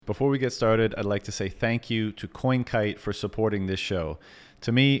Before we get started, I'd like to say thank you to CoinKite for supporting this show.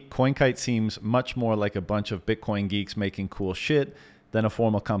 To me, CoinKite seems much more like a bunch of Bitcoin geeks making cool shit than a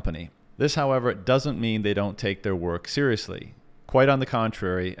formal company. This, however, doesn't mean they don't take their work seriously. Quite on the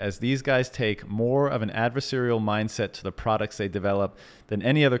contrary, as these guys take more of an adversarial mindset to the products they develop than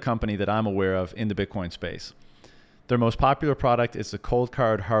any other company that I'm aware of in the Bitcoin space. Their most popular product is the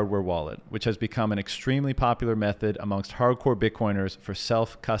Coldcard hardware wallet, which has become an extremely popular method amongst hardcore Bitcoiners for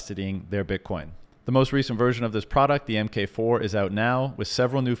self-custodying their Bitcoin. The most recent version of this product, the MK4, is out now with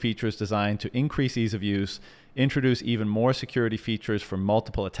several new features designed to increase ease of use, introduce even more security features for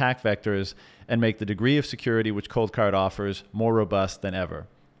multiple attack vectors, and make the degree of security which Coldcard offers more robust than ever.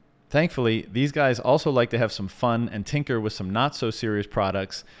 Thankfully, these guys also like to have some fun and tinker with some not-so-serious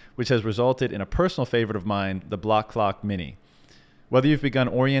products, which has resulted in a personal favorite of mine, the Block Clock Mini. Whether you've begun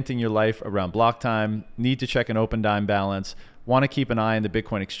orienting your life around block time, need to check an open dime balance, want to keep an eye on the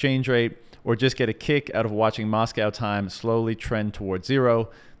Bitcoin exchange rate, or just get a kick out of watching Moscow time slowly trend towards zero,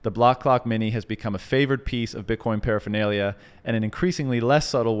 the Block Clock Mini has become a favored piece of Bitcoin paraphernalia and an increasingly less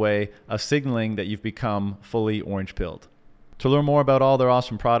subtle way of signaling that you've become fully orange-pilled. To learn more about all their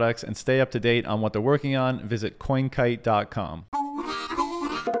awesome products and stay up to date on what they're working on, visit coinkite.com.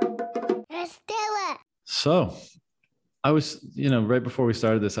 Let's do it. So I was, right before we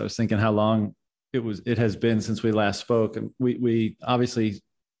started this, I was thinking how long it has been since we last spoke. And we obviously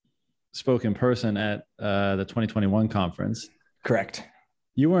spoke in person at the 2021 conference. Correct.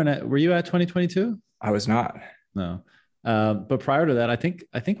 Were you at 2022? I was not. No. But prior to that, I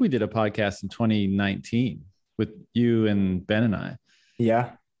think we did a podcast in 2019 with you and Ben and I.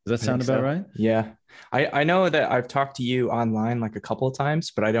 Yeah. Does that sound about right? Yeah. I know that I've talked to you online like a couple of times,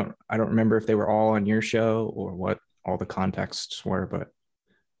 but I don't remember if they were all on your show or what all the contexts were, but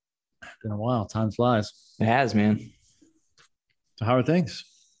it's been a while. Time flies. It has, man. So how are things?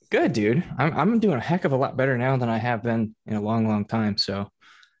 Good, dude. I'm doing a heck of a lot better now than I have been in a long, long time. So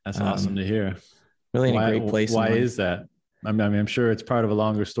that's awesome to hear. Really in a great place. Why is that? I mean, I'm sure it's part of a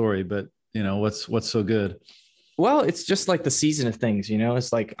longer story, but what's so good? Well, it's just like the season of things,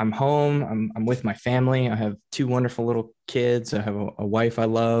 it's like I'm home, I'm with my family. I have two wonderful little kids. I have a wife I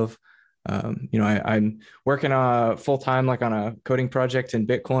love. I'm working full time, like on a coding project in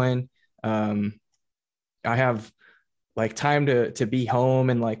Bitcoin. I have like time to be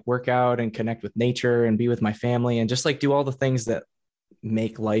home and like work out and connect with nature and be with my family and just like do all the things that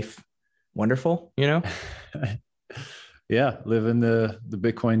make life wonderful, Yeah. Living the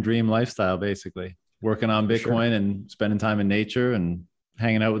Bitcoin dream lifestyle, basically. Working on Bitcoin and spending time in nature and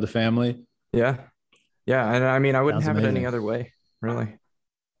hanging out with the family. Yeah. Yeah. And I mean, I wouldn't have it any other way, really.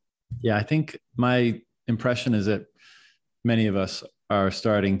 Yeah. I think my impression is that many of us are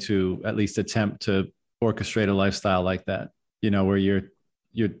starting to at least attempt to orchestrate a lifestyle like that, where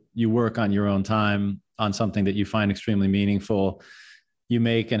you work on your own time on something that you find extremely meaningful. You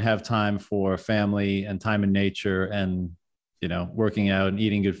make and have time for family and time in nature and working out and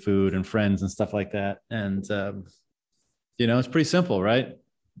eating good food and friends and stuff like that. And, it's pretty simple, right?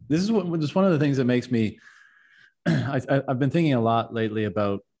 This is one of the things that makes me, I've been thinking a lot lately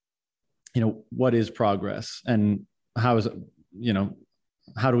about, what is progress and how is,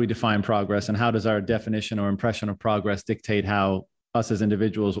 how do we define progress and how does our definition or impression of progress dictate how us as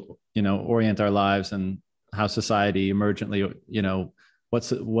individuals, orient our lives and how society emergently,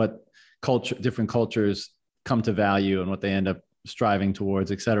 what culture, different cultures come to value and what they end up striving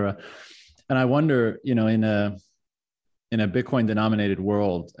towards, et cetera. And I wonder, in a Bitcoin denominated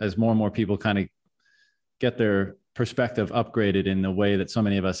world, as more and more people kind of get their perspective upgraded in the way that so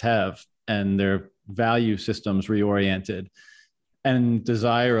many of us have and their value systems reoriented and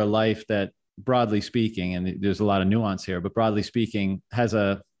desire a life that, broadly speaking, and there's a lot of nuance here, but broadly speaking, has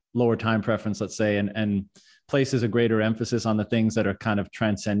a lower time preference, let's say, and places a greater emphasis on the things that are kind of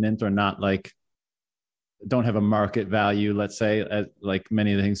transcendent or not like, don't have a market value, let's say, as like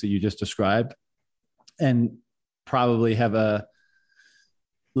many of the things that you just described, and probably have a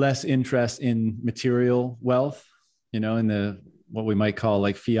less interest in material wealth, in what we might call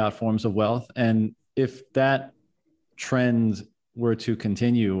like fiat forms of wealth. And if that trend were to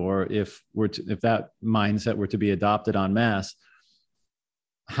continue, or if that mindset were to be adopted en masse,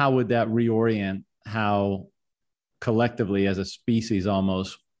 how would that reorient how collectively as a species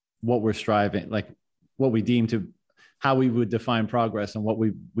almost what we're striving, like what we deem to, how we would define progress and what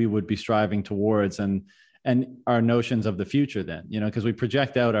we would be striving towards and our notions of the future then, because we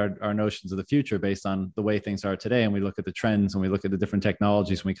project out our notions of the future based on the way things are today. And we look at the trends and we look at the different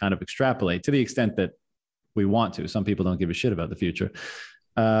technologies and we kind of extrapolate to the extent that we want to. Some people don't give a shit about the future.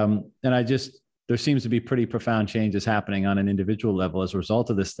 And there seems to be pretty profound changes happening on an individual level as a result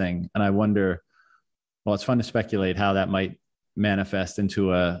of this thing. And I wonder, well, it's fun to speculate how that might manifest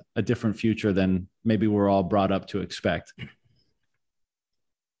into a different future than maybe we're all brought up to expect.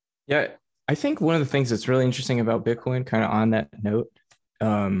 Yeah, I think one of the things that's really interesting about Bitcoin, kind of on that note,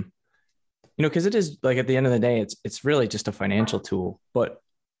 because it is like, at the end of the day, it's really just a financial tool, but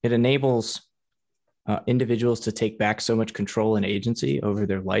it enables individuals to take back so much control and agency over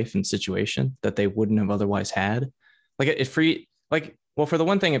their life and situation that they wouldn't have otherwise had. Like well, for the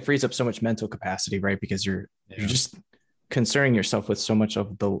one thing, it frees up so much mental capacity, right? Because you're just concerning yourself with so much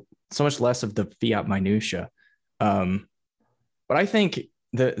less of the fiat minutia. But I think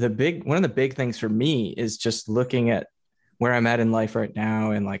one of the big things for me is just looking at where I'm at in life right now,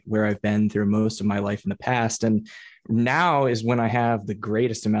 and like where I've been through most of my life in the past. And now is when I have the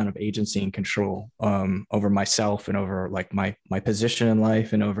greatest amount of agency and control over myself, and over like my position in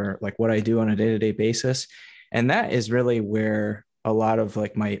life, and over like what I do on a day-to-day basis. And that is really where a lot of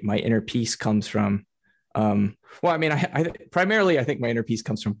like my inner peace comes from. Well, I mean, I primarily, I think my inner peace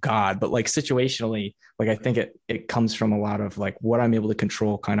comes from God, but like situationally, like I think it comes from a lot of like what I'm able to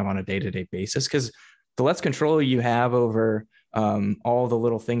control kind of on a day-to-day basis. Because the less control you have over all the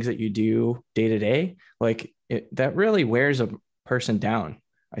little things that you do day to day, like that really wears a person down,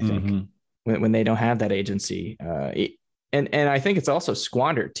 I think, when they don't have that agency. And I think it's also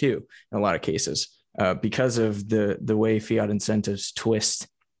squandered too, in a lot of cases, because of the way fiat incentives twist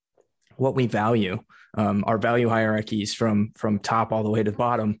what we value. Our value hierarchies from top all the way to the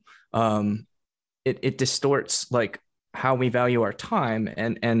bottom. It distorts like how we value our time,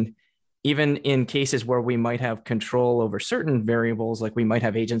 and even in cases where we might have control over certain variables, like we might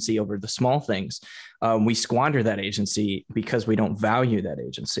have agency over the small things, we squander that agency because we don't value that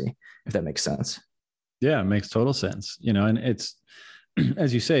agency, if that makes sense. Yeah, it makes total sense. And it's,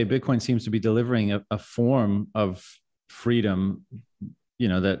 as you say, Bitcoin seems to be delivering a form of freedom,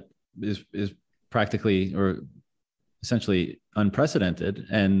 that is practically or essentially unprecedented.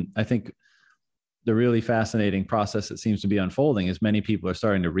 And I think the really fascinating process that seems to be unfolding is many people are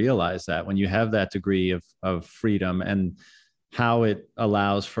starting to realize that when you have that degree of freedom, and how it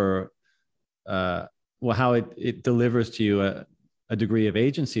allows for, how it delivers to you a degree of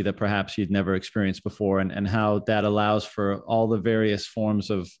agency that perhaps you'd never experienced before, and how that allows for all the various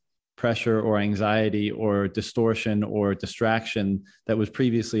forms of pressure or anxiety or distortion or distraction that was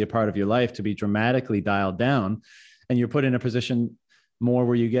previously a part of your life to be dramatically dialed down. And you're put in a position more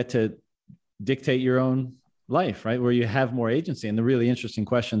where you get to dictate your own life, right? Where you have more agency. And the really interesting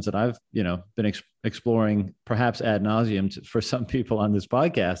questions that I've, been exploring perhaps ad nauseum for some people on this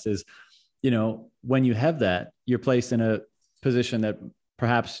podcast is, when you have that, you're placed in a position that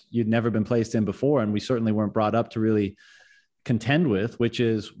perhaps you'd never been placed in before. And we certainly weren't brought up to really contend with, which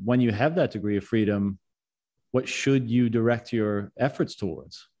is, when you have that degree of freedom, what should you direct your efforts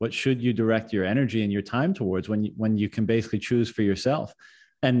towards? What should you direct your energy and your time towards when you can basically choose for yourself?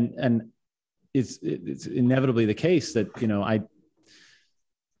 And it's inevitably the case that,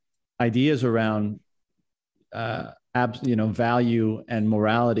 ideas around, value and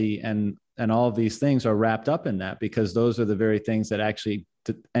morality and all of these things are wrapped up in that, because those are the very things that actually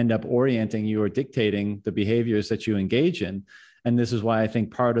end up orienting you or dictating the behaviors that you engage in. And this is why I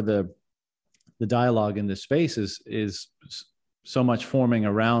think part of the dialogue in this space is so much forming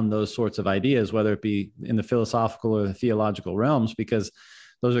around those sorts of ideas, whether it be in the philosophical or the theological realms, because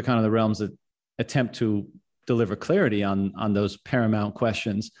those are kind of the realms that attempt to deliver clarity on those paramount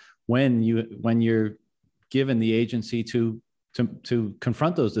questions when you're given the agency to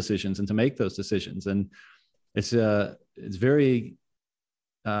confront those decisions and to make those decisions. And it's very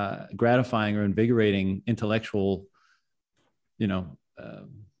gratifying or invigorating intellectual,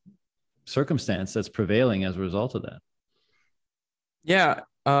 circumstance that's prevailing as a result of that. Yeah.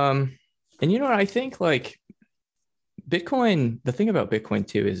 And what I think, like Bitcoin, the thing about Bitcoin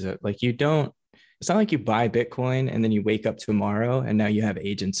too, is that like it's not like you buy Bitcoin and then you wake up tomorrow and now you have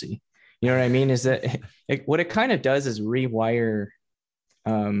agency. You know what I mean? Is that what it kind of does is rewire,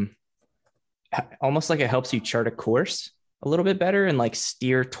 almost like it helps you chart a course a little bit better and like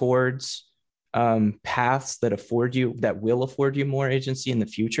steer towards paths that will afford you more agency in the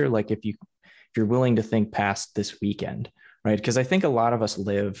future. Like if you're willing to think past this weekend, right? Because I think a lot of us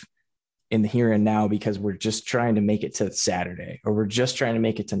live in the here and now because we're just trying to make it to Saturday, or we're just trying to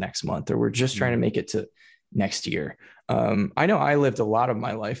make it to next month, or we're just trying to make it to next year. I know I lived a lot of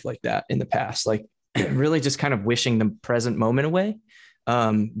my life like that in the past, like really just kind of wishing the present moment away,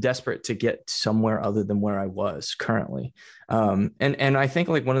 desperate to get somewhere other than where I was currently. And I think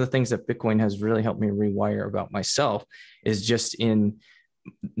like one of the things that Bitcoin has really helped me rewire about myself is just in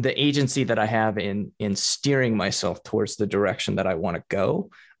the agency that I have in steering myself towards the direction that I want to go.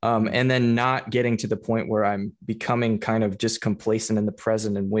 And then not getting to the point where I'm becoming kind of just complacent in the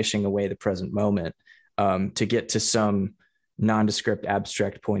present and wishing away the present moment, to get to some nondescript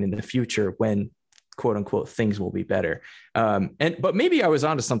abstract point in the future when quote unquote things will be better. But maybe I was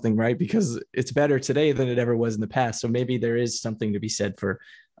onto something, right? Because it's better today than it ever was in the past. So maybe there is something to be said for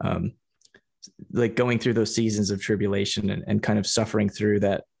like going through those seasons of tribulation and kind of suffering through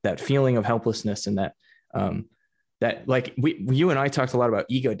that feeling of helplessness, and that like you and I talked a lot about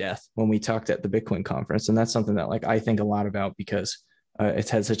ego death when we talked at the Bitcoin conference. And that's something that like I think a lot about, because it's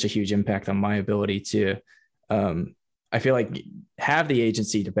had such a huge impact on my ability to, I feel like, have the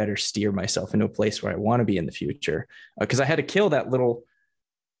agency to better steer myself into a place where I want to be in the future. Because I had to kill that little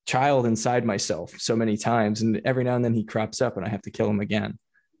child inside myself so many times, and every now and then he crops up and I have to kill him again.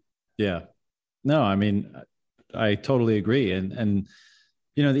 Yeah. No, I mean, I totally agree. And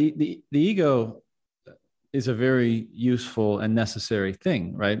you know, the ego is a very useful and necessary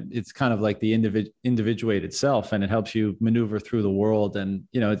thing, right? It's kind of like the individuated self, and it helps you maneuver through the world. And,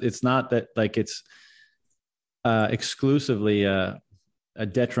 you know, it's not that like it's exclusively a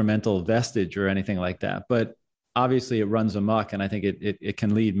detrimental vestige or anything like that, but obviously it runs amok. And I think it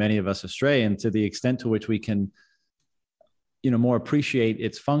can lead many of us astray. And to the extent to which we can, you know, more appreciate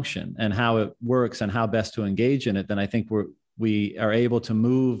its function and how it works and how best to engage in it, then I think we are able to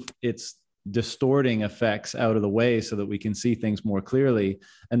move its distorting effects out of the way so that we can see things more clearly,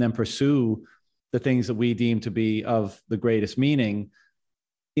 and then pursue the things that we deem to be of the greatest meaning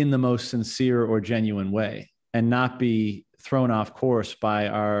in the most sincere or genuine way, and not be thrown off course by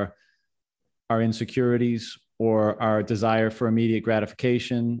our insecurities or our desire for immediate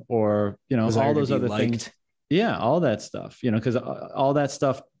gratification, or, you know, all those other things. Yeah, all that stuff, you know, because all that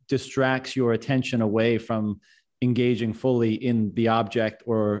stuff distracts your attention away from engaging fully in the object,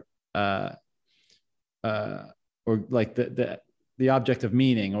 or like the object of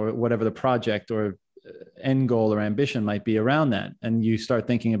meaning, or whatever the project or end goal or ambition might be around that. And you start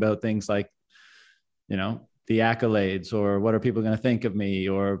thinking about things like, you know, the accolades, or what are people going to think of me,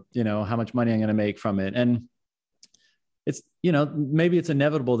 or, you know, how much money I'm going to make from it. And it's, you know, maybe it's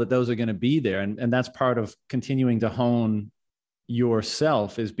inevitable that those are going to be there. And that's part of continuing to hone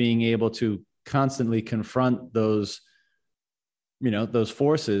yourself, is being able to constantly confront those, you know, those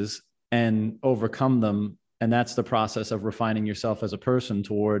forces and overcome them. And that's the process of refining yourself as a person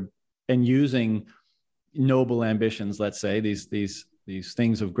toward, and using noble ambitions, let's say, these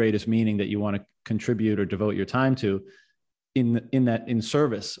things of greatest meaning that you want to contribute or devote your time to, in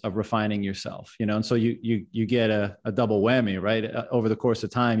service of refining yourself, you know. And so you get a double whammy, right? Over the course of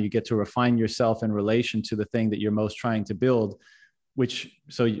time, you get to refine yourself in relation to the thing that you're most trying to build, which,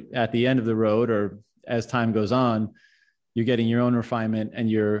 so at the end of the road, or as time goes on, you're getting your own refinement, and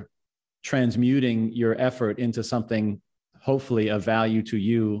you're transmuting your effort into something hopefully of value to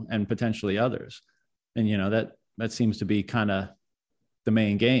you and potentially others. And, you know, that seems to be kind of the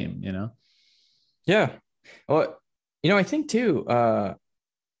main game, you know? Yeah. Well, you know, I think too, fiat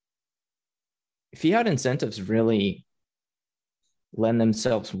incentives really lend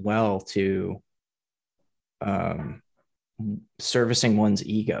themselves well to servicing one's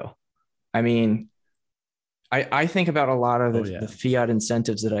ego. I mean, I think about a lot of the fiat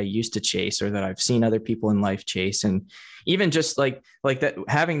incentives that I used to chase, or that I've seen other people in life chase. And even just like that,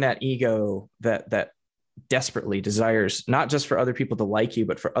 having that ego that desperately desires not just for other people to like you,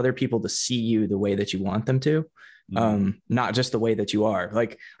 but for other people to see you the way that you want them to, not just the way that you are.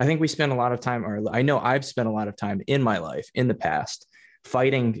 Like, I think we spend a lot of time, or I know I've spent a lot of time in my life in the past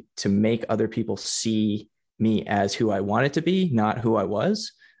fighting to make other people see me as who I wanted to be, not who I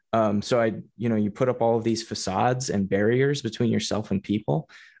was. So you put up all of these facades and barriers between yourself and people,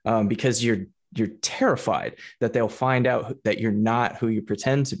 because you're terrified that they'll find out that you're not who you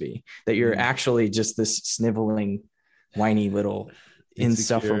pretend to be, that you're actually just this sniveling, whiny little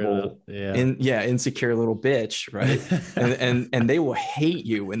insufferable, insecure little bitch. Right. and they will hate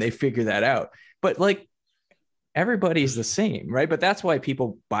you when they figure that out. But like, everybody's the same, right? But that's why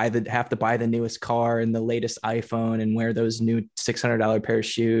people have to buy the newest car and the latest iPhone, and wear those new $600 pair of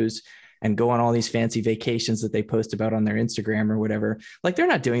shoes, and go on all these fancy vacations that they post about on their Instagram or whatever. Like, they're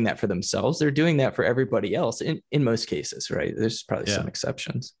not doing that for themselves. They're doing that for everybody else in most cases, right? There's probably some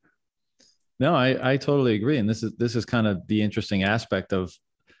exceptions. No, I totally agree. And this is kind of the interesting aspect of,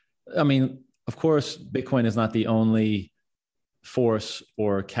 I mean, of course, Bitcoin is not the only force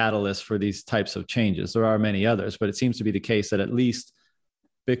or catalyst for these types of changes. There are many others, but it seems to be the case that at least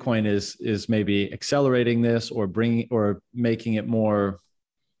Bitcoin is maybe accelerating this, or making it more,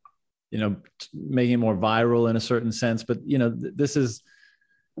 you know, making it more viral in a certain sense. But, you know, this is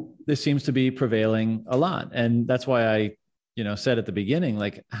this seems to be prevailing a lot. And that's why I, said at the beginning,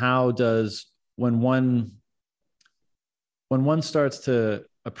 like, how does, when one starts to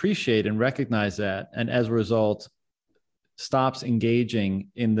appreciate and recognize that, and as a result stops engaging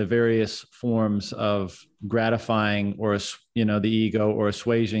in the various forms of gratifying or, the ego, or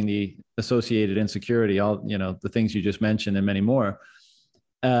assuaging the associated insecurity, all, the things you just mentioned and many more,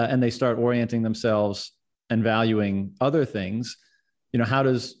 and they start orienting themselves and valuing other things, how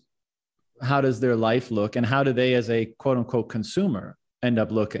does their life look, and how do they, as a quote unquote consumer, end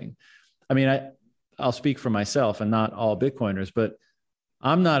up looking? I mean, I'll speak for myself and not all Bitcoiners, but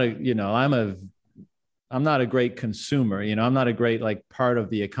I'm not I'm not a great consumer. I'm not a great part of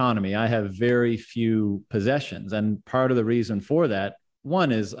the economy. I have very few possessions. And part of the reason for that,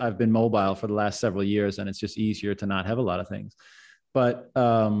 one is I've been mobile for the last several years, and it's just easier to not have a lot of things. But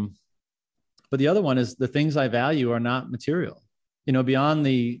the other one is the things I value are not material, beyond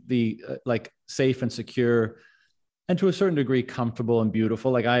the safe and secure, and to a certain degree, comfortable and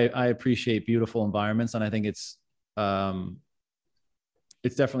beautiful. Like I appreciate beautiful environments, and I think it's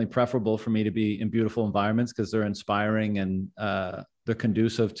definitely preferable for me to be in beautiful environments because they're inspiring and they're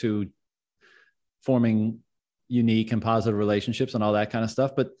conducive to forming unique and positive relationships and all that kind of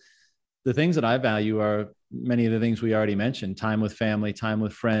stuff. But the things that I value are many of the things we already mentioned: time with family, time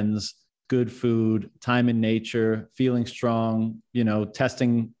with friends, good food, time in nature, feeling strong,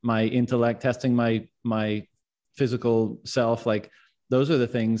 testing my intellect, testing my physical self. Like, those are the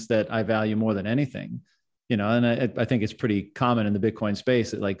things that I value more than anything. And I think it's pretty common in the Bitcoin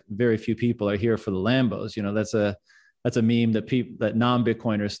space that very few people are here for the Lambos. That's a meme that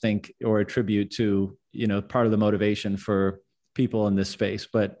non-Bitcoiners think or attribute to, part of the motivation for people in this space.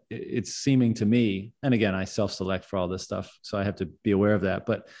 But it's seeming to me, and again, I self-select for all this stuff, so I have to be aware of that.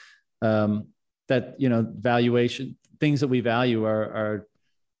 But that, valuation, things that we value are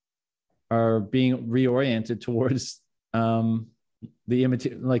being reoriented towards the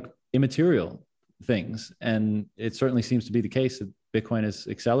immaterial things. And it certainly seems to be the case that Bitcoin is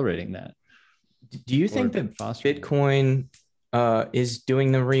accelerating that. Do you think that Bitcoin is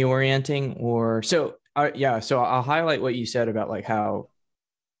doing the reorienting? Or so I'll highlight what you said about how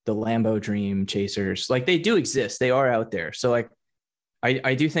the Lambo dream chasers, they do exist, they are out there. So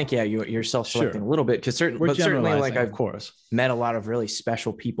I do think, you're self-selecting a little bit, because certainly I've of course met a lot of really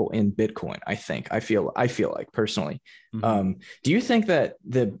special people in Bitcoin. I feel like personally. Mm-hmm. Do you think that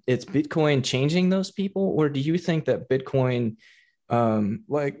it's Bitcoin changing those people, or do you think that Bitcoin,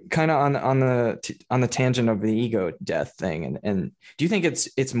 kind of on the tangent of the ego death thing, and do you think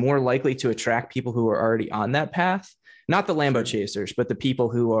it's more likely to attract people who are already on that path, not the Lambo chasers, but the people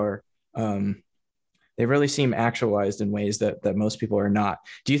who are they really seem actualized in ways that most people are not?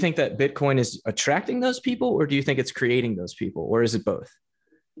 Do you think that Bitcoin is attracting those people, or do you think it's creating those people, or is it both?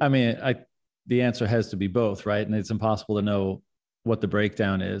 I mean, the answer has to be both, right? And it's impossible to know what the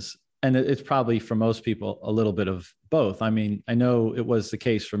breakdown is. And it's probably for most people a little bit of both. I mean, I know it was the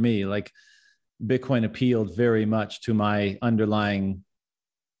case for me. Bitcoin appealed very much to my underlying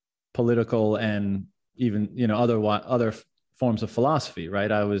political and even, other forms of philosophy,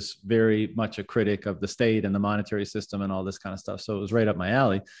 right? I was very much a critic of the state and the monetary system and all this kind of stuff. So it was right up my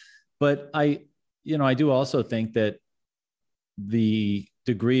alley. But I do also think that the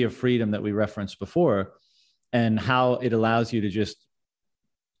degree of freedom that we referenced before, and how it allows you to just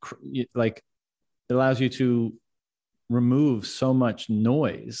it allows you to remove so much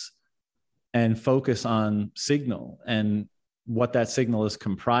noise and focus on signal and what that signal is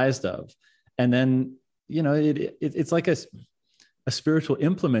comprised of. And then, it's like a spiritual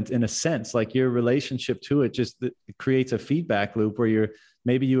implement in a sense. Your relationship to it it creates a feedback loop where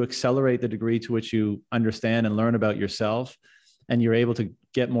maybe you accelerate the degree to which you understand and learn about yourself, and you're able to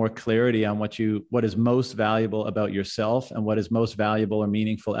get more clarity on what is most valuable about yourself and what is most valuable or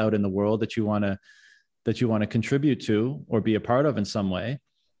meaningful out in the world that you want to contribute to or be a part of in some way.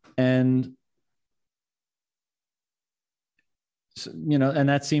 And and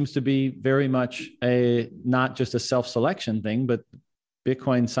that seems to be very much not just a self-selection thing, but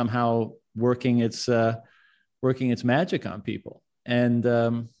Bitcoin somehow working its magic on people.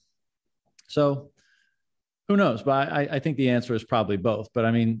 And so who knows? But I think the answer is probably both. But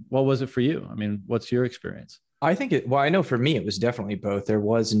I mean, what was it for you? I mean, what's your experience? I know for me, it was definitely both. There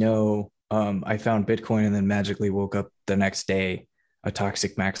was no, I found Bitcoin and then magically woke up the next day, a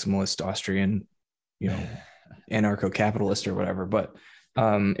toxic maximalist Austrian, anarcho-capitalist or whatever. But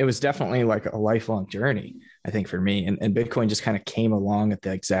it was definitely a lifelong journey, I think, for me. And Bitcoin just kind of came along at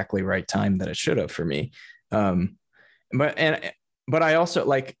the exactly right time that it should have for me. But I also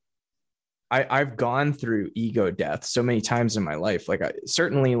I've gone through ego death so many times in my life. Like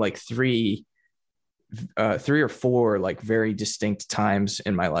certainly like three or four like very distinct times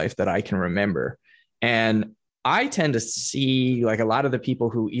in my life that I can remember. And I tend to see like a lot of the people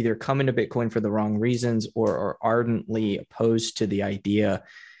who either come into Bitcoin for the wrong reasons or are ardently opposed to the idea,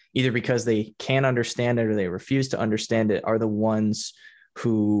 either because they can't understand it or they refuse to understand it, are the ones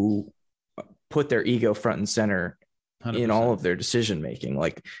who put their ego front and center 100%. In all of their decision making.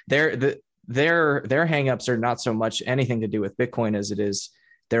 Like their hangups are not so much anything to do with Bitcoin as it is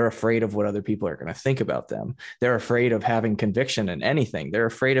they're afraid of what other people are going to think about them. They're afraid of having conviction in anything. They're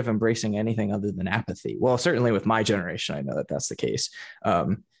afraid of embracing anything other than apathy. Well, certainly with my generation, I know that that's the case.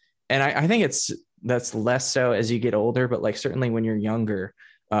 And I think that's less so as you get older, but like certainly when you're younger,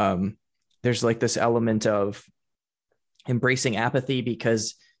 there's like this element of embracing apathy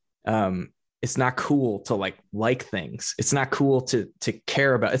because it's not cool to like things. It's not cool to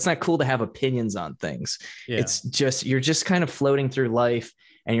care about. It's not cool to have opinions on things. Yeah. It's just, you're just kind of floating through life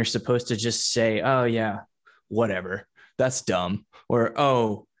and you're supposed to just say, oh yeah, whatever, that's dumb. Or,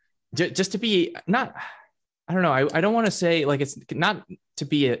 oh, just to be not, I don't know. I don't want to say like, it's not to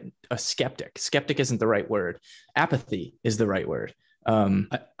be a skeptic. Skeptic isn't the right word. Apathy is the right word.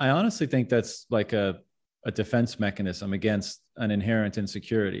 I honestly think that's like a defense mechanism against an inherent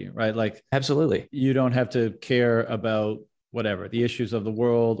insecurity, right? Like, absolutely. You don't have to care about whatever the issues of the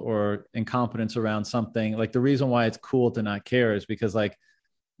world or incompetence around something. Like the reason why it's cool to not care is because like,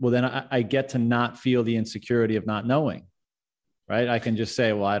 well, then I get to not feel the insecurity of not knowing, right? I can just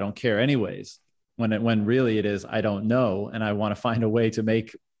say, well, I don't care anyways, when really it is, I don't know. And I want to find a way to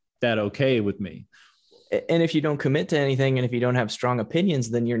make that okay with me. And if you don't commit to anything, and if you don't have strong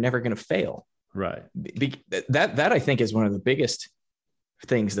opinions, then you're never going to fail. Right. That I think is one of the biggest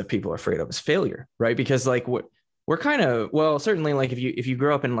things that people are afraid of is failure, right? Because like we're kind of, well, certainly like if you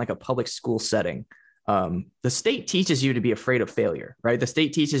grow up in like a public school setting, the state teaches you to be afraid of failure, right? The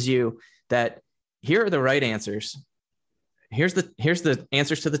state teaches you that here are the right answers. Here's the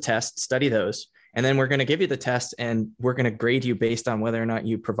answers to the test, study those. And then we're going to give you the test and we're going to grade you based on whether or not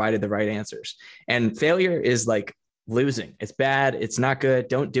you provided the right answers. And failure is like losing. It's bad. It's not good.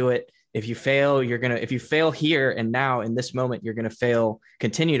 Don't do it. If you fail, if you fail here and now in this moment, you're going to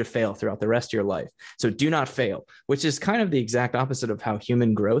continue to fail throughout the rest of your life. So do not fail, which is kind of the exact opposite of how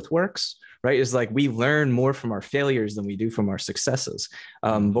human growth works, right? Is like we learn more from our failures than we do from our successes.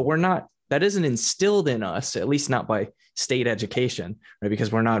 But that isn't instilled in us, at least not by state education, right?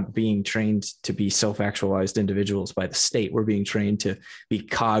 Because we're not being trained to be self-actualized individuals by the state. We're being trained to be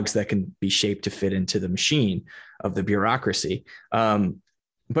cogs that can be shaped to fit into the machine of the bureaucracy.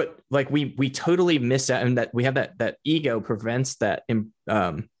 But like we totally miss out, and that we have that ego prevents that,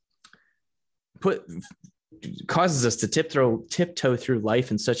 causes us to tiptoe through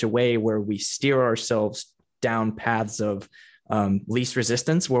life in such a way where we steer ourselves down paths of least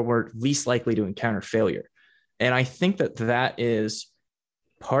resistance, where we're least likely to encounter failure. And I think that is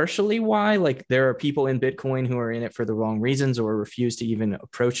partially why like there are people in Bitcoin who are in it for the wrong reasons or refuse to even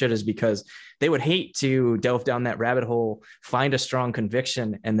approach it, is because they would hate to delve down that rabbit hole, find a strong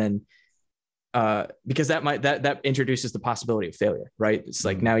conviction, and then because that introduces the possibility of failure, right? It's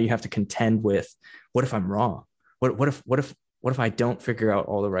like now you have to contend with, what if I'm wrong? What if I don't figure out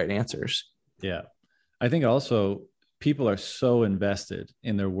all the right answers? Yeah. I think also people are so invested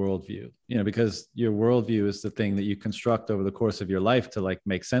in their worldview, because your worldview is the thing that you construct over the course of your life to like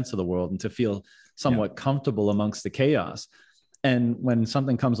make sense of the world and to feel somewhat comfortable amongst the chaos. And when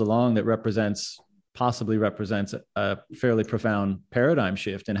something comes along that possibly represents a fairly profound paradigm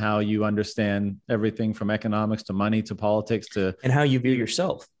shift in how you understand everything from economics to money to politics and how you view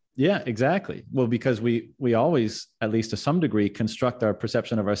yourself. Yeah, exactly. Well, because we always, at least to some degree, construct our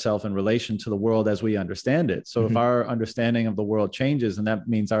perception of ourselves in relation to the world as we understand it. So if our understanding of the world changes, and that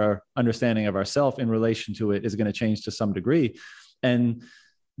means our understanding of ourselves in relation to it is going to change to some degree. And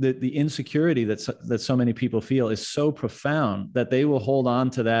the insecurity that so many people feel is so profound that they will hold on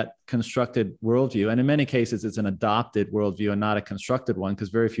to that constructed worldview. And in many cases, it's an adopted worldview and not a constructed one, because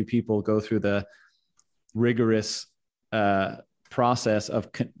very few people go through the rigorous process of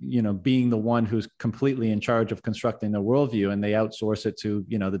being the one who's completely in charge of constructing their worldview, and they outsource it to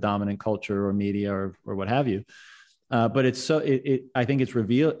the dominant culture or media or what have you. But I think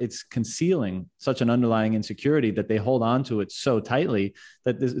it's concealing such an underlying insecurity that they hold on to it so tightly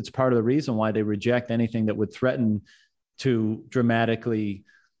that it's part of the reason why they reject anything that would threaten to dramatically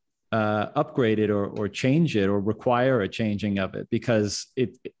upgrade it or change it or require a changing of it, because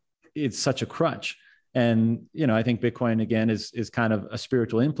it's such a crutch. And, I think Bitcoin, again, is kind of a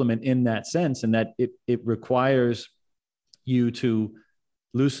spiritual implement in that sense, and that it requires you to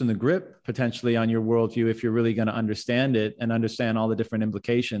loosen the grip potentially on your worldview if you're really going to understand it and understand all the different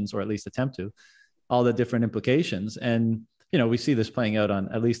implications, or at least attempt to, all the different implications. And, we see this playing out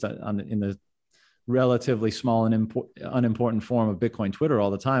on, at least in the relatively small and unimportant form of Bitcoin Twitter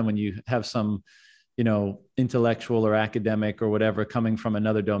all the time, when you have some, intellectual or academic or whatever coming from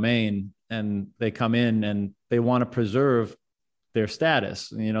another domain, and they come in and they want to preserve their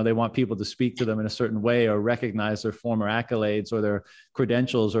status. They want people to speak to them in a certain way or recognize their former accolades or their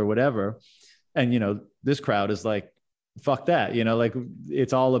credentials or whatever. And, this crowd is like, fuck that, like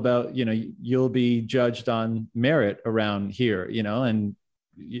it's all about, you'll be judged on merit around here, and,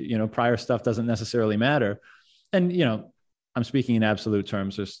 prior stuff doesn't necessarily matter. And, I'm speaking in absolute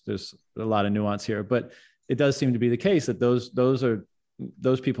terms. There's a lot of nuance here, but it does seem to be the case that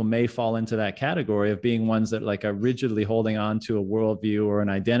those people may fall into that category of being ones that like are rigidly holding on to a worldview or an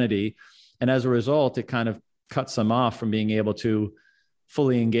identity. And as a result, it kind of cuts them off from being able to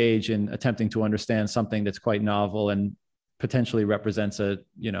fully engage in attempting to understand something that's quite novel and potentially represents a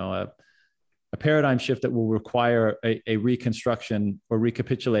paradigm shift that will require a reconstruction or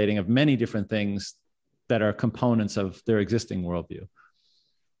recapitulating of many different things that are components of their existing worldview.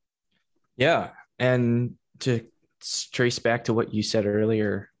 Yeah. And to trace back to what you said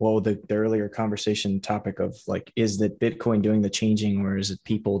earlier, well, the earlier conversation topic of like, is that Bitcoin doing the changing, or is it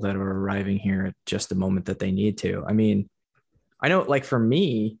people that are arriving here at just the moment that they need to? I mean, I know, like for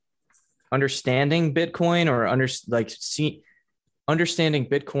me, understanding Bitcoin understanding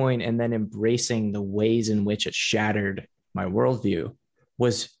Bitcoin and then embracing the ways in which it shattered my worldview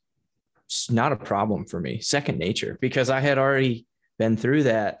was not a problem for me, second nature, because I had already been through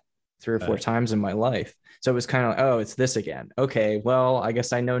that 3 or 4 times in my life. So it was kind of like, oh, it's this again. Okay, well, I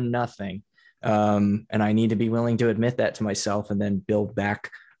guess I know nothing. And I need to be willing to admit that to myself and then build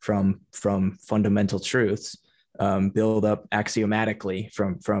back from fundamental truths, build up axiomatically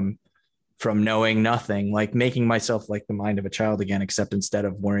from knowing nothing, like making myself like the mind of a child again, except instead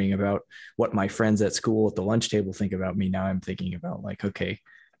of worrying about what my friends at school at the lunch table think about me, now I'm thinking about like, okay,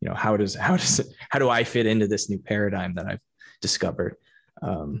 how do I fit into this new paradigm that I've discovered?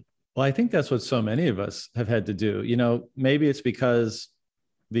 Well, I think that's what so many of us have had to do. Maybe it's because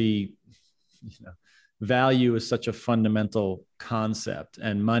the value is such a fundamental concept,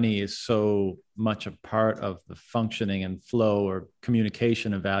 and money is so much a part of the functioning and flow or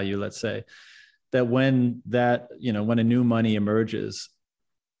communication of value, let's say, that when a new money emerges,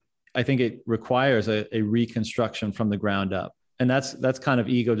 I think it requires a reconstruction from the ground up. And that's kind of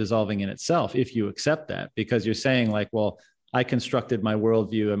ego dissolving in itself, if you accept that, because you're saying like, well, I constructed my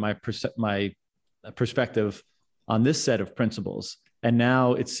worldview and my perspective on this set of principles. And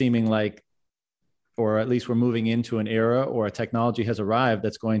now it's seeming like, or at least we're moving into an era or a technology has arrived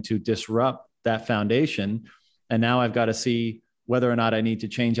that's going to disrupt that foundation. And now I've got to see whether or not I need to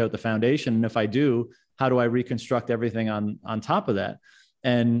change out the foundation. And if I do, how do I reconstruct everything on top of that?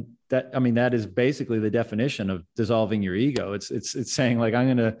 And that is basically the definition of dissolving your ego. It's saying like, I'm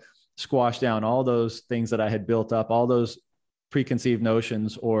going to squash down all those things that I had built up, all those preconceived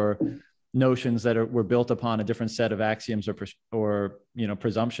notions or notions that were built upon a different set of axioms or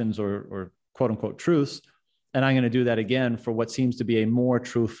presumptions or quote unquote truths. And I'm going to do that again for what seems to be a more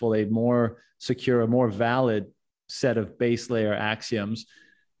truthful, a more secure, a more valid set of base layer axioms.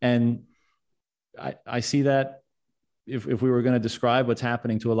 And I see that if we were going to describe what's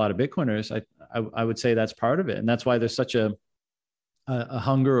happening to a lot of Bitcoiners, I would say that's part of it. And that's why there's such a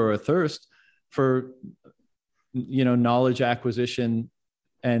hunger or a thirst for, knowledge acquisition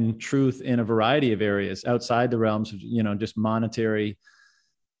and truth in a variety of areas outside the realms of, just monetary,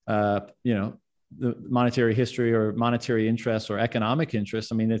 the monetary history or monetary interests or economic interests.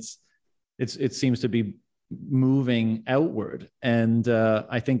 I mean, it seems to be moving outward. And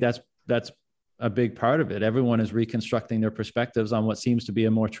I think that's a big part of it. Everyone is reconstructing their perspectives on what seems to be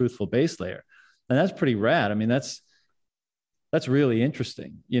a more truthful base layer. And that's pretty rad. I mean, that's really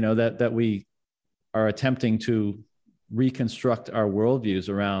interesting, that we are attempting to reconstruct our worldviews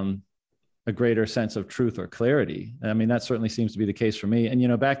around a greater sense of truth or clarity. I mean, that certainly seems to be the case for me.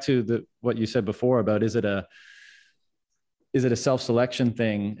 And, back to what you said before about, is it a self-selection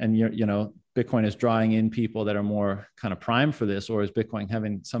thing? And Bitcoin is drawing in people that are more kind of primed for this, or is Bitcoin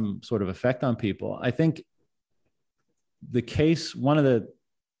having some sort of effect on people? I think one of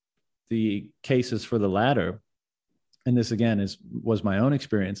the cases for the latter, and this again was my own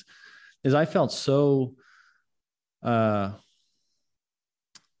experience, is I felt so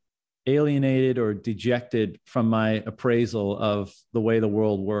alienated or dejected from my appraisal of the way the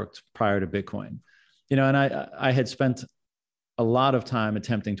world worked prior to Bitcoin. And I had spent a lot of time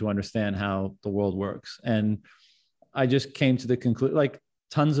attempting to understand how the world works. And I just came to the conclusion, like,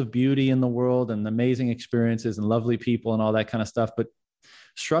 tons of beauty in the world and amazing experiences and lovely people and all that kind of stuff. But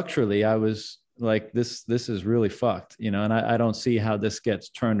structurally, I was like, this is really fucked, you know, and I don't see how this gets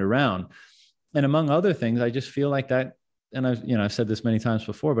turned around. And among other things, I just feel like that, and I've said this many times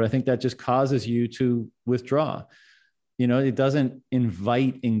before, but I think that just causes you to withdraw. You know, it doesn't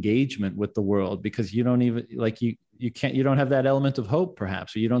invite engagement with the world because you don't even like you don't have that element of hope,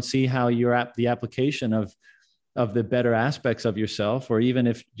 perhaps, or you don't see how the application of the better aspects of yourself, or even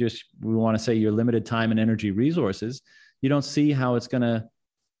if just we want to say your limited time and energy resources, you don't see how it's going to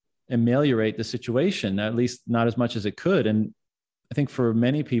ameliorate the situation, at least not as much as it could. And I think for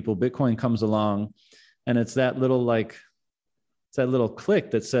many people, Bitcoin comes along and it's that little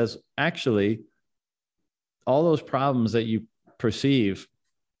click that says, actually, all those problems that you perceive,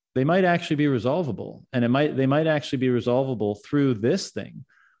 they might actually be resolvable, and they might actually be resolvable through this thing.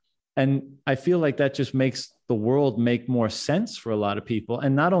 And I feel like that just makes the world make more sense for a lot of people,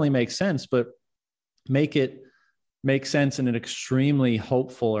 and not only make sense, but make sense in an extremely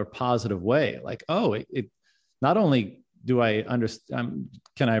hopeful or positive way. Like, oh, it not only do I understand,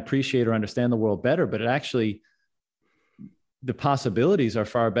 can I appreciate or understand the world better, but it actually, the possibilities are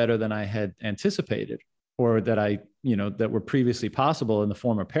far better than I had anticipated, or that were previously possible in the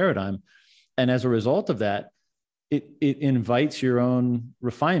former paradigm. And as a result of that, it invites your own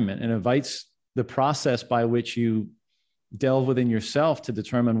refinement and invites the process by which you delve within yourself to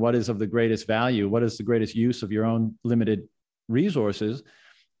determine what is of the greatest value, what is the greatest use of your own limited resources,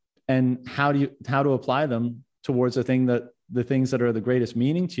 and how to apply them towards the things that are the greatest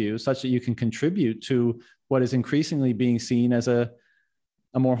meaning to you, such that you can contribute to what is increasingly being seen as a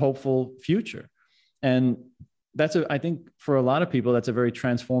more hopeful future. And I think for a lot of people, that's a very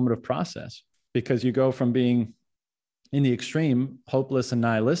transformative process, because you go from being in the extreme, hopeless and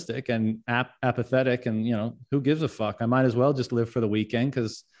nihilistic and apathetic, and, you know, who gives a fuck? I might as well just live for the weekend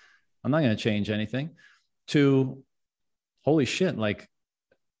because I'm not going to change anything, to holy shit, like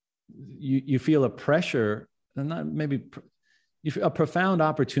you feel a pressure, and not maybe you feel a profound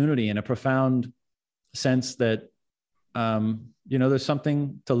opportunity and a profound sense that, there's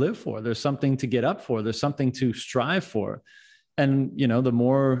something to live for. There's something to get up for. There's something to strive for. And, you know, the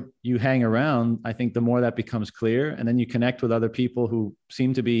more you hang around, I think the more that becomes clear. And then you connect with other people who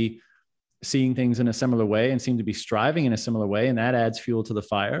seem to be seeing things in a similar way and seem to be striving in a similar way. And that adds fuel to the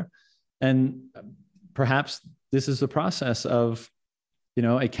fire. And perhaps this is the process of, you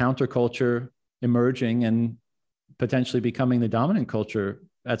know, a counterculture emerging and potentially becoming the dominant culture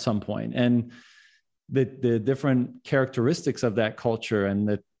at some point. And the different characteristics of that culture and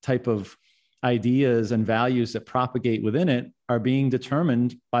the type of ideas and values that propagate within it are being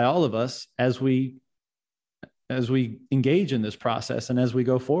determined by all of us as we engage in this process and as we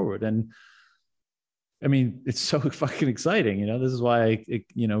go forward. And I mean, it's so fucking exciting. You know, this is why I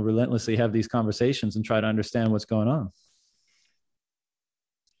relentlessly have these conversations and try to understand what's going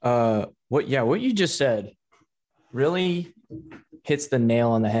on. What you just said really hits the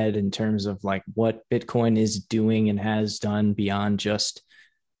nail on the head in terms of like what Bitcoin is doing and has done beyond just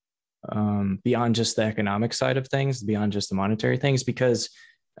the economic side of things, beyond just the monetary things, because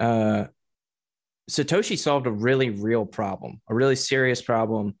Satoshi solved a really real problem, a really serious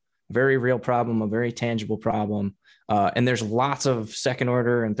problem, very real problem, a very tangible problem. And there's lots of second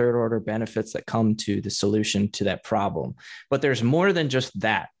order and third order benefits that come to the solution to that problem. But there's more than just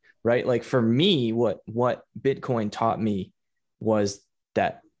that, right? Like for me, what Bitcoin taught me was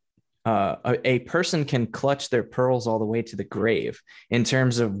that a person can clutch their pearls all the way to the grave in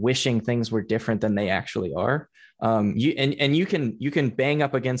terms of wishing things were different than they actually are. You can bang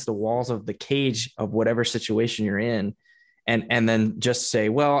up against the walls of the cage of whatever situation you're in, and then just say,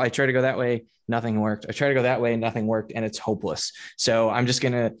 well, I tried to go that way, nothing worked. I tried to go that way, nothing worked, and it's hopeless. So I'm just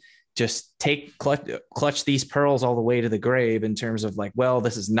gonna clutch these pearls all the way to the grave in terms of like, well,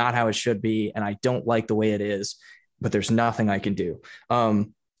 this is not how it should be, and I don't like the way it is, but there's nothing I can do.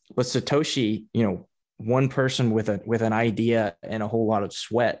 But Satoshi, you know, one person with an idea and a whole lot of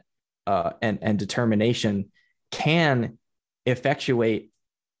sweat and determination can effectuate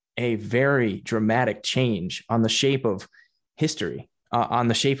a very dramatic change on the shape of history, on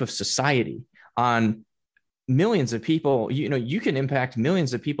the shape of society, on millions of people. You know, you can impact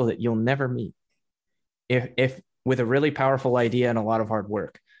millions of people that you'll never meet if with a really powerful idea and a lot of hard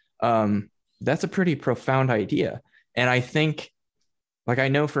work. That's a pretty profound idea. And I think, like, I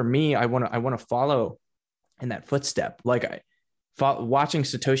know for me, I want to follow in that footstep. Like watching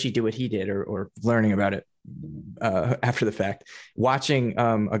Satoshi do what he did, or learning about it after the fact, watching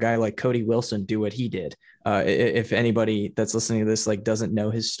a guy like Cody Wilson do what he did. If anybody that's listening to this like doesn't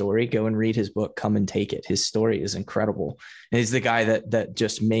know his story, go and read his book, Come and Take It. His story is incredible. And he's the guy that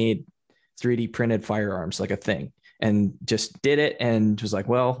just made 3D printed firearms like a thing, and just did it and was like,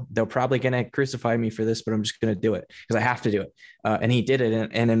 well, they're probably going to crucify me for this, but I'm just going to do it because I have to do it. And he did it.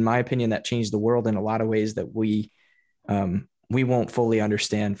 And in my opinion, that changed the world in a lot of ways that we won't fully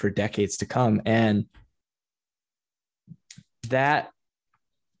understand for decades to come. And that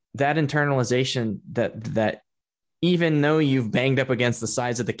internalization, that even though you've banged up against the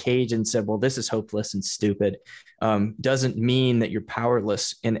sides of the cage and said, well, this is hopeless and stupid, doesn't mean that you're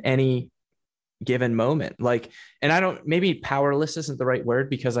powerless in any given moment. Like, and maybe powerless isn't the right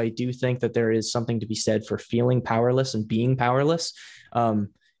word, because I do think that there is something to be said for feeling powerless and being powerless.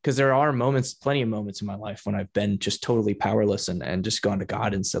 Because there are moments, plenty of moments in my life when I've been just totally powerless and just gone to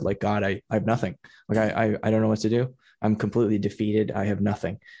God and said, like, God, I have nothing. Like, I don't know what to do. I'm completely defeated. I have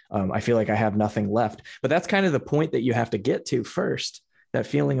nothing. I feel like I have nothing left. But that's kind of the point that you have to get to first, that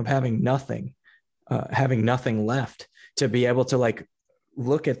feeling of having nothing left, to be able to like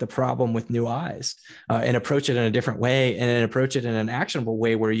look at the problem with new eyes and approach it in a different way, and approach it in an actionable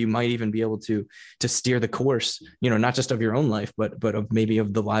way where you might even be able to steer the course, not just of your own life, but of maybe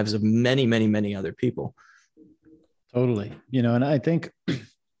of the lives of many, many, many other people. Totally. And I think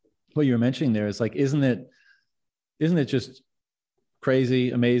what you were mentioning there is like, isn't it just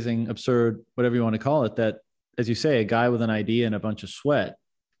crazy, amazing, absurd, whatever you want to call it, that, as you say, a guy with an idea and a bunch of sweat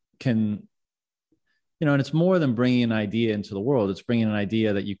can, and it's more than bringing an idea into the world. It's bringing an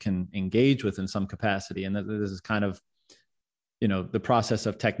idea that you can engage with in some capacity. And this is kind of, the process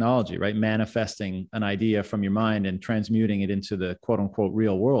of technology, right? Manifesting an idea from your mind and transmuting it into the quote unquote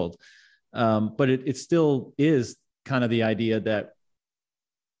real world. But it still is kind of the idea that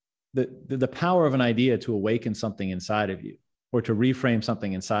the power of an idea to awaken something inside of you, or to reframe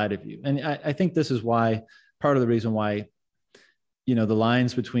something inside of you. And I think this is why, part of the reason why, the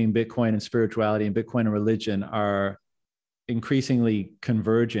lines between Bitcoin and spirituality and Bitcoin and religion are increasingly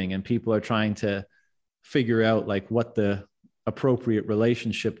converging, and people are trying to figure out like what the appropriate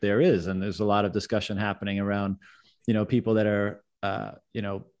relationship there is. And there's a lot of discussion happening around, people that are,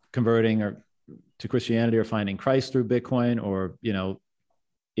 converting or to Christianity, or finding Christ through Bitcoin, or,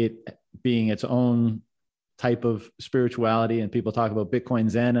 it being its own type of spirituality. And people talk about Bitcoin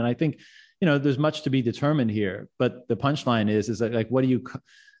Zen. And I think, there's much to be determined here, but the punchline is that like, what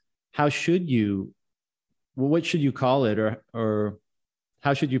should you call it? Or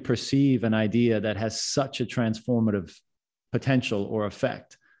how should you perceive an idea that has such a transformative potential or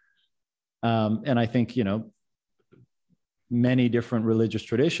effect? And I think, many different religious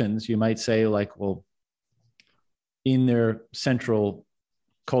traditions, you might say like, well, in their central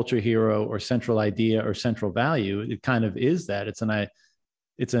culture hero or central idea or central value, it kind of is that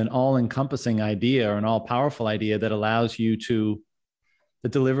it's an all-encompassing idea, or an all-powerful idea that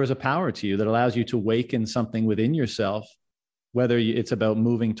delivers a power to you, that allows you to awaken something within yourself, whether it's about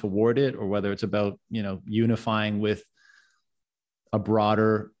moving toward it, or whether it's about, unifying with a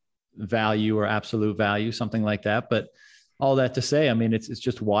broader value or absolute value, something like that. But all that to say, I mean, it's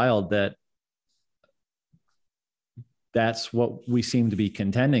just wild that that's what we seem to be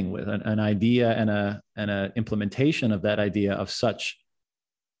contending with, an idea and a implementation of that idea of such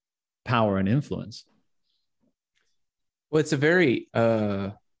power and influence. Well, it's a very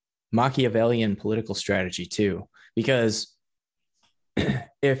Machiavellian political strategy too, because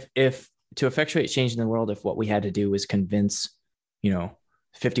if to effectuate change in the world, if what we had to do was convince,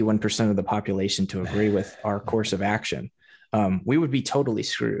 51% of the population to agree with our course of action, we would be totally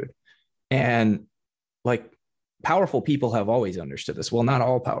screwed. And like, powerful people have always understood this. Well, not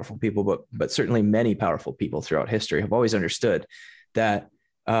all powerful people, but certainly many powerful people throughout history have always understood that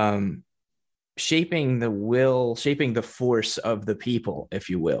shaping the force of the people, if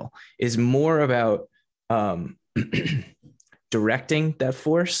you will, is more about directing that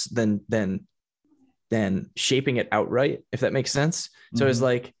force than shaping it outright, if that makes sense. Mm-hmm. So it's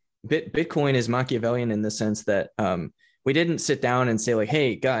like Bitcoin is Machiavellian in the sense that we didn't sit down and say like,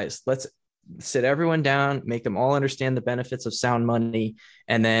 hey guys, let's sit everyone down, make them all understand the benefits of sound money,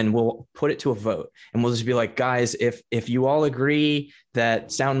 and then we'll put it to a vote. And we'll just be like, guys, if you all agree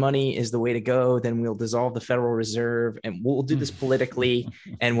that sound money is the way to go, then we'll dissolve the Federal Reserve, and we'll do this politically,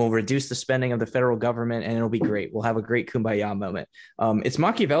 and we'll reduce the spending of the federal government, and it'll be great. We'll have a great kumbaya moment. It's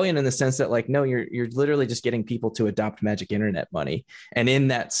Machiavellian in the sense that like, no, you're literally just getting people to adopt magic internet money. And in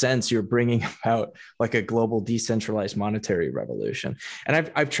that sense, you're bringing about like a global decentralized monetary revolution.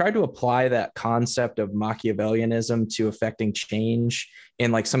 And I've tried to apply that that concept of Machiavellianism to affecting change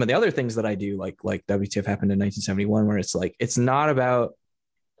in like some of the other things that I do, like WTF happened in 1971, where it's like, it's not about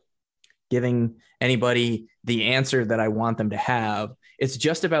giving anybody the answer that I want them to have. It's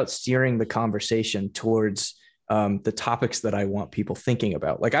just about steering the conversation towards the topics that I want people thinking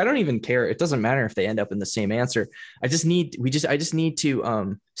about. Like, I don't even care. It doesn't matter if they end up in the same answer. I just need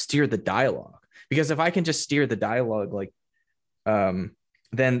to steer the dialogue, because if I can just steer the dialogue, like,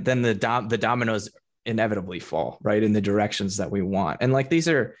 then the dominoes inevitably fall right in the directions that we want. And like, these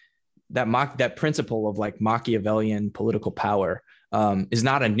are that principle of like Machiavellian political power is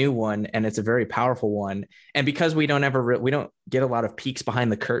not a new one, and it's a very powerful one. And because we don't get a lot of peeks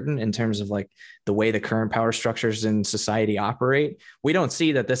behind the curtain in terms of like the way the current power structures in society operate, we don't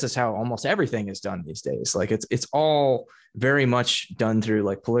see that this is how almost everything is done these days. Like, it's all very much done through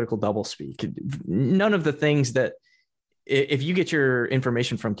like political doublespeak. None of the things that, if you get your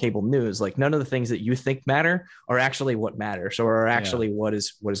information from cable news, like none of the things that you think matter are actually what matters, or are actually what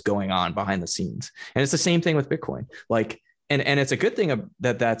is going on behind the scenes. And it's the same thing with Bitcoin. Like, and it's a good thing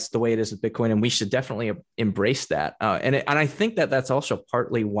that that's the way it is with Bitcoin, and we should definitely embrace that. And I think that that's also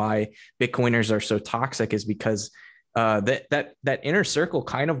partly why Bitcoiners are so toxic, is because that inner circle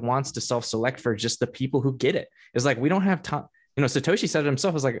kind of wants to self-select for just the people who get it. It's like, we don't have time. You know, Satoshi said it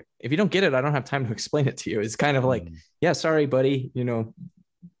himself. It's like, if you don't get it, I don't have time to explain it to you. It's kind of like, yeah, sorry, buddy. You know,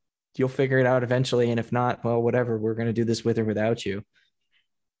 you'll figure it out eventually. And if not, well, whatever, we're going to do this with or without you.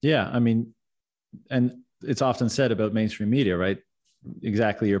 Yeah. I mean, and it's often said about mainstream media, right?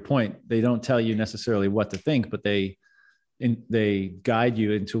 Exactly your point. They don't tell you necessarily what to think, but they guide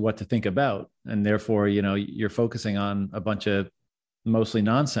you into what to think about. And therefore, you know, you're focusing on a bunch of mostly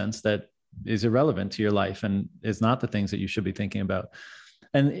nonsense that is irrelevant to your life and is not the things that you should be thinking about.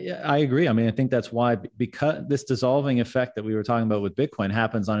 And I agree. I mean, I think that's why, because this dissolving effect that we were talking about with Bitcoin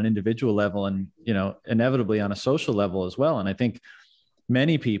happens on an individual level and, you know, inevitably on a social level as well. And I think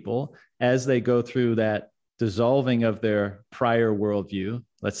many people, as they go through that dissolving of their prior worldview,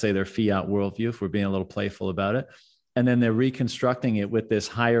 let's say their fiat worldview, if we're being a little playful about it, and then they're reconstructing it with this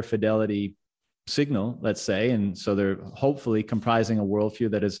higher fidelity signal, let's say. And so they're hopefully comprising a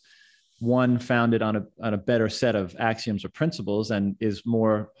worldview that is one founded on a better set of axioms or principles and is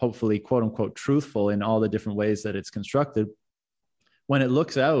more hopefully quote unquote truthful in all the different ways that it's constructed. When it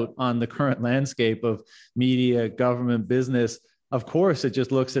looks out on the current landscape of media, government, business, of course, it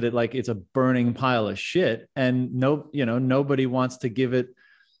just looks at it like it's a burning pile of shit. And nobody wants to give it.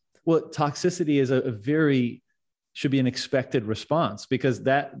 Well, toxicity is should be an expected response, because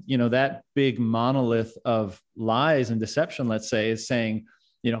that big monolith of lies and deception, let's say, is saying,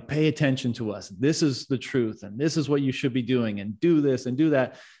 you know, pay attention to us. This is the truth. And this is what you should be doing, and do this and do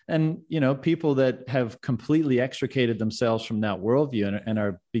that. And, you know, people that have completely extricated themselves from that worldview and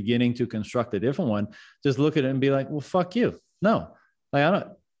are beginning to construct a different one, just look at it and be like, well, fuck you. No, like,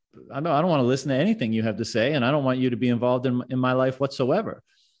 I don't want to listen to anything you have to say. And I don't want you to be involved in my life whatsoever.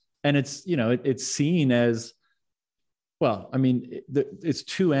 And it's, you know, it's seen as, well, I mean, it's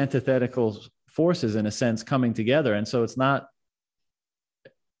two antithetical forces in a sense coming together. And so it's not,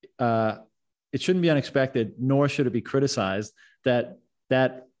 it shouldn't be unexpected, nor should it be criticized that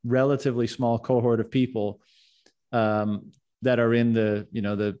relatively small cohort of people that are in the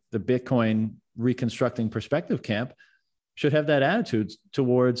Bitcoin reconstructing perspective camp should have that attitude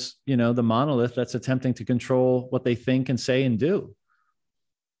towards, you know, the monolith that's attempting to control what they think and say and do.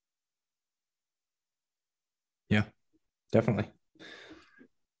 Yeah, definitely.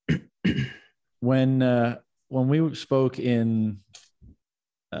 When we spoke at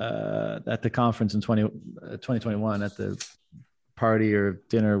the conference in 2021 at the party or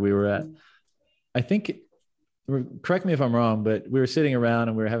dinner we were at, I think, correct me if I'm wrong, but we were sitting around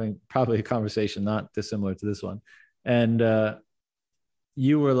and we were having probably a conversation not dissimilar to this one. And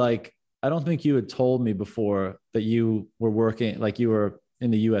you were like, I don't think you had told me before that you were working, like you were in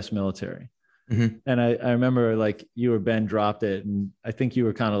the US military. Mm-hmm. And I remember like you or Ben dropped it. And I think you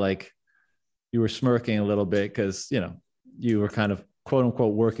were kind of like, you were smirking a little bit because, you know, you were kind of quote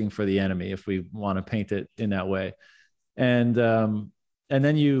unquote working for the enemy, if we want to paint it in that way. And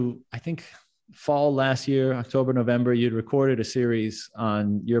then you, I think fall last year, October, November, you'd recorded a series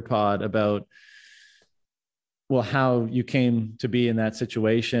on your pod about, well, how you came to be in that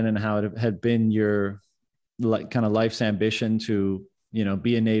situation and how it had been your kind of life's ambition to, you know,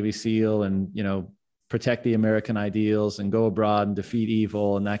 be a Navy SEAL and, you know, protect the American ideals and go abroad and defeat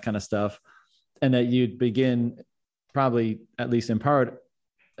evil and that kind of stuff. And that you'd begin, probably at least in part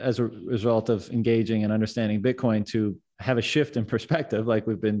as a result of engaging and understanding Bitcoin, to have a shift in perspective, like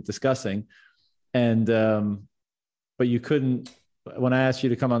we've been discussing. And, but you couldn't when I asked you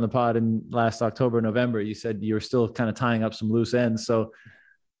to come on the pod in last October, November, you said you were still kind of tying up some loose ends. So,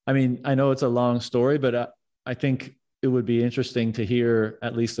 I mean, I know it's a long story, but I think it would be interesting to hear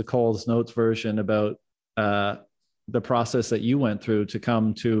at least the Coles Notes version about the process that you went through to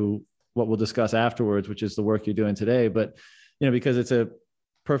come to what we'll discuss afterwards, which is the work you're doing today. But, because it's a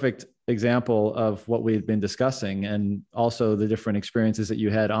perfect example of what we've been discussing, and also the different experiences that you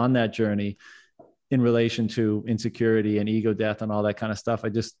had on that journey in relation to insecurity and ego death and all that kind of stuff.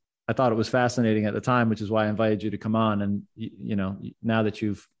 I thought it was fascinating at the time, which is why I invited you to come on. And, now that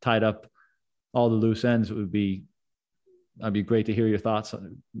you've tied up all the loose ends, it'd be great to hear your thoughts,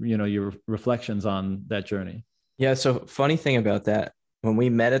 your reflections on that journey. Yeah. So funny thing about that, when we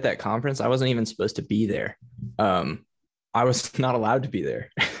met at that conference, I wasn't even supposed to be there. I was not allowed to be there,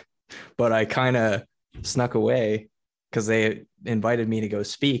 but I kind of snuck away because they invited me to go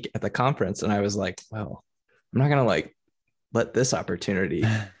speak at the conference. And I was like, well, I'm not going to let this opportunity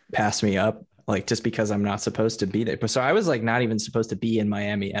pass me up, just because I'm not supposed to be there. But so I was not even supposed to be in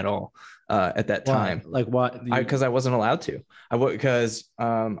Miami at all at that time. Like what? Because I wasn't allowed to. I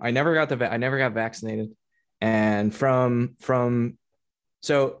never got vaccinated. And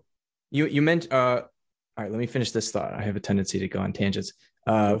so you mentioned, all right, let me finish this thought. I have a tendency to go on tangents.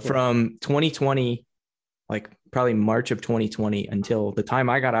 From 2020, probably March of 2020 until the time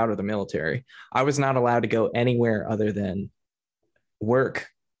I got out of the military, I was not allowed to go anywhere other than work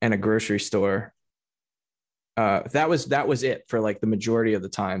and a grocery store. That was it for the majority of the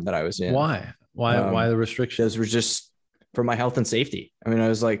time that I was in. Why the restrictions? Those were just for my health and safety. I mean, I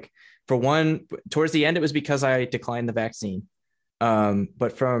was for one, towards the end, it was because I declined the vaccine.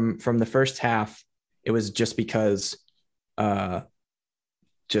 But from the first half, it was just because that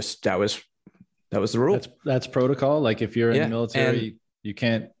was the rule. That's protocol. If you're in the military, you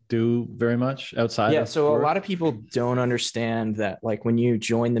can't do very much outside. Yeah. So work. A lot of people don't understand that, when you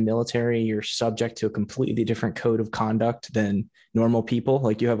join the military, you're subject to a completely different code of conduct than normal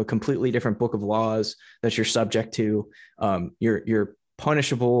people. You have a completely different book of laws that you're subject to. You're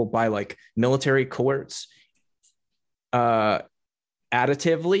punishable by military courts, additively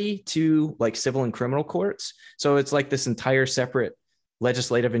to civil and criminal courts. So it's this entire separate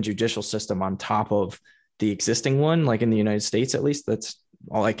legislative and judicial system on top of the existing one, in the United States, at least. That's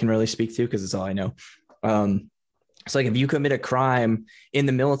all I can really speak to because it's all I know. It's if you commit a crime in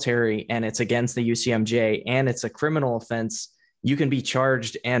the military and it's against the UCMJ and it's a criminal offense, you can be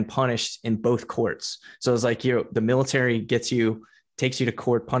charged and punished in both courts. So it's the military takes you to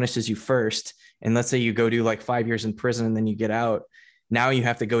court, punishes you first. And let's say you go do 5 years in prison and then you get out. Now you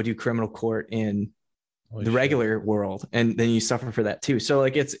have to go do criminal court in regular world. And then you suffer for that too. So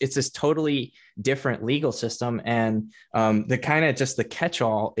it's this totally different legal system. And the kind of just the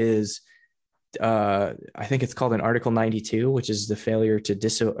catch-all is, I think it's called an Article 92, which is the failure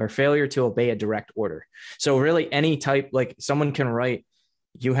to obey a direct order. So really any type, someone can write,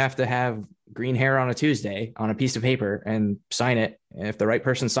 you have to have green hair on a Tuesday on a piece of paper and sign it. And if the right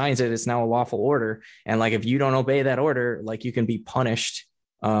person signs it, it's now a lawful order. And if you don't obey that order, you can be punished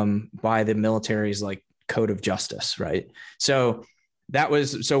by the military's code of justice. Right. So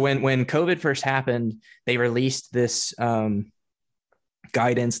when COVID first happened, they released this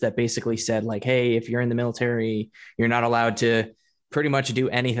guidance that basically said hey, if you're in the military, you're not allowed to pretty much do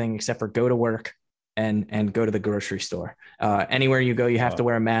anything except for go to work and go to the grocery store. Anywhere you go, you have to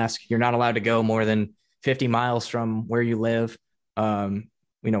wear a mask. You're not allowed to go more than 50 miles from where you live,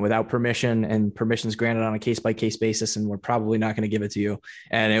 without permission, and permissions granted on a case-by-case basis. And we're probably not going to give it to you.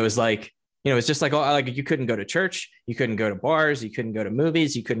 And it was it's just you couldn't go to church. You couldn't go to bars. You couldn't go to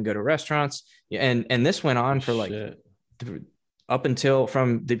movies. You couldn't go to restaurants. And this went on for up until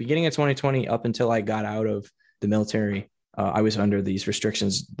from the beginning of 2020, up until I got out of the military. I was under these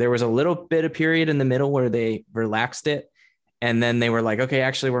restrictions. There was a little bit of period in the middle where they relaxed it. And then they were okay,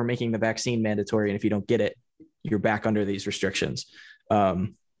 actually, we're making the vaccine mandatory. And if you don't get it, you're back under these restrictions.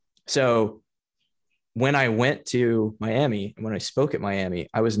 So when I went to Miami, and when I spoke at Miami,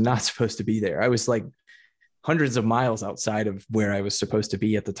 I was not supposed to be there. I was hundreds of miles outside of where I was supposed to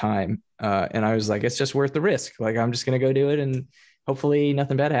be at the time. And I was it's just worth the risk. I'm just going to go do it. And hopefully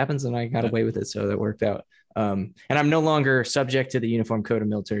nothing bad happens. And I got away with it. So that worked out. And I'm no longer subject to the Uniform Code of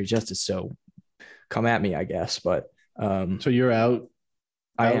Military Justice. So come at me, I guess. But so you're out.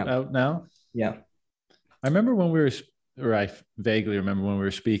 I am out now. Yeah. I remember I vaguely remember when we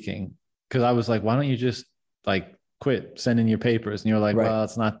were speaking, because I was why don't you just quit sending your papers? And you're right. Well,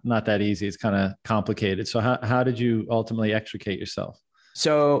 it's not that easy. It's kind of complicated. So how did you ultimately extricate yourself?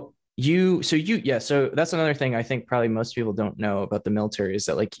 So that's another thing I think probably most people don't know about the military is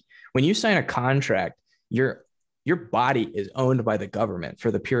that when you sign a contract, you're your body is owned by the government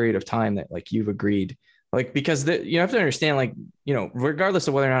for the period of time that like you've agreed. Like, because you have to understand, like, regardless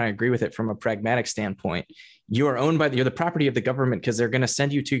of whether or not I agree with it from a pragmatic standpoint, you're the property of the government, because they're going to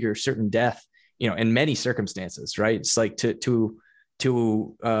send you to your certain death, in many circumstances, right? It's like to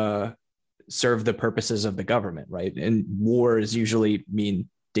serve the purposes of the government, right? And wars usually mean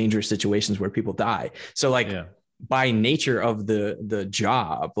dangerous situations where people die. So like, by nature of the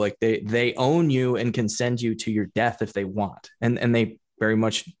job, like they own you and can send you to your death if they want. And they very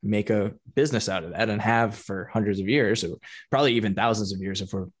much make a business out of that, and have for hundreds of years, or probably even thousands of years,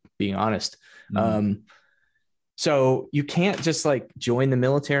 if we're being honest. So you can't just like join the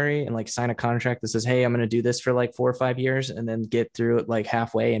military and like sign a contract that says, hey, I'm going to do this for like 4 or 5 years, and then get through it like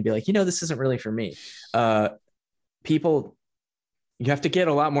halfway and be like, this isn't really for me. People, you have to get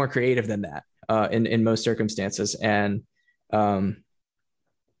a lot more creative than that in most circumstances. And the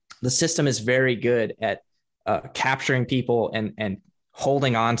system is very good at capturing people and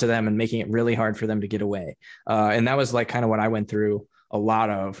holding on to them and making it really hard for them to get away. And that was like kind of what I went through a lot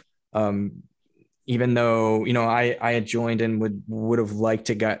of, even though, I had joined and would have liked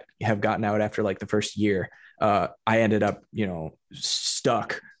to have gotten out after like the first year. I ended up,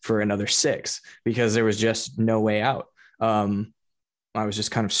 stuck for another 6 because there was just no way out. I was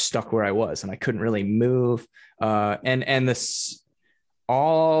just kind of stuck where I was, and I couldn't really move. And this,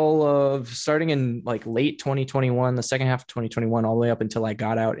 all of starting in like late 2021, the second half of 2021, all the way up until I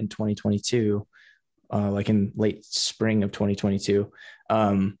got out in 2022, like in late spring of 2022,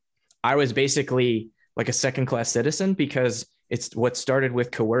 I was basically like a second-class citizen, because it's what started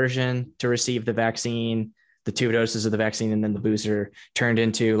with coercion to receive the vaccine, the 2 doses of the vaccine, and then the booster turned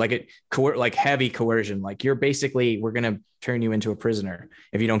into like heavy coercion. Like, we're going to turn you into a prisoner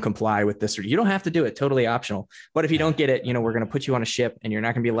if you don't comply with this. You don't have to do it, totally optional. But if you don't get it, we're going to put you on a ship, and you're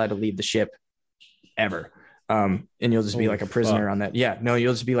not going to be allowed to leave the ship ever. And you'll just be like a prisoner on that. Yeah, no,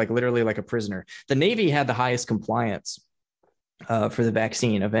 you'll just be like literally like a prisoner. The Navy had the highest compliance for the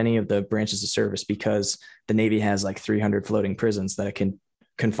vaccine of any of the branches of service, because the Navy has like 300 floating prisons that it can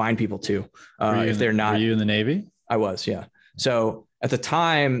confine people to if they're not. Were you in the Navy? I was, yeah. So at the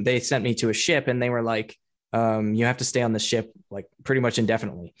time, they sent me to a ship, and they were like, you have to stay on the ship like pretty much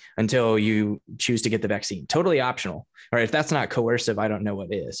indefinitely until you choose to get the vaccine. Totally optional. All right. If that's not coercive, I don't know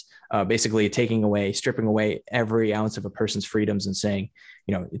what is. Basically stripping away every ounce of a person's freedoms and saying,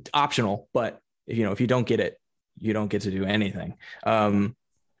 it's optional, but if you don't get it, you don't get to do anything. And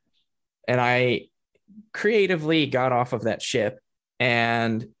I creatively got off of that ship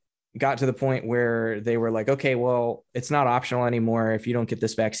and got to the point where they were like, okay, well, it's not optional anymore. If you don't get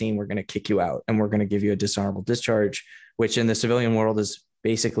this vaccine, we're going to kick you out, and we're going to give you a dishonorable discharge, which in the civilian world is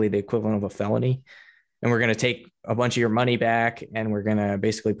basically the equivalent of a felony. And we're going to take a bunch of your money back, and we're going to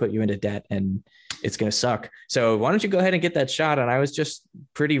basically put you into debt, and it's going to suck. So why don't you go ahead and get that shot? And I was just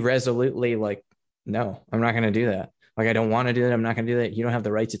pretty resolutely like, no, I'm not going to do that. Like, I don't want to do that. I'm not going to do that. You don't have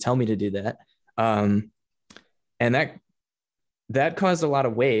the right to tell me to do that. And that caused a lot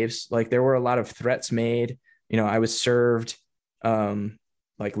of waves. Like, there were a lot of threats made. I was served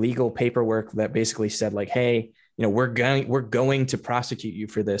like legal paperwork that basically said like, hey, we're going to prosecute you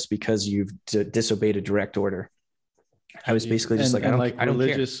for this because you've disobeyed a direct order. I was basically just I don't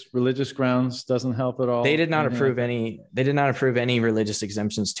care. Religious grounds doesn't help at all. They did not approve any religious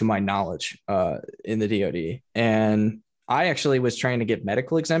exemptions to my knowledge in the DoD. And I actually was trying to get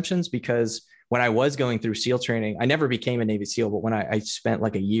medical exemptions, because when I was going through SEAL training, I never became a Navy SEAL, but when I spent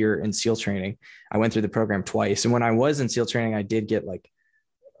like a year in SEAL training, I went through the program twice. And when I was in SEAL training, I did get like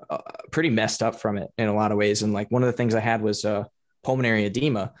pretty messed up from it in a lot of ways. And like, one of the things I had was pulmonary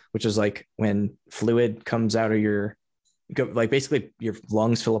edema, which is like when fluid comes out of like basically your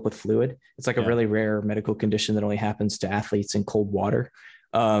lungs fill up with fluid. It's like a really rare medical condition that only happens to athletes in cold water.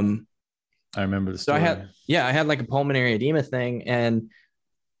 I remember the story. So I had like a pulmonary edema thing, and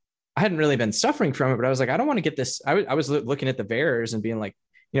I hadn't really been suffering from it, but I was like, I don't want to get this. I was looking at the VAERS and being like,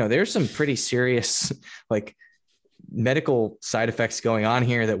 there's some pretty serious like medical side effects going on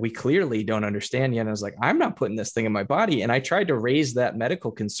here that we clearly don't understand yet. And I was like, I'm not putting this thing in my body. And I tried to raise that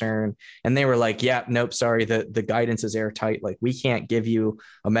medical concern, and they were like, yeah, nope, sorry. The guidance is airtight. Like, we can't give you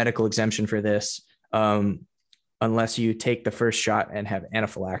a medical exemption for this unless you take the first shot and have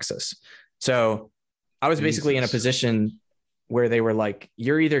anaphylaxis. So I was basically in a position where they were like,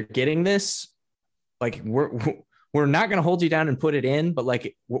 you're either getting this, like we're not going to hold you down and put it in, but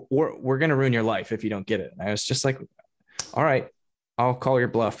like, we're going to ruin your life if you don't get it. And I was just like, all right, I'll call your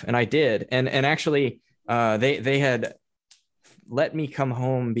bluff. And I did. And actually they had let me come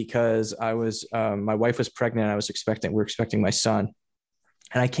home because I was, my wife was pregnant. We were expecting my son.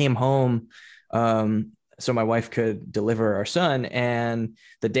 And I came home so my wife could deliver our son. And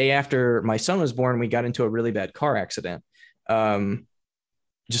the day after my son was born, we got into a really bad car accident.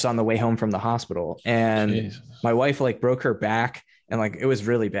 Just on the way home from the hospital, and Jesus. my wife like broke her back, and like it was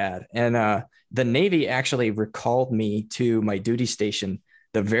really bad. And the Navy actually recalled me to my duty station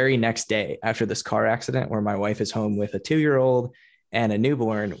the very next day after this car accident, where my wife is home with a 2-year-old and a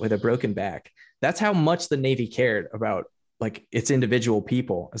newborn with a broken back. That's how much the Navy cared about like its individual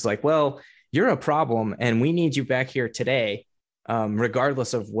people. It's like, well, you're a problem and we need you back here today,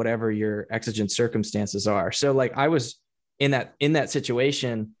 regardless of whatever your exigent circumstances are. So like I was in that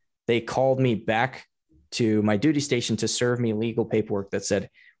situation, they called me back to my duty station to serve me legal paperwork that said,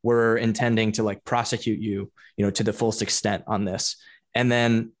 we're intending to like prosecute you, to the fullest extent on this. And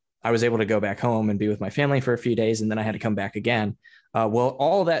then I was able to go back home and be with my family for a few days. And then I had to come back again. Well,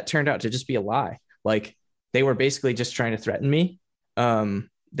 all of that turned out to just be a lie. Like they were basically just trying to threaten me.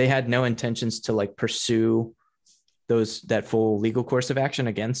 They had no intentions to like pursue that full legal course of action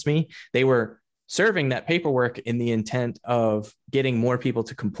against me. They were serving that paperwork in the intent of getting more people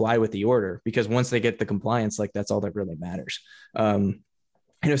to comply with the order, because once they get the compliance, like that's all that really matters. And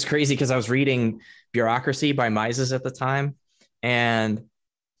it was crazy because I was reading Bureaucracy by Mises at the time. And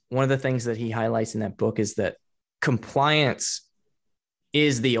one of the things that he highlights in that book is that compliance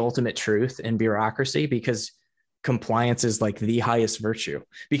is the ultimate truth in bureaucracy, because compliance is like the highest virtue,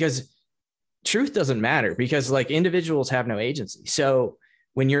 because truth doesn't matter, because like individuals have no agency. So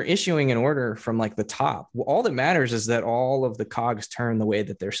when you're issuing an order from like the top, all that matters is that all of the cogs turn the way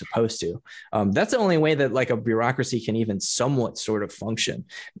that they're supposed to. That's the only way that like a bureaucracy can even somewhat sort of function.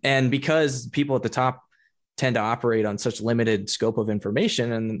 And because people at the top tend to operate on such limited scope of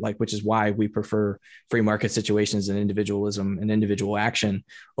information, and like, which is why we prefer free market situations and individualism and individual action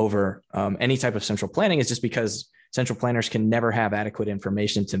over any type of central planning, is just because central planners can never have adequate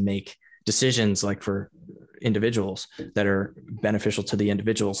information to make decisions like for individuals that are beneficial to the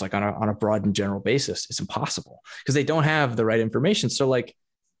individuals, like on a broad and general basis. It's impossible because they don't have the right information. So like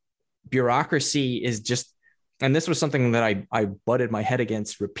bureaucracy is just, and this was something that I butted my head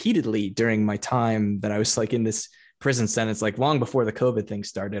against repeatedly during my time that I was like in this prison sentence, like long before the COVID thing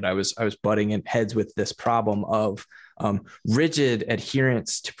started. I was butting in heads with this problem of rigid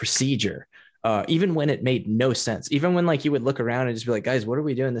adherence to procedure. Even when it made no sense, even when like you would look around and just be like, guys, what are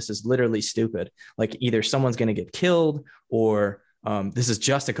we doing? This is literally stupid. Like either someone's going to get killed, or this is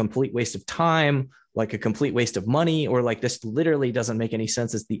just a complete waste of time, like a complete waste of money, or like this literally doesn't make any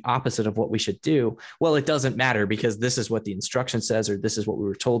sense. It's the opposite of what we should do. Well, it doesn't matter because this is what the instruction says, or this is what we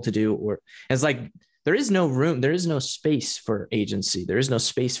were told to do. Or it's like, there is no room. There is no space for agency. There is no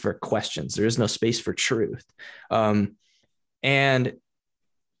space for questions. There is no space for truth. And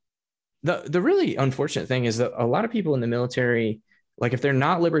the really unfortunate thing is that a lot of people in the military, like if they're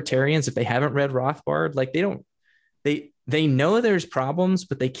not libertarians, if they haven't read Rothbard, like they know there's problems,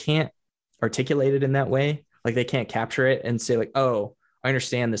 but they can't articulate it in that way. Like they can't capture it and say like, oh, I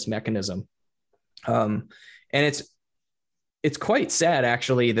understand this mechanism. And it's quite sad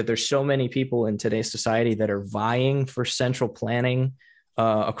actually that there's so many people in today's society that are vying for central planning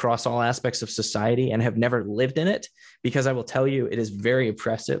across all aspects of society and have never lived in it, because I will tell you, it is very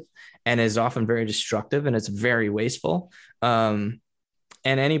oppressive and is often very destructive, and it's very wasteful. And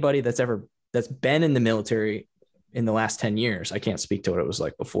anybody that's been in the military in the last 10 years, I can't speak to what it was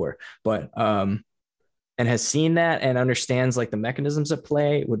like before, but and has seen that and understands like the mechanisms at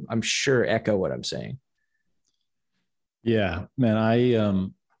play would, I'm sure, echo what I'm saying. Yeah,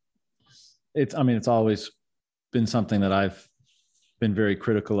 man. It's always been something that I've been very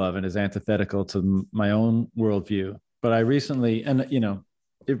critical of and is antithetical to my own worldview. But I recently, and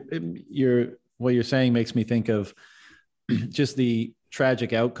what you're saying makes me think of just the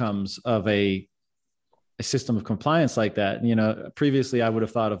tragic outcomes of a system of compliance like that. Previously I would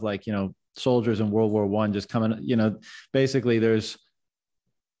have thought of like, soldiers in World War I just coming, basically there's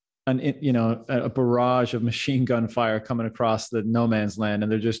a barrage of machine gun fire coming across the no man's land.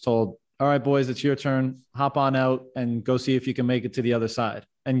 And they're just told, all right, boys, it's your turn. Hop on out and go see if you can make it to the other side.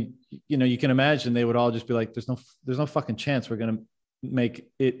 And, you can imagine they would all just be like, there's no fucking chance we're going to make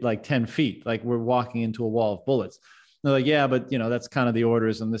it like 10 feet. Like we're walking into a wall of bullets. And they're like, yeah, but that's kind of the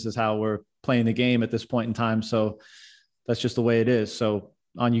orders. And this is how we're playing the game at this point in time. So that's just the way it is. So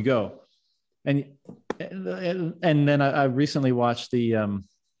on you go. And then I recently watched the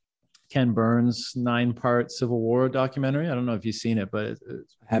Ken Burns 9-part Civil War documentary. I don't know if you've seen it, but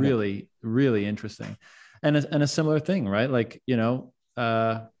it's really, really interesting. And a similar thing, right? Like, I don't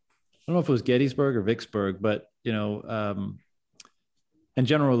know if it was Gettysburg or Vicksburg, but, and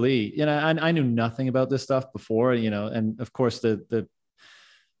General Lee, I knew nothing about this stuff before, and of course the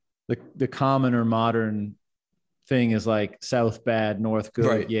the common or modern thing is like South bad, North good,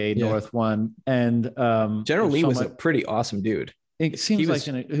 Right. yay, Yeah. North one. And General there's Lee so was a much, pretty awesome dude. it seems was-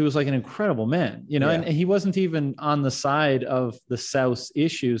 like he was like an incredible man, you know, Yeah. and he wasn't even on the side of the South's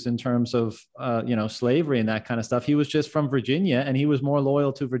issues in terms of, you know, slavery and that kind of stuff. He was just from Virginia, and he was more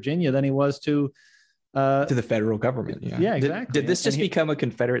loyal to Virginia than he was to To the federal government. Yeah. Yeah, exactly. Did this just And he- become a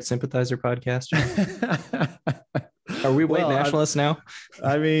Confederate sympathizer podcast? Are we white Well, nationalists now?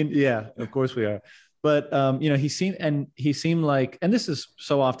 I mean, yeah, of course we are. But you know, he seemed like, and this is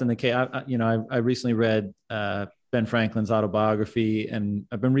so often the case. I recently read Ben Franklin's autobiography, and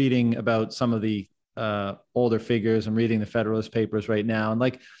I've been reading about some of the older figures. I'm reading the Federalist Papers right now, and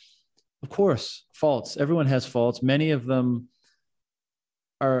like, of course, faults. Everyone has faults. Many of them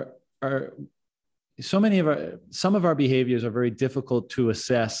are some of our behaviors are very difficult to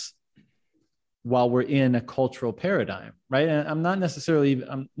assess while we're in a cultural paradigm, right? And I'm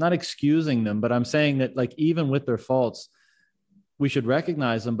not excusing them, but I'm saying that like, even with their faults, we should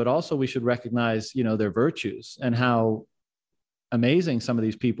recognize them, but also we should recognize, you know, their virtues and how amazing some of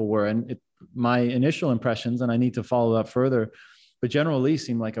these people were. And my initial impressions, and I need to follow up further, but General Lee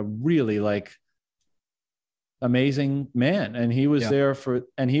seemed like a really like amazing man. And he was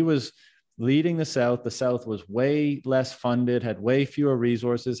he was leading the South. The South was way less funded, had way fewer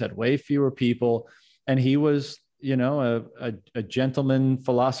resources, had way fewer people. And he was, you know, a gentleman,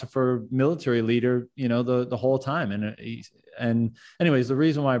 philosopher, military leader, you know, the whole time. And anyways, the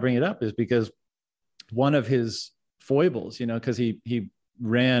reason why I bring it up is because one of his foibles, you know, because he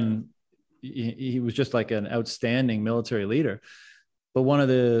was just like an outstanding military leader. But one of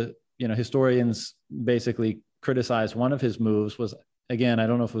the, you know, historians basically criticized one of his moves was, again, I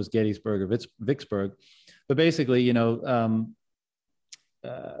don't know if it was Gettysburg or Vicksburg, but basically, you know,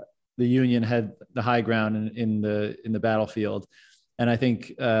 the Union had the high ground in the battlefield, and I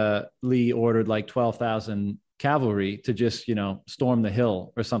think Lee ordered like 12,000 cavalry to just, you know, storm the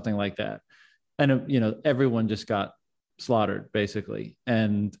hill or something like that, and you know, everyone just got slaughtered basically,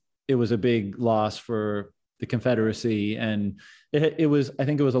 and it was a big loss for the Confederacy, and it was, I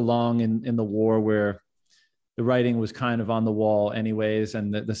think it was along in the war where the writing was kind of on the wall anyways,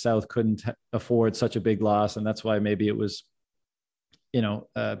 and the South couldn't afford such a big loss. And that's why maybe it was, you know,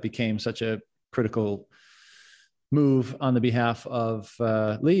 became such a critical move on the behalf of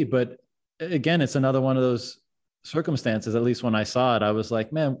Lee. But again, it's another one of those circumstances, at least when I saw it, I was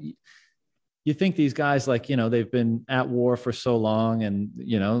like, man, you think these guys, like, you know, they've been at war for so long, and,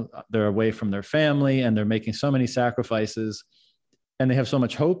 you know, they're away from their family, and they're making so many sacrifices, and they have so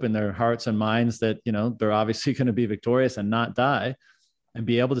much hope in their hearts and minds that, you know, they're obviously going to be victorious and not die and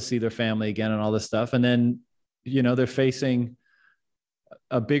be able to see their family again and all this stuff. And then, you know, they're facing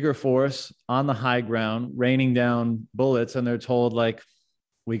a bigger force on the high ground, raining down bullets. And they're told, like,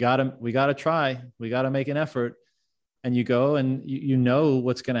 we got to try, we got to make an effort. And you go, and you know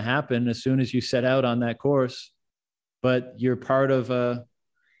what's going to happen as soon as you set out on that course, but you're part of a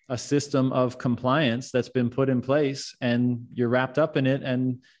system of compliance that's been put in place, and you're wrapped up in it,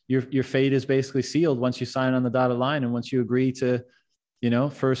 and your fate is basically sealed once you sign on the dotted line, and once you agree to, you know,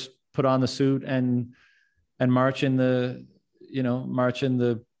 first put on the suit and march in the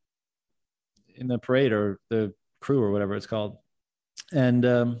parade, or the crew, or whatever it's called. And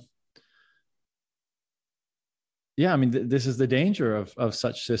yeah, I mean, this is the danger of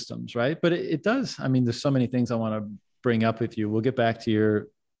such systems, right? But it does, I mean, there's so many things I want to bring up with you. We'll get back to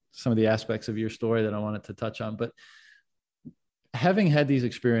some of the aspects of your story that I wanted to touch on. But having had these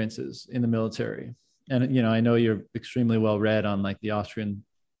experiences in the military, and, you know, I know you're extremely well read on like the Austrian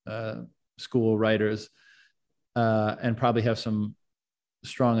school writers, and probably have some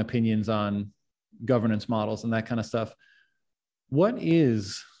strong opinions on governance models and that kind of stuff. What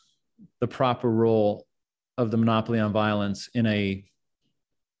is the proper role of the monopoly on violence in a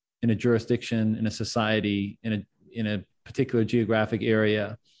jurisdiction, in a society, in a particular geographic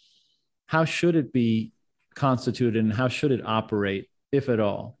area? How should it be constituted, and how should it operate, if at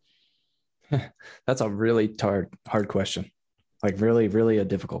all? That's a really hard question. Like, really, really a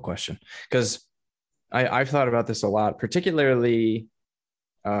difficult question. Because I've thought about this a lot, particularly,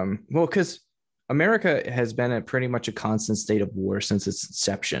 because America has been at pretty much a constant state of war since its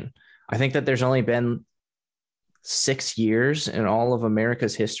inception. I think that there's only been 6 years in all of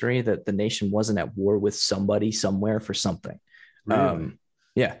America's history that the nation wasn't at war with somebody somewhere for something. Really?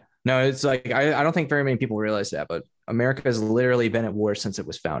 Yeah. No, it's like, I don't think very many people realize that, but America has literally been at war since it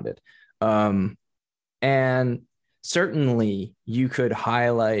was founded. And certainly you could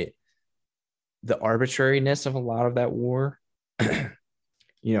highlight the arbitrariness of a lot of that war,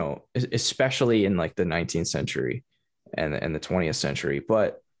 you know, especially in like the 19th century and the 20th century.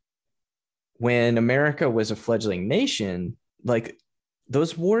 But when America was a fledgling nation, like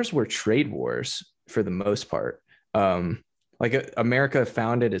those wars were trade wars for the most part. Like America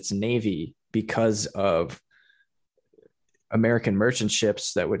founded its navy because of American merchant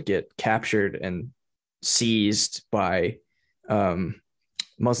ships that would get captured and seized by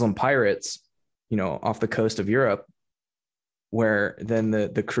Muslim pirates, off the coast of Europe, where then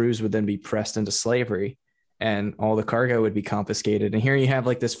the crews would then be pressed into slavery and all the cargo would be confiscated. And here you have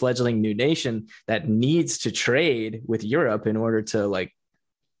like this fledgling new nation that needs to trade with Europe in order to like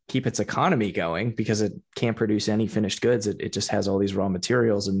keep its economy going, because it can't produce any finished goods. It just has all these raw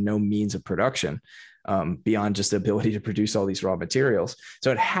materials and no means of production beyond just the ability to produce all these raw materials.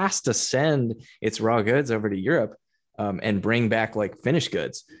 So it has to send its raw goods over to Europe and bring back like finished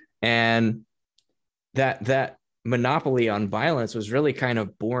goods. And that monopoly on violence was really kind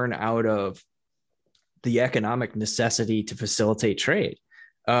of born out of the economic necessity to facilitate trade.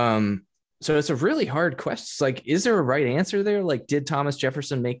 So it's a really hard question. It's like, is there a right answer there? Like, did Thomas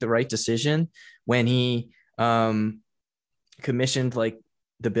Jefferson make the right decision when he commissioned like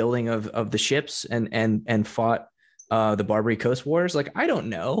the building of the ships and fought the Barbary Coast Wars? Like, I don't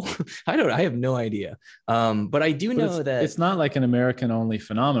know. I have no idea. But I do know that it's not like an American only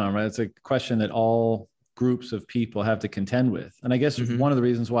phenomenon, right? It's a question that all groups of people have to contend with. And I guess one of the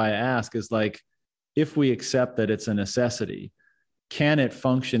reasons why I ask is like, if we accept that it's a necessity, can it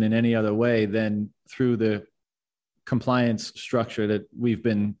function in any other way than through the compliance structure that we've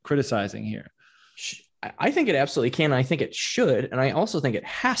been criticizing here? I think it absolutely can. I think it should. And I also think it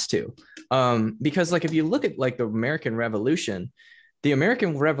has to. Because like, if you look at like the American Revolution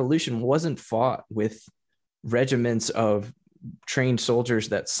wasn't fought with regiments of trained soldiers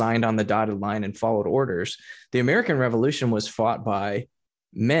that signed on the dotted line and followed orders. The American Revolution was fought by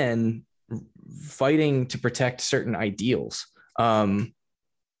men fighting to protect certain ideals in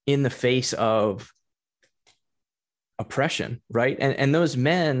the face of oppression, right? And those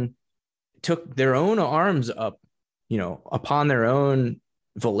men took their own arms up, upon their own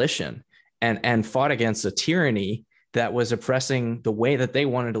volition and fought against a tyranny that was oppressing the way that they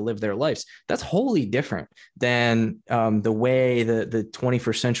wanted to live their lives. That's wholly different than the way the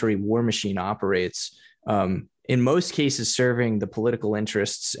 21st century war machine operates, in most cases serving the political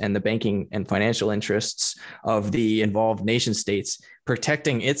interests and the banking and financial interests of the involved nation states,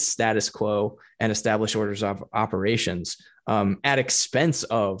 protecting its status quo and established orders of operations at expense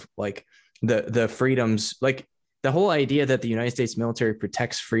of like the freedoms. Like the whole idea that the United States military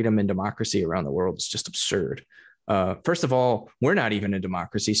protects freedom and democracy around the world is just absurd. First of all, we're not even a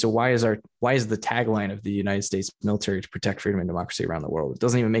democracy. So why is the tagline of the United States military to protect freedom and democracy around the world? It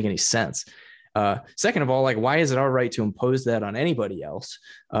doesn't even make any sense. Second of all, like, why is it our right to impose that on anybody else?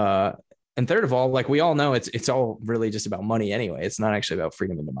 And third of all, like, we all know it's all really just about money anyway. It's not actually about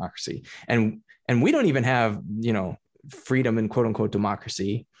freedom and democracy. And we don't even have, freedom and quote unquote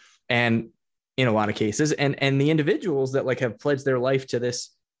democracy. And in a lot of cases, and the individuals that like have pledged their life to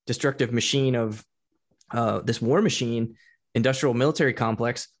this destructive machine of this war machine, industrial military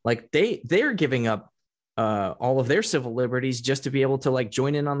complex, like they're giving up all of their civil liberties just to be able to like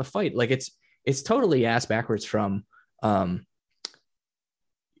join in on the fight. Like it's totally ass backwards from, I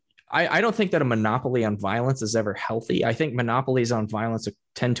don't think that a monopoly on violence is ever healthy. I think monopolies on violence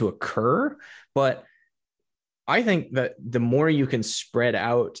tend to occur, but I think that the more you can spread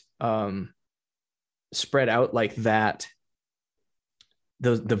out like that,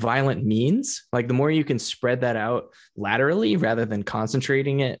 the violent means, like the more you can spread that out laterally rather than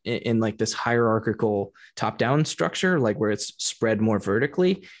concentrating it in like this hierarchical top-down structure, like where it's spread more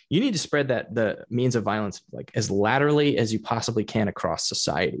vertically, you need to spread the means of violence like as laterally as you possibly can across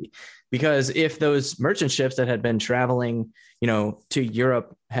society. Because if those merchant ships that had been traveling, to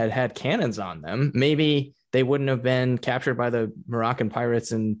Europe had cannons on them, maybe they wouldn't have been captured by the Moroccan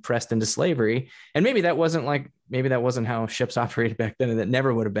pirates and pressed into slavery. And maybe that wasn't how ships operated back then. And that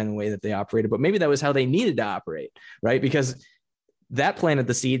never would have been the way that they operated, but maybe that was how they needed to operate, right? Because that planted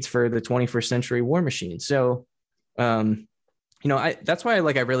the seeds for the 21st century war machine. So, that's why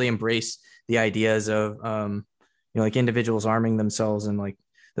I really embrace the ideas of, like individuals arming themselves, and like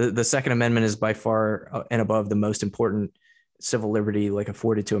the Second Amendment is by far and above the most important civil liberty like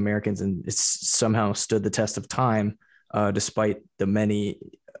afforded to Americans, and it's somehow stood the test of time despite the many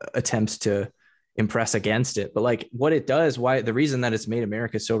attempts to impress against it. But like what it does, the reason that it's made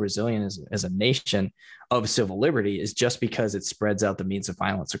America so resilient as a nation of civil liberty is just because it spreads out the means of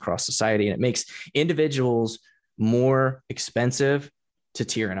violence across society, and it makes individuals more expensive to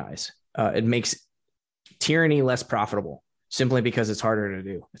tyrannize. It makes tyranny less profitable simply because it's harder to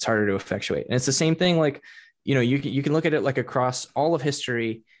do. It's harder to effectuate. And it's the same thing, like, you can look at it like across all of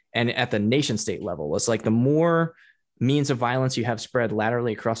history, and at the nation state level. It's like the more means of violence you have spread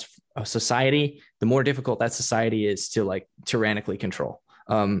laterally across a society, the more difficult that society is to like tyrannically control.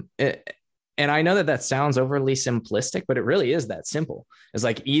 And I know that that sounds overly simplistic, but it really is that simple. It's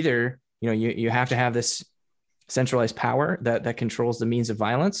like either, you have to have this centralized power that controls the means of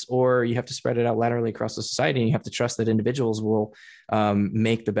violence, or you have to spread it out laterally across the society, and you have to trust that individuals will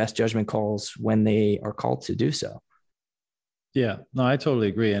make the best judgment calls when they are called to do so. Yeah, no, I totally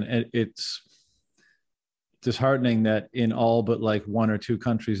agree. And it's disheartening that in all but like one or two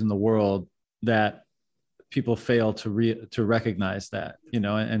countries in the world that people fail to recognize that,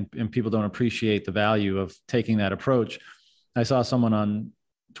 and people don't appreciate the value of taking that approach. I saw someone on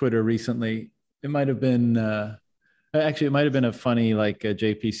Twitter recently. It might have been a funny like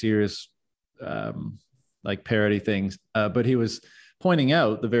JP Sears like parody things, but he was pointing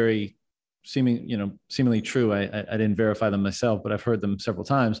out the very seemingly true. I didn't verify them myself, but I've heard them several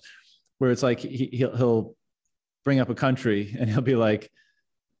times, where it's like he'll bring up a country and he'll be like,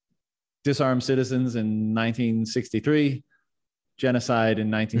 disarmed citizens in 1963, genocide in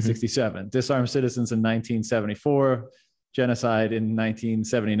 1967, disarmed citizens in 1974, genocide in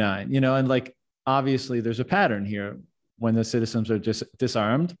 1979, and like, obviously there's a pattern here. When the citizens are just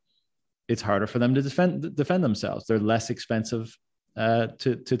disarmed, it's harder for them to defend themselves. They're less expensive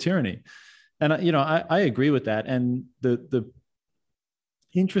to tyranny. And, I agree with that. And the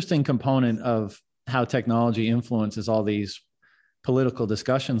interesting component of how technology influences all these political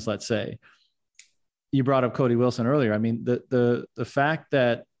discussions, let's say, you brought up Cody Wilson earlier. I mean, the fact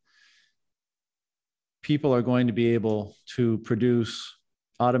that people are going to be able to produce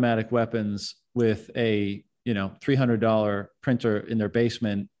automatic weapons with a $300 printer in their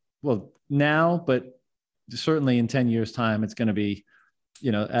basement, well, now, but certainly in 10 years time, it's going to be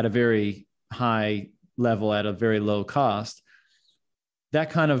at a very high level at a very low cost. That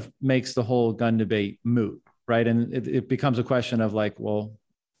kind of makes the whole gun debate moot, right? And it becomes a question of like, well,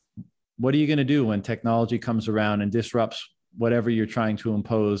 what are you going to do when technology comes around and disrupts whatever you're trying to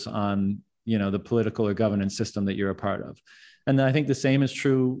impose on the political or governance system that you're a part of? And I think the same is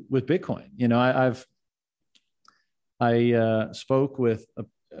true with Bitcoin. I spoke with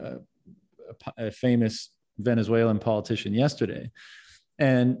a famous Venezuelan politician yesterday,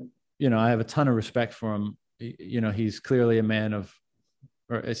 and I have a ton of respect for him. He's clearly a man of,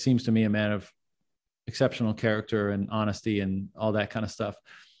 or it seems to me, a man of exceptional character and honesty and all that kind of stuff.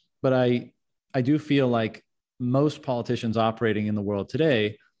 But I do feel like most politicians operating in the world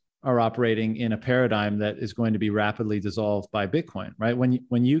today are operating in a paradigm that is going to be rapidly dissolved by Bitcoin, right?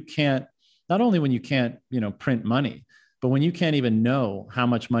 When you can't, not only when you can't, print money, but when you can't even know how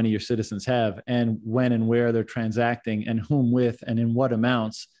much money your citizens have and when and where they're transacting and whom with and in what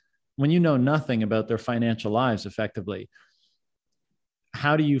amounts, when you know nothing about their financial lives effectively,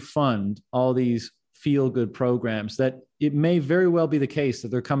 how do you fund all these feel-good programs that it may very well be the case that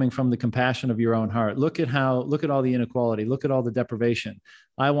they're coming from the compassion of your own heart? Look at all the inequality, look at all the deprivation.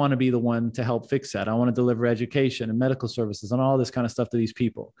 I want to be the one to help fix that. I want to deliver education and medical services and all this kind of stuff to these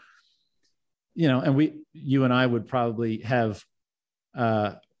people. And you and I would probably have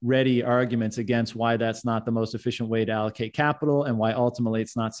ready arguments against why that's not the most efficient way to allocate capital and why ultimately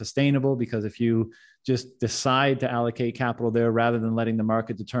it's not sustainable, because if you just decide to allocate capital there rather than letting the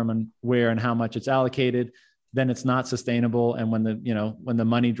market determine where and how much it's allocated, then it's not sustainable. And when the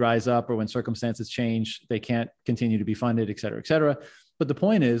money dries up or when circumstances change, they can't continue to be funded, et cetera, et cetera. But the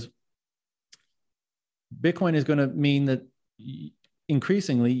point is, Bitcoin is going to mean that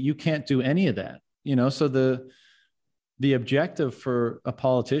increasingly you can't do any of that. So the objective for a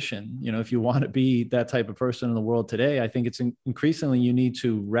politician, if you want to be that type of person in the world today, I think it's increasingly you need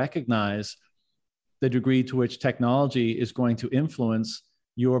to recognize the degree to which technology is going to influence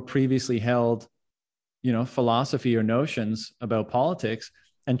your previously held, philosophy or notions about politics,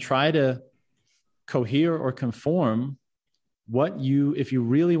 and try to cohere or conform if you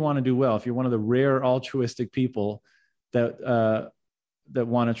really want to do well, if you're one of the rare altruistic people that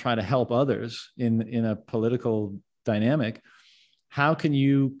want to try to help others in a political dynamic, how can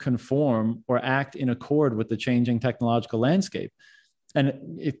you conform or act in accord with the changing technological landscape?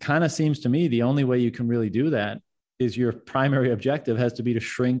 And it kind of seems to me the only way you can really do that is your primary objective has to be to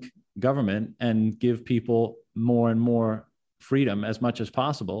shrink government and give people more and more freedom as much as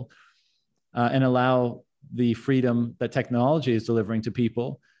possible, and allow the freedom that technology is delivering to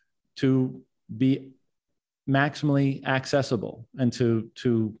people to be maximally accessible and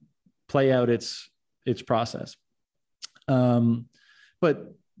to play out its process.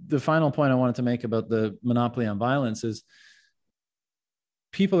 But the final point I wanted to make about the monopoly on violence is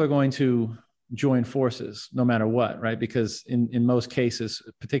people are going to join forces no matter what, right? Because in most cases,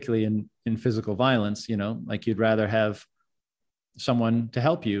 particularly in physical violence, like you'd rather have someone to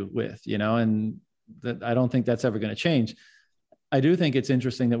help you with, and that I don't think that's ever going to change. I do think it's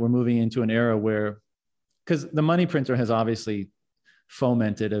interesting that we're moving into an era where, because the money printer has obviously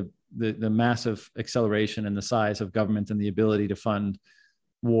fomented the massive acceleration in the size of government and the ability to fund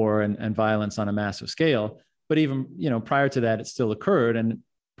war and violence on a massive scale. But even, prior to that, it still occurred. And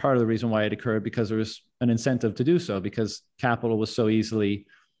part of the reason why it occurred because there was an incentive to do so, because capital was so easily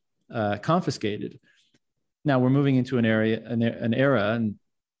confiscated. Now we're moving into an era, and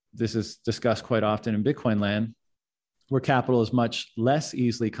this is discussed quite often in Bitcoin land, where capital is much less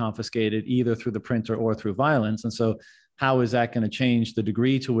easily confiscated, either through the printer or through violence. And so how is that going to change the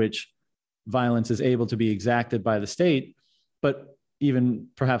degree to which violence is able to be exacted by the state? But even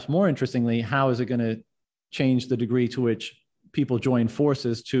perhaps more interestingly, how is it going to change the degree to which people join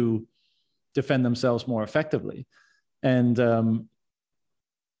forces to defend themselves more effectively? And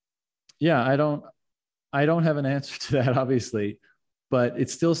I don't have an answer to that, obviously, but it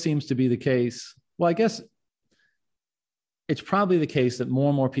still seems to be the case. Well, I guess it's probably the case that more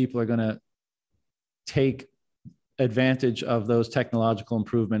and more people are going to take advantage of those technological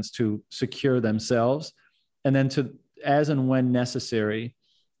improvements to secure themselves, and then to, as and when necessary,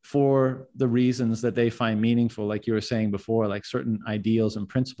 for the reasons that they find meaningful, like you were saying before, like certain ideals and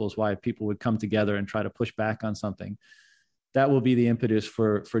principles, why people would come together and try to push back on something. That will be the impetus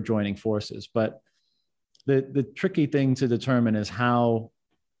for joining forces. But the tricky thing to determine is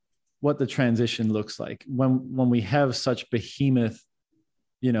what the transition looks like when we have such behemoth,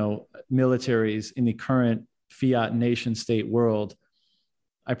 militaries in the current fiat nation state world.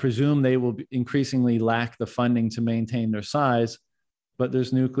 I presume they will increasingly lack the funding to maintain their size, but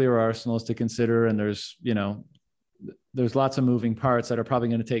there's nuclear arsenals to consider, and there's lots of moving parts that are probably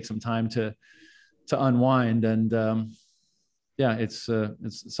going to take some time to unwind. And it's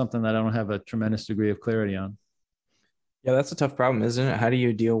something that I don't have a tremendous degree of clarity on. Yeah, that's a tough problem, isn't it? How do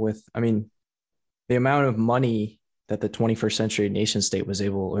you deal with, the amount of money that the 21st century nation state was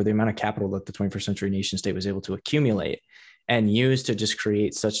able, or the amount of capital that the 21st century nation state was able to accumulate and use to just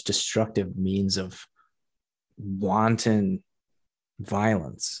create such destructive means of wanton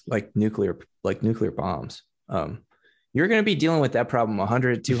violence, like nuclear bombs. You're going to be dealing with that problem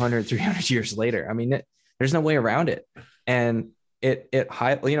 100, 200, 300 years later. There's no way around it. And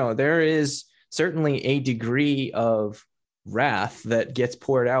there is certainly a degree of wrath that gets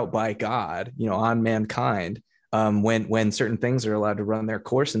poured out by God, on mankind, when certain things are allowed to run their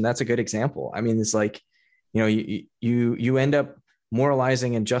course. And that's a good example. It's like, you end up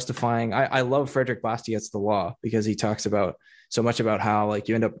moralizing and justifying. I love Frederick Bastiat's The Law, because he talks about so much about how, like,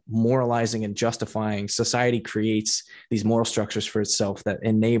 you end up moralizing and justifying. Society creates these moral structures for itself that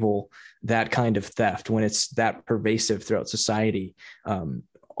enable that kind of theft when it's that pervasive throughout society.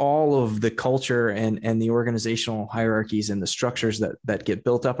 All of the culture and the organizational hierarchies and the structures that get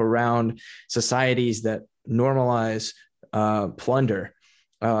built up around societies that normalize plunder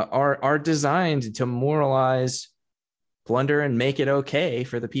are designed to moralize plunder and make it okay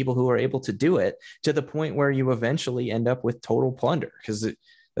for the people who are able to do it, to the point where you eventually end up with total plunder, because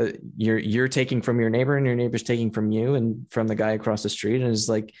you're taking from your neighbor and your neighbor's taking from you and from the guy across the street. And it's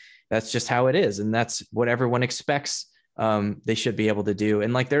like, that's just how it is. And that's what everyone expects they should be able to do.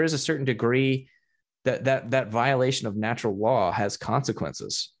 And like, there is a certain degree that violation of natural law has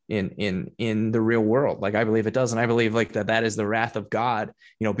consequences in the real world. Like, I believe it does. And I believe like that is the wrath of God,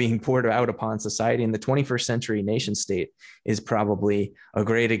 being poured out upon society. And the 21st century nation state is probably a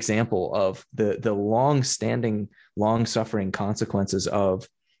great example of the long-standing, long-suffering consequences of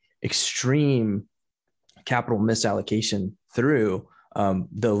extreme capital misallocation through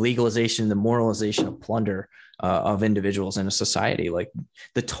the legalization, the moralization of plunder of individuals in a society. Like,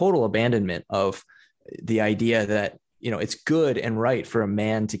 the total abandonment of the idea that, it's good and right for a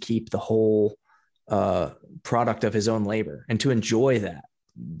man to keep the whole product of his own labor and to enjoy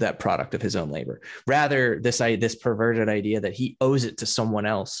that product of his own labor. Rather, this perverted idea that he owes it to someone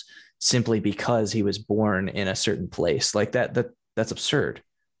else simply because he was born in a certain place. Like that's absurd.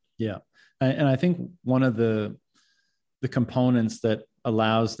 Yeah. And I think one of the components that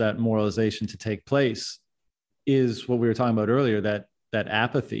allows that moralization to take place is what we were talking about earlier, that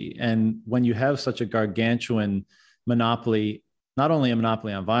apathy. And when you have such a gargantuan monopoly, not only a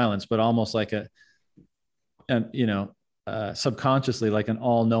monopoly on violence, but almost like subconsciously like an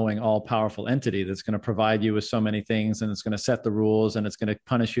all-knowing, all-powerful entity that's going to provide you with so many things, and it's going to set the rules, and it's going to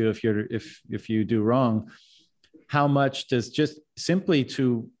punish you if you do wrong. How much does just simply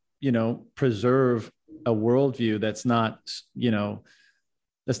to preserve a worldview that's not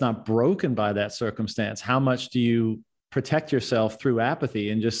that's not broken by that circumstance? How much do you protect yourself through apathy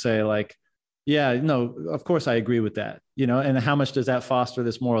and just say like, yeah, no, of course I agree with that, you know, and how much does that foster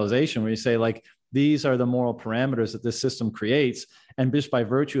this moralization where you say like, these are the moral parameters that this system creates. And just by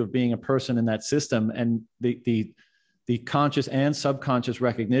virtue of being a person in that system and the conscious and subconscious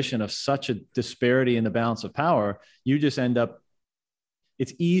recognition of such a disparity in the balance of power, you just end up,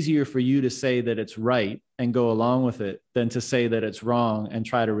 it's easier for you to say that it's right and go along with it than to say that it's wrong and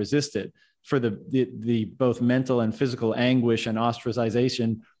try to resist it, for the both mental and physical anguish and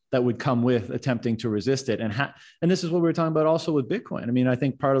ostracization that would come with attempting to resist it. And this is what we were talking about also with Bitcoin. I mean, I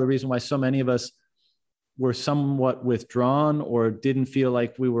think part of the reason why so many of us were somewhat withdrawn or didn't feel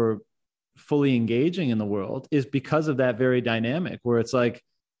like we were fully engaging in the world is because of that very dynamic where it's like,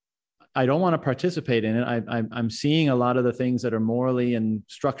 I don't want to participate in it. I'm seeing a lot of the things that are morally and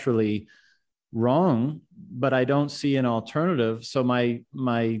structurally wrong, but I don't see an alternative. So my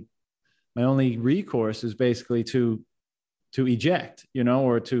only recourse is basically to eject, you know,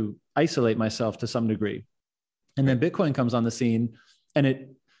 or to isolate myself to some degree. And then Bitcoin comes on the scene and it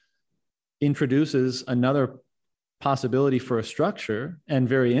introduces another possibility for a structure, and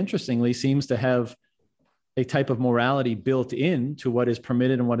very interestingly seems to have a type of morality built in to what is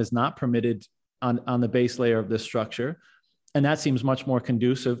permitted and what is not permitted on the base layer of this structure. And that seems much more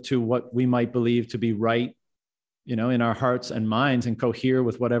conducive to what we might believe to be right, you know, in our hearts and minds, and cohere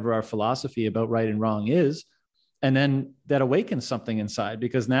with whatever our philosophy about right and wrong is. And then that awakens something inside,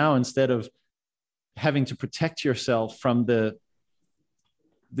 because now instead of having to protect yourself from the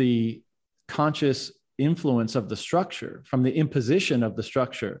conscious influence of the structure, from the imposition of the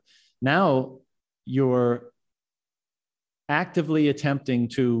structure, now you're actively attempting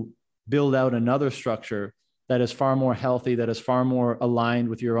to build out another structure that is far more healthy, that is far more aligned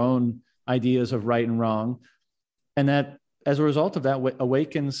with your own ideas of right and wrong. And that as a result of that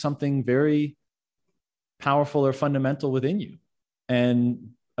awakens something very powerful or fundamental within you,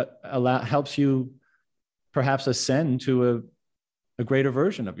 and helps you perhaps ascend to a greater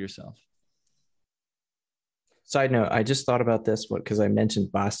version of yourself. Side note, I just thought about this because I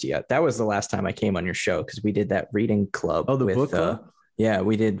mentioned Bastiat. That was the last time I came on your show, because we did that reading club. Oh, the book club? Yeah,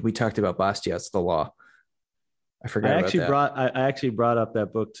 we did. We talked about Bastiat's The Law. I forgot about that. I actually brought up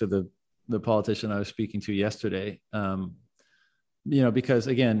that book to the politician I was speaking to yesterday. You know, because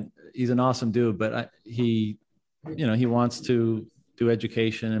again, he's an awesome dude, but he wants to do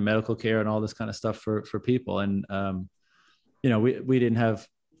education and medical care and all this kind of stuff for people. And, you know, we didn't have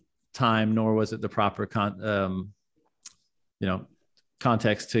time, nor was it the proper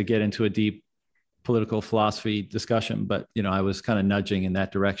context to get into a deep political philosophy discussion. But, you know, I was kind of nudging in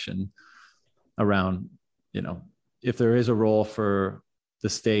that direction around, you know, if there is a role for the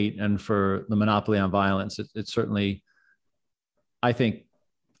state and for the monopoly on violence, it's certainly, I think,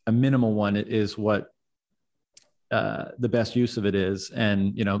 a minimal one is what the best use of it is.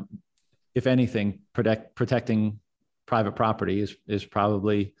 And, you know, if anything, protecting private property is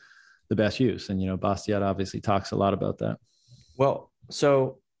probably the best use. And, you know, Bastiat obviously talks a lot about that. Well,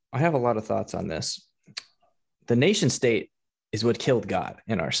 so I have a lot of thoughts on this. The nation state is what killed God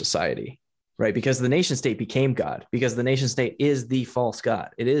in our society, right? Because the nation state became God, because the nation state is the false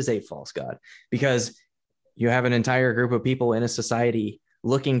God. It is a false God, because you have an entire group of people in a society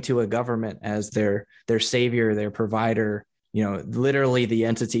looking to a government as their savior, their provider, you know, literally the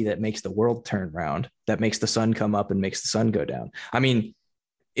entity that makes the world turn round, that makes the sun come up and makes the sun go down. I mean,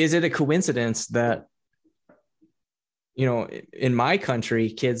 is it a coincidence that, you know, in my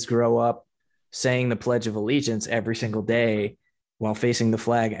country, kids grow up saying the Pledge of Allegiance every single day while facing the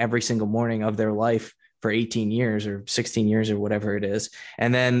flag every single morning of their life for 18 years or 16 years or whatever it is.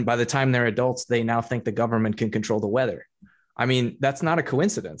 And then by the time they're adults, they now think the government can control the weather. I mean, that's not a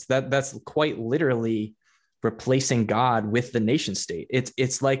coincidence. That's quite literally replacing God with the nation state.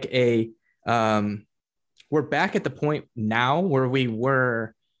 It's like we're back at the point now where we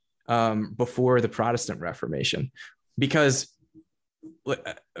were before the Protestant Reformation, because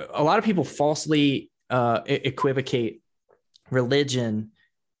a lot of people falsely equivocate religion,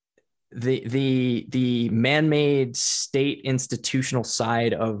 the man-made state institutional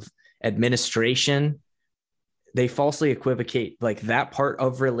side of administration. They falsely equivocate like that part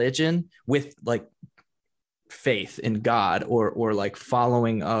of religion with like faith in God or like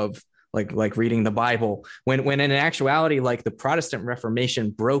following of like reading the Bible, when in actuality, like the Protestant Reformation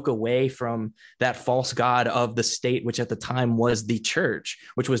broke away from that false god of the state, which at the time was the church,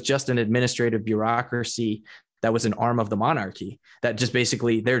 which was just an administrative bureaucracy that was an arm of the monarchy, that just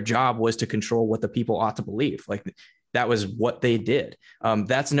basically their job was to control what the people ought to believe. Like that was what they did.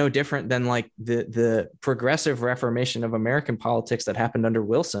 That's no different than like the progressive reformation of American politics that happened under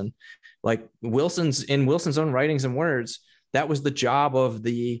Wilson. Like Wilson's own writings and words, that was the job of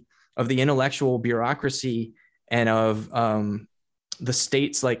the intellectual bureaucracy and of the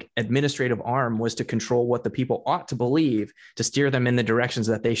state's like administrative arm, was to control what the people ought to believe, to steer them in the directions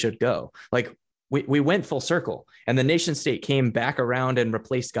that they should go. Like we went full circle, and the nation state came back around and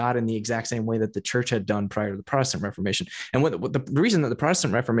replaced God in the exact same way that the church had done prior to the Protestant Reformation. And what the reason that the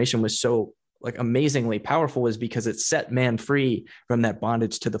Protestant Reformation was so like amazingly powerful is because it set man free from that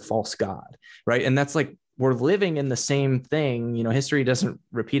bondage to the false God, right? And that's like, we're living in the same thing. You know, history doesn't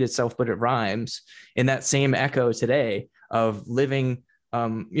repeat itself, but it rhymes, in that same echo today of living.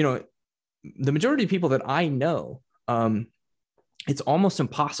 You know, the majority of people that I know, it's almost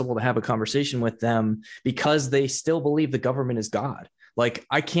impossible to have a conversation with them because they still believe the government is God. Like,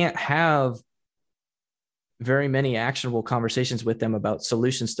 I can't have very many actionable conversations with them about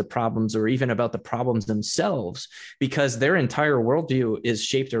solutions to problems, or even about the problems themselves, because their entire worldview is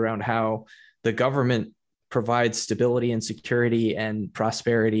shaped around how the government provides stability and security and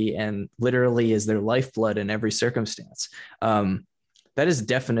prosperity, and literally is their lifeblood in every circumstance. That is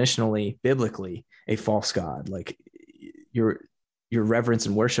definitionally, biblically, a false God. Like, your reverence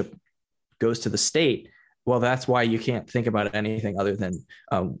and worship goes to the state. Well, that's why you can't think about anything other than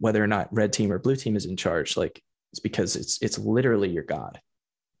whether or not red team or blue team is in charge. Like, it's because it's literally your God.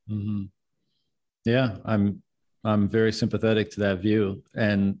 Mm-hmm. Yeah, I'm very sympathetic to that view.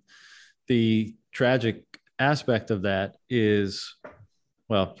 And the tragic aspect of that is,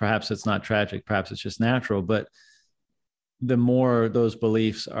 well, perhaps it's not tragic, perhaps it's just natural, but the more those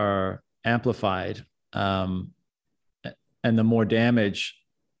beliefs are amplified, and the more damage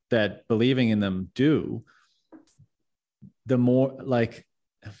that believing in them do, the more, like,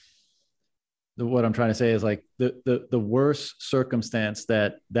 what I'm trying to say is, like, the worse circumstance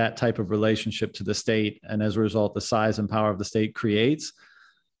that type of relationship to the state, and as a result, the size and power of the state creates,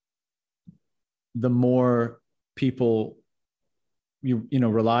 the more people you know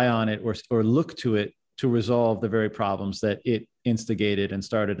rely on it or look to it to resolve the very problems that it instigated and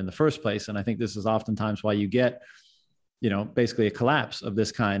started in the first place. And I think this is oftentimes why you get, you know, basically a collapse of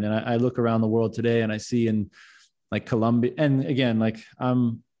this kind. And I look around the world today and I see in like Colombia, and again, like,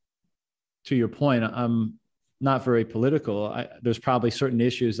 to your point, I'm not very political. There's probably certain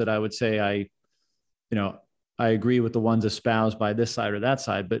issues that I would say I agree with the ones espoused by this side or that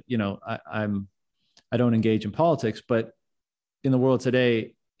side, but, you know, I don't engage in politics. But in the world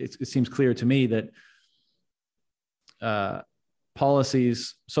today, it seems clear to me that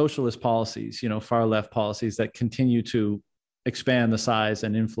policies, socialist policies, you know, far left policies that continue to expand the size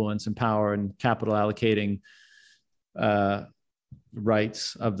and influence and power and capital allocating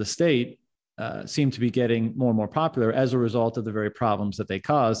rights of the state seem to be getting more and more popular as a result of the very problems that they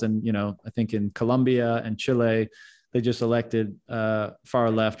cause. And, you know, I think in Colombia and Chile, they just elected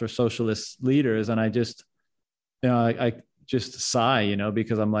far left or socialist leaders. And I just, you know, I just sigh, you know,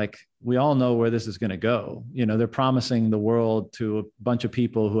 because I'm like, we all know where this is going to go. You know, they're promising the world to a bunch of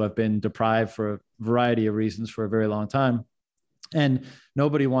people who have been deprived for a variety of reasons for a very long time. And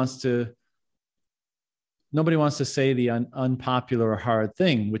nobody wants to say the unpopular or hard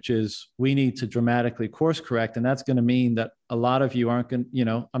thing, which is we need to dramatically course correct. And that's going to mean that a lot of you aren't going to, you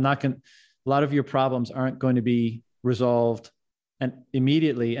know, a lot of your problems aren't going to be resolved and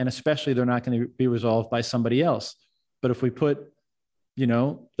immediately. And especially they're not going to be resolved by somebody else. But if we put, you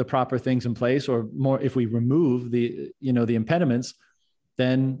know, the proper things in place, or more, if we remove the, you know, the impediments,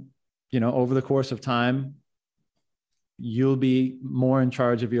 then, you know, over the course of time, you'll be more in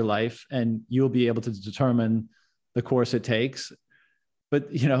charge of your life and you'll be able to determine the course it takes.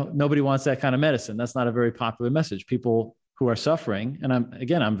 But, you know, nobody wants that kind of medicine. That's not a very popular message. People who are suffering, and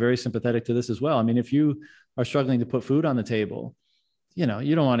I'm very sympathetic to this as well. I mean, if you are struggling to put food on the table, you know,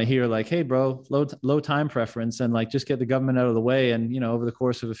 you don't want to hear like, hey, bro, low time preference, and like, just get the government out of the way. And, you know, over the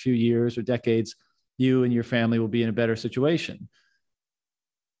course of a few years or decades, you and your family will be in a better situation.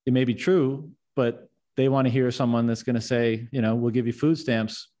 It may be true, but they want to hear someone that's going to say, you know, we'll give you food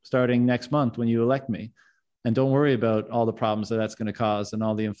stamps starting next month when you elect me. And don't worry about all the problems that that's going to cause, and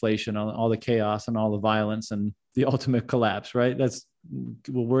all the inflation, all the chaos and all the violence and the ultimate collapse, right?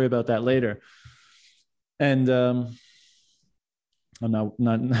 We'll worry about that later. And I'm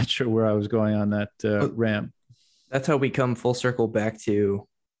not sure where I was going on that rant. That's how we come full circle back to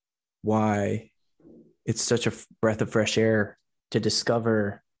why it's such a breath of fresh air to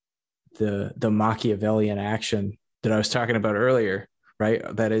discover the Machiavellian action that I was talking about earlier,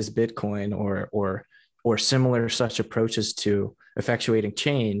 right? That is Bitcoin or similar such approaches to effectuating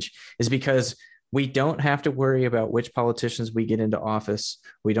change, is because we don't have to worry about which politicians we get into office.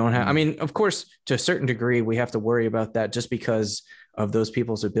 We don't have, I mean, of course, to a certain degree, we have to worry about that just because of those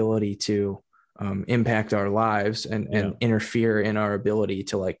people's ability to impact our lives and interfere in our ability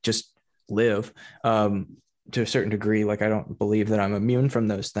to like just live to a certain degree. Like, I don't believe that I'm immune from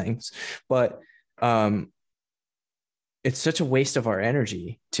those things, but it's such a waste of our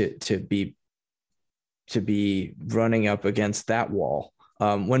energy to be running up against that wall.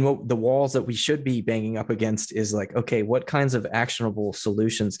 When the walls that we should be banging up against is like, okay, what kinds of actionable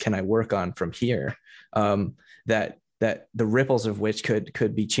solutions can I work on from here? That the ripples of which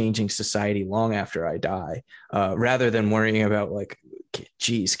could be changing society long after I die, rather than worrying about like,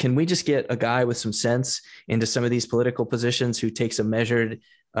 geez, can we just get a guy with some sense into some of these political positions who takes a measured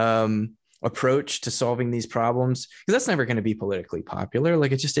approach to solving these problems? Because that's never going to be politically popular.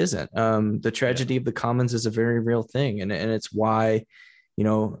 Like, it just isn't. The tragedy of the commons is a very real thing. And it's why, you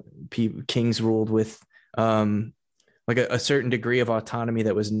know, kings ruled with like a certain degree of autonomy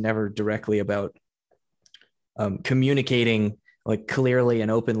that was never directly about communicating like clearly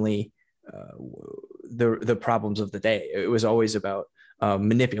and openly the problems of the day. It was always about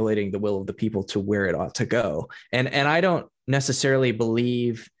manipulating the will of the people to where it ought to go. And I don't necessarily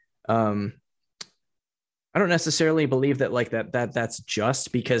believe that like that's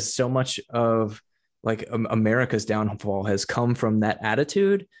just because so much of like America's downfall has come from that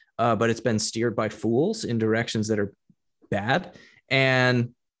attitude, but it's been steered by fools in directions that are bad.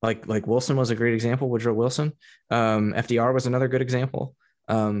 And like Wilson was a great example, Woodrow Wilson. FDR was another good example.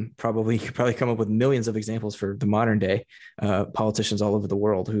 You could probably come up with millions of examples for the modern day politicians all over the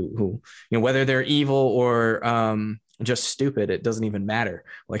world who you know, whether they're evil or just stupid, it doesn't even matter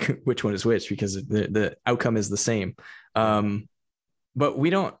like which one is which, because the outcome is the same. But we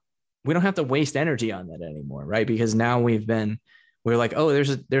don't have to waste energy on that anymore, right? Because now we're like, oh,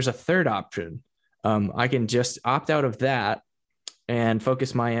 there's a third option. I can just opt out of that and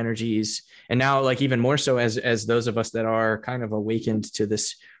focus my energies. And now, like, even more so as those of us that are kind of awakened to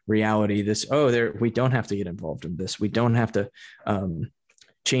this reality, we don't have to get involved in this. We don't have to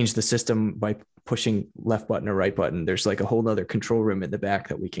change the system by pushing left button or right button. There's like a whole nother control room in the back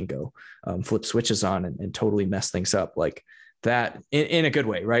that we can go flip switches on and totally mess things up like that in a good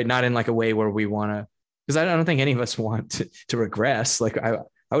way, right? Not in like a way where we want to, because I don't think any of us want to regress. Like I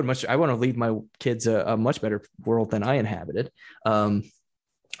want to leave my kids a much better world than I inhabited.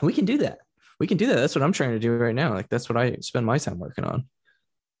 We can do that. That's what I'm trying to do right now. Like, that's what I spend my time working on.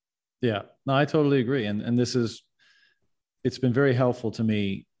 Yeah, no, I totally agree. And it's been very helpful to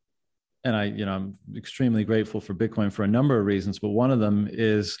me. And I'm extremely grateful for Bitcoin for a number of reasons, but one of them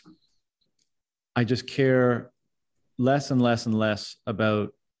is I just care less and less and less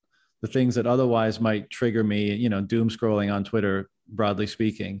about the things that otherwise might trigger me, doom scrolling on Twitter, broadly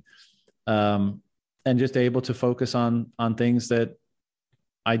speaking, and just able to focus on things that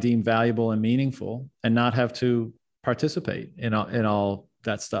I deem valuable and meaningful, and not have to participate in all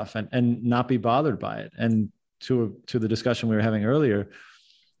that stuff, and not be bothered by it. And to the discussion we were having earlier,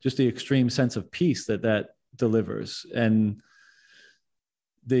 just the extreme sense of peace that delivers, and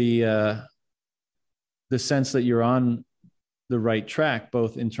the sense that you're on the right track,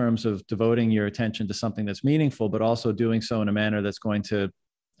 both in terms of devoting your attention to something that's meaningful, but also doing so in a manner that's going to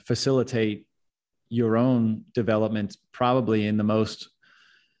facilitate your own development, probably in the most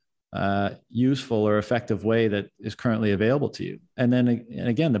useful or effective way that is currently available to you. And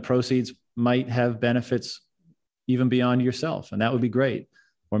again, the proceeds might have benefits even beyond yourself, and that would be great.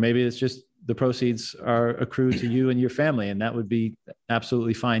 Or maybe it's just the proceeds are accrued to you and your family, and that would be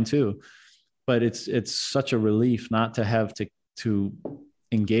absolutely fine too. But it's such a relief not to have to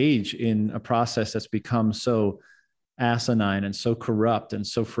engage in a process that's become so asinine and so corrupt and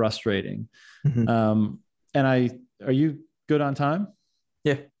so frustrating. Mm-hmm. Are you good on time?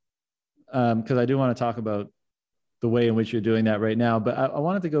 Yeah. Because I do want to talk about the way in which you're doing that right now. But I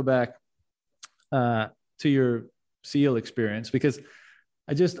wanted to go back to your SEAL experience, because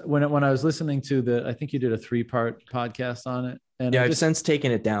I just, when I was listening to I think you did a 3-part podcast on it. And yeah, I've since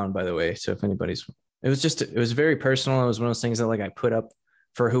taken it down, by the way. So if it was very personal. It was one of those things that like I put up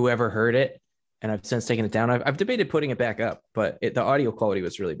for whoever heard it, and I've since taken it down. I've debated putting it back up, but the audio quality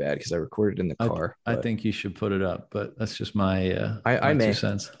was really bad because I recorded in the car. I think you should put it up, but that's just my, I may 2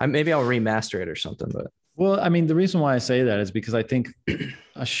 cents. Maybe I'll remaster it or something, but. Well, I mean, the reason why I say that is because I think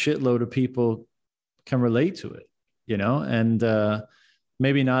a shitload of people can relate to it, and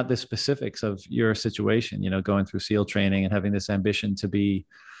maybe not the specifics of your situation, going through SEAL training and having this ambition to be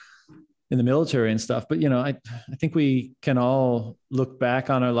in the military and stuff. But, I think we can all look back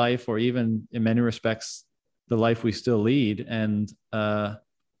on our life, or even in many respects, the life we still lead, and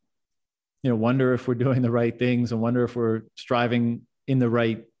wonder if we're doing the right things and wonder if we're striving in the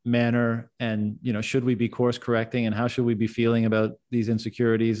right manner. And, should we be course correcting, and how should we be feeling about these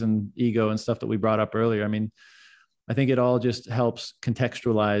insecurities and ego and stuff that we brought up earlier? I mean, I think it all just helps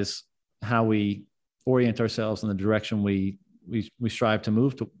contextualize how we orient ourselves in the direction we strive to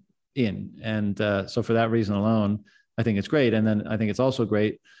move in. And so for that reason alone, I think it's great. And then I think it's also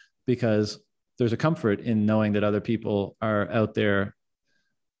great because there's a comfort in knowing that other people are out there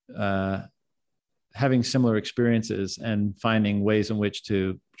having similar experiences and finding ways in which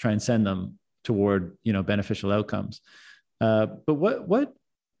to transcend them toward, beneficial outcomes. But what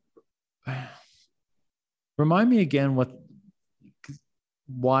remind me again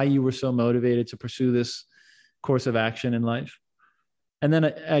why you were so motivated to pursue this course of action in life? And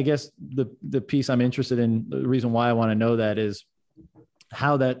then I guess the piece I'm interested in, the reason why I want to know that is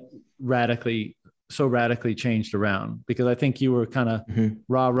how that radically changed around, because I think you were kind of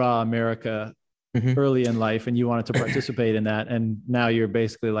rah America early in life and you wanted to participate in that. And now you're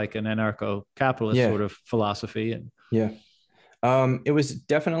basically like an anarcho-capitalist sort of philosophy. And it was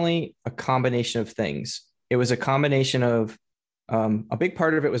definitely a combination of things. It was a combination of, a big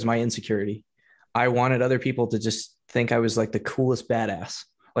part of it was my insecurity. I wanted other people to just think I was like the coolest badass.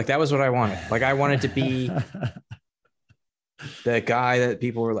 Like that was what I wanted. Like I wanted to be the guy that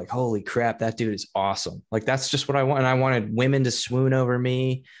people were like, holy crap, that dude is awesome. Like, that's just what I want. And I wanted women to swoon over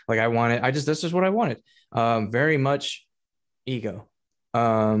me. Like that's just what I wanted. Very much ego.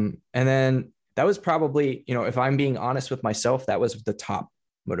 And then that was probably, if I'm being honest with myself, that was the top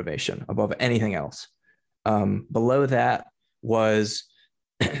motivation above anything else. Below that was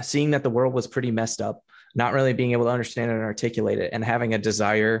seeing that the world was pretty messed up, not really being able to understand it and articulate it, and having a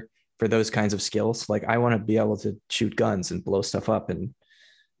desire for those kinds of skills. Like I want to be able to shoot guns and blow stuff up and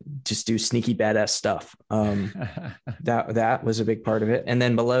just do sneaky badass stuff. That was a big part of it. And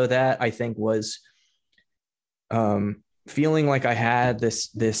then below that, I think was feeling like I had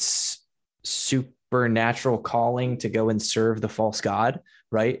this supernatural calling to go and serve the false god,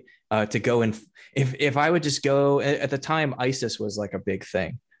 right? To go and if I would just go, at the time, ISIS was like a big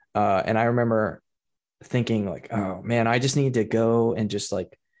thing. And I remember thinking like, oh man, I just need to go and just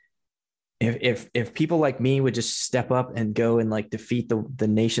like, if people like me would just step up and go and like defeat the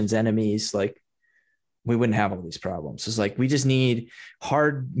nation's enemies, like we wouldn't have all these problems. It's like, we just need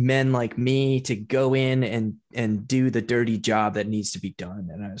hard men like me to go in and do the dirty job that needs to be done.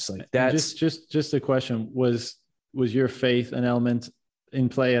 And I was like, that's just a question. Was your faith an element in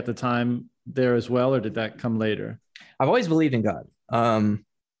play at the time there as well, or did that come later? I've always believed in God.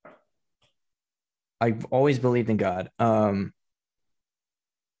 I've always believed in God.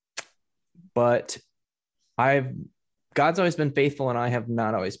 But God's always been faithful and I have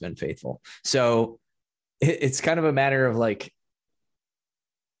not always been faithful. So it's kind of a matter of like,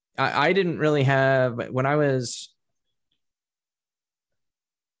 I didn't really have,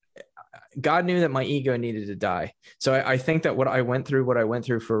 God knew that my ego needed to die. So I think that what I went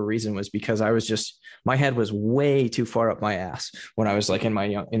through for a reason was because I was just, my head was way too far up my ass when I was like in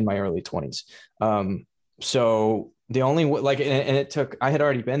my early 20s. So the only like, and it took, I had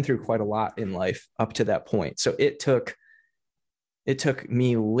already been through quite a lot in life up to that point. So it took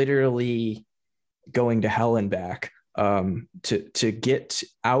me literally going to hell and back to get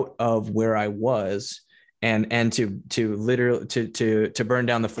out of where I was and to literally to burn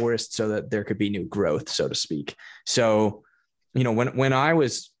down the forest so that there could be new growth, so to speak. So, when I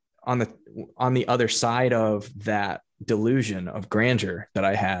was on the other side of that delusion of grandeur that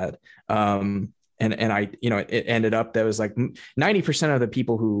I had, and I, it ended up that was like 90% of the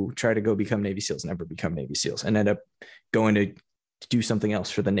people who try to go become Navy SEALs never become Navy SEALs and end up going to do something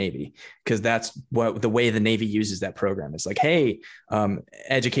else for the Navy, because that's what the way the Navy uses that program. It's like, hey,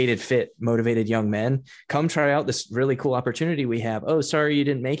 educated, fit, motivated young men, come try out this really cool opportunity we have. Oh, sorry, you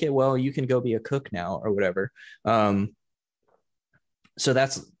didn't make it. Well, you can go be a cook now or whatever. So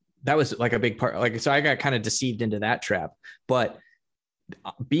that was like a big part. Like, so I got kind of deceived into that trap, but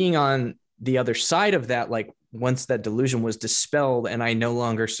being on the other side of that, like once that delusion was dispelled and I no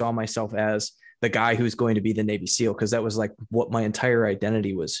longer saw myself as the guy who's going to be the Navy SEAL, because that was like what my entire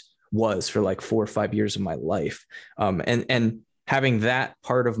identity was for like 4 or 5 years of my life. And having that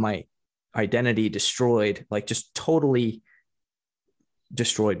part of my identity destroyed, like just totally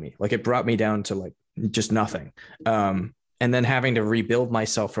destroyed me. Like it brought me down to like just nothing. And then having to rebuild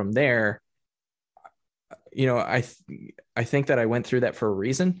myself from there, I think that I went through that for a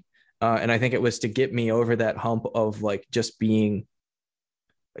reason. And I think it was to get me over that hump of like just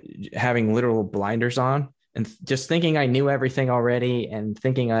having literal blinders on and just thinking I knew everything already and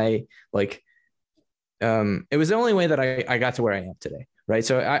thinking I like, it was the only way that I got to where I am today right?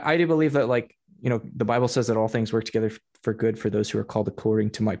 So I do believe that, like, the Bible says that all things work together for good for those who are called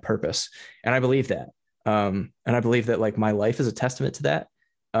according to my purpose. And I believe that. And I believe that, like, my life is a testament to that.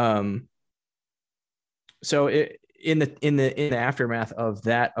 So in the aftermath of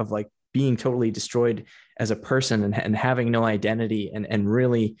that, of like being totally destroyed as a person and having no identity and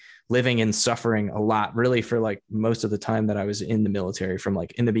really living in suffering a lot, really, for like most of the time that I was in the military, from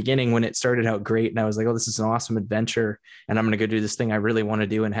like in the beginning when it started out great and I was like, oh, this is an awesome adventure and I'm going to go do this thing I really want to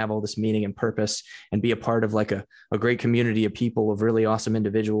do and have all this meaning and purpose and be a part of like a great community of people, of really awesome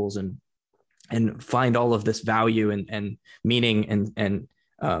individuals, and find all of this value and meaning and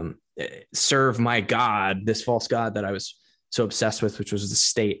serve my God, this false God that I was so obsessed with, which was the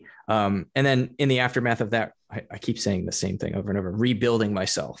state. And then in the aftermath of that, I keep saying the same thing over and over, rebuilding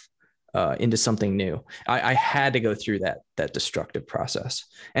myself into something new. I had to go through that destructive process.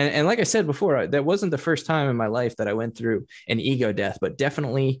 And like I said before, that wasn't the first time in my life that I went through an ego death, but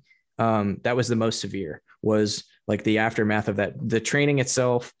definitely that was the most severe, was like the aftermath of that. The training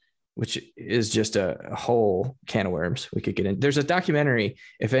itself, which is just a whole can of worms we could get in. There's a documentary,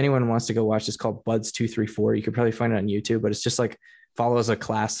 if anyone wants to go watch, it's called Buds 234. You could probably find it on YouTube, but it's just like follows a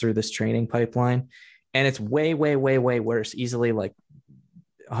class through this training pipeline. And it's way, way, way, way worse, easily like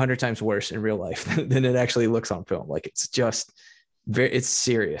 100 times worse in real life than it actually looks on film. Like, it's just it's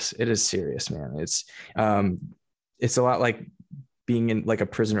serious. It is serious, man. It's a lot like being in like a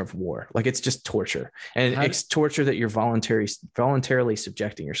prisoner of war. Like, it's just torture, and it's torture that you're voluntarily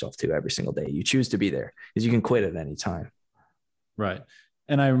subjecting yourself to every single day. You choose to be there because you can quit at any time. Right.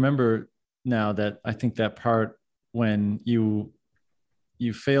 And I remember now that I think that part when you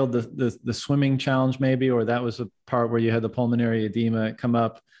failed the swimming challenge, maybe, or that was a part where you had the pulmonary edema come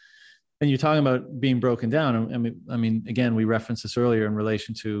up, and you're talking about being broken down. I mean, again, we referenced this earlier in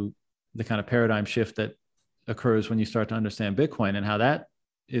relation to the kind of paradigm shift that occurs when you start to understand Bitcoin and how that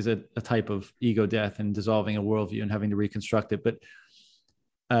is a type of ego death and dissolving a worldview and having to reconstruct it. But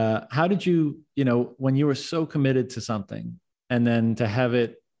how did you, when you were so committed to something and then to have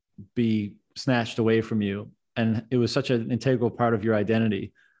it be snatched away from you, and it was such an integral part of your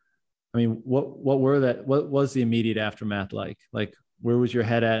identity? I mean, what was the immediate aftermath like? Like, where was your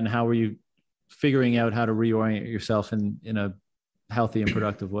head at, and how were you figuring out how to reorient yourself in a healthy and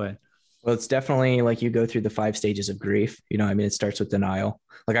productive way? Well, it's definitely like you go through the 5 stages of grief. It starts with denial.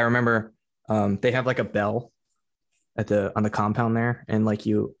 Like, I remember they have like a bell on the compound there. And like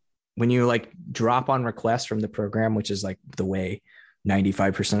when you like drop on request from the program, which is like the way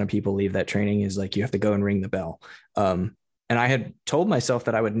 95% of people leave that training, is like, you have to go and ring the bell. And I had told myself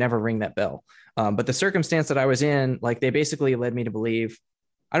that I would never ring that bell. But the circumstance that I was in, like, they basically led me to believe,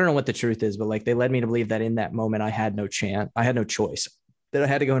 I don't know what the truth is, but like, they led me to believe that in that moment, I had no choice, that I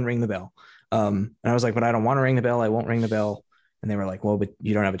had to go and ring the bell. And I was like, but I don't want to ring the bell. I won't ring the bell. And they were like, well, but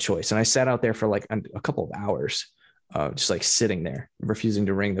you don't have a choice. And I sat out there for like a couple of hours, just like sitting there, refusing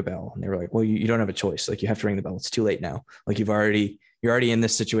to ring the bell. And they were like, well, you don't have a choice. Like, you have to ring the bell. It's too late now. Like, you're already in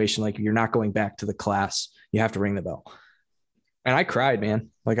this situation. Like, you're not going back to the class. You have to ring the bell. And I cried, man.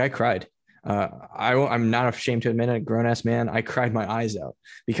 Like, I cried. I'm not ashamed to admit it, a grown ass man. I cried my eyes out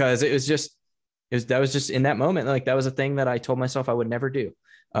because that was just in that moment. Like, that was a thing that I told myself I would never do.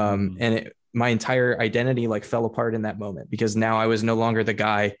 And my entire identity like fell apart in that moment, because now I was no longer the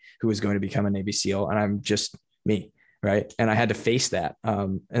guy who was going to become a Navy SEAL, and I'm just me. Right. And I had to face that.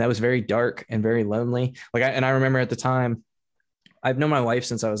 And that was very dark and very lonely. Like, I remember at the time, I've known my wife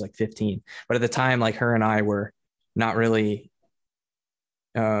since I was like 15, but at the time, like, her and I were not really,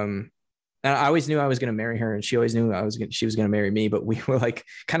 and I always knew I was going to marry her, and she always knew she was going to marry me, but we were like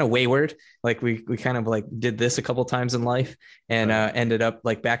kind of wayward. Like, we kind of like did this a couple of times in life, and ended up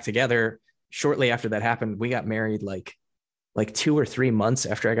like back together shortly after that happened. We got married like 2 or 3 months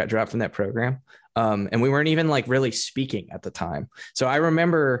after I got dropped from that program. And we weren't even like really speaking at the time. So I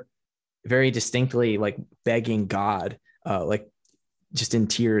remember very distinctly like begging God, like just in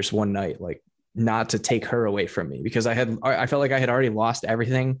tears one night, like, not to take her away from me, because I felt like I had already lost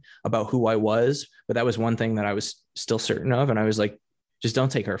everything about who I was, but that was one thing that I was still certain of. And I was like, just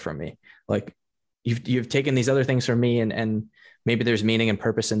don't take her from me. Like, you've taken these other things from me, and maybe there's meaning and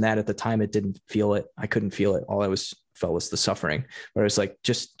purpose in that. At the time, it didn't feel it. I couldn't feel it. All I felt was the suffering, but I was like,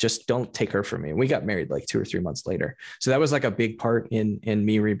 just don't take her from me. And we got married like 2 or 3 months later. So that was like a big part in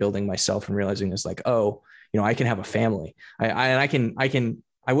me rebuilding myself and realizing it's like, oh, I can have a family.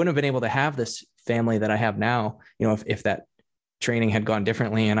 I wouldn't have been able to have this family that I have now, if that training had gone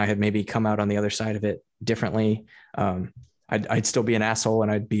differently and I had maybe come out on the other side of it differently. I'd still be an asshole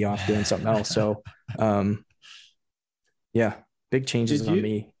and I'd be off doing something else. So, yeah, big changes on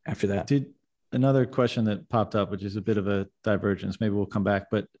me after that. another question that popped up, which is a bit of a divergence. Maybe we'll come back.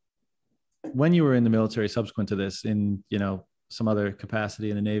 But when you were in the military, subsequent to this, in some other capacity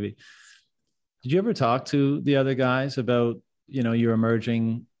in the Navy, did you ever talk to the other guys about your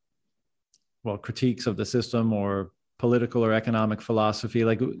emerging, well, critiques of the system or political or economic philosophy?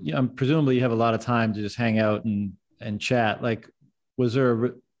 Like, presumably you have a lot of time to just hang out and chat. Like, was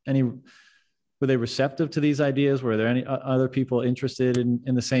there any? Were they receptive to these ideas? Were there any other people interested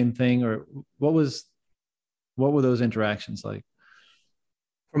in the same thing, or what were those interactions like?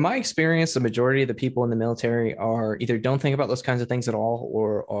 From my experience, the majority of the people in the military are either don't think about those kinds of things at all,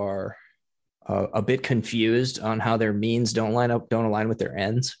 or are a bit confused on how their means don't align with their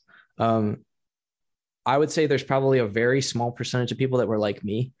ends. I would say there's probably a very small percentage of people that were like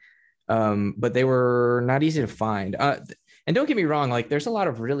me, but they were not easy to find. And don't get me wrong, like there's a lot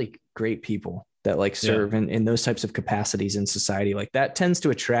of really great people that like serve in those types of capacities in society. Like that tends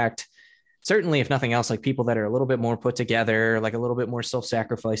to attract, certainly, if nothing else, like people that are a little bit more put together, like a little bit more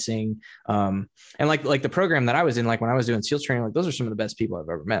self-sacrificing. And like the program that I was in, like when I was doing SEAL training, like those are some of the best people I've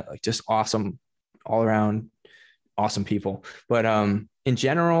ever met, like just awesome, all around awesome people. But in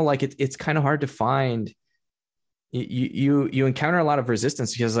general, like it's kind of hard to find. You encounter a lot of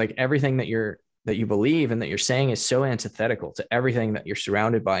resistance because like everything that you believe and that you're saying is so antithetical to everything that you're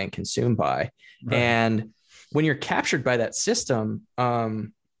surrounded by and consumed by. Right. And when you're captured by that system,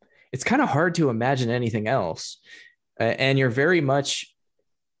 it's kind of hard to imagine anything else. And you're very much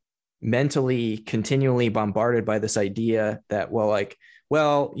mentally continually bombarded by this idea that,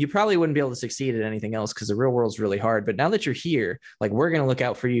 well, you probably wouldn't be able to succeed at anything else because the real world's really hard. But now that you're here, like we're going to look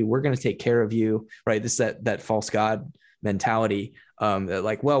out for you. We're going to take care of you. Right. This, that false God mentality, that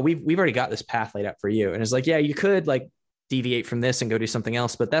like, well, we've already got this path laid out for you. And it's like, yeah, you could like deviate from this and go do something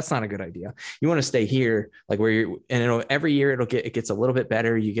else, but that's not a good idea. You want to stay here, like where you're, and every year it gets a little bit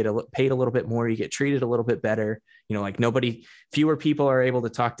better. You get paid a little bit more. You get treated a little bit better. Like fewer people are able to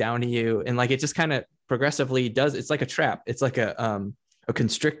talk down to you. And like, it just kind of progressively does. It's like a trap. It's like a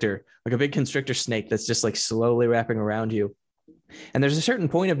constrictor, like a big constrictor snake that's just like slowly wrapping around you. And there's a certain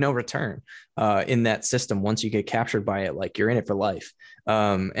point of no return in that system. Once you get captured by it, like you're in it for life.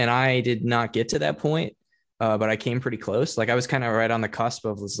 And I did not get to that point. But I came pretty close. Like I was kind of right on the cusp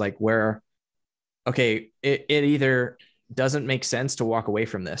of was like where, okay, it either doesn't make sense to walk away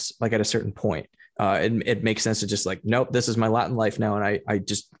from this, like at a certain point. It makes sense to just like, nope, this is my lot in life now. And I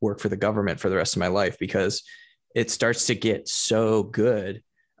just work for the government for the rest of my life because it starts to get so good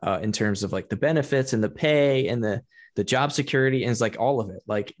in terms of like the benefits and the pay and the job security. And it's like all of it,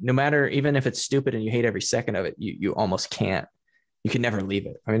 like no matter, even if it's stupid and you hate every second of it, you almost can't, you can never leave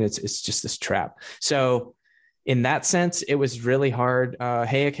it. I mean, it's just this trap. So in that sense, it was really hard.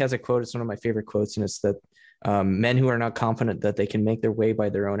 Hayek has a quote. It's one of my favorite quotes. And it's that men who are not confident that they can make their way by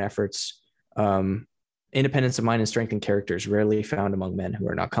their own efforts, independence of mind and strength and character is rarely found among men who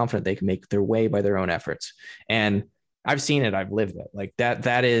are not confident they can make their way by their own efforts. And I've seen it. I've lived it. Like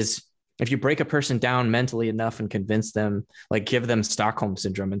that is, if you break a person down mentally enough and convince them, like give them Stockholm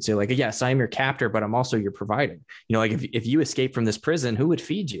syndrome and say like, yes, I'm your captor, but I'm also your provider. Like if you escape from this prison, who would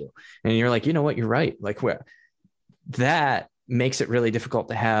feed you? And you're like, you know what, you're right. Like that makes it really difficult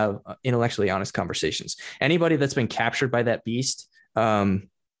to have intellectually honest conversations. Anybody that's been captured by that beast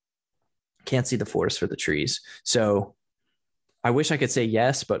can't see the forest for the trees. So I wish I could say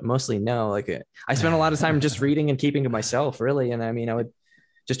yes, but mostly no. Like I spent a lot of time just reading and keeping to myself, really. And I mean, I would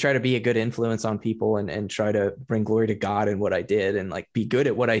just try to be a good influence on people and try to bring glory to God in what I did and like be good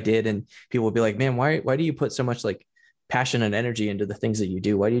at what I did. And people would be like, man, why do you put so much like passion and energy into the things that you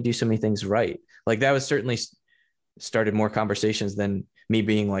do? Why do you do so many things right? Like that was certainly started more conversations than me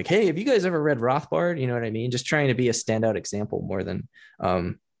being like, hey, have you guys ever read Rothbard? You know what I mean? Just trying to be a standout example more than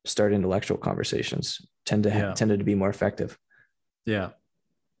start intellectual conversations tended to be more effective. Yeah,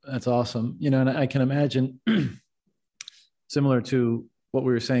 that's awesome. And I can imagine similar to what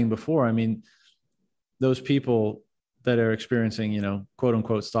we were saying before. I mean, those people that are experiencing, quote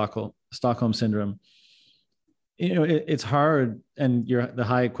unquote, Stockholm syndrome, it's hard. And the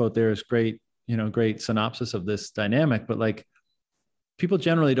Hayek quote there is great, great synopsis of this dynamic, but like people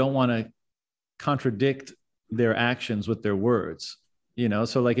generally don't want to contradict their actions with their words,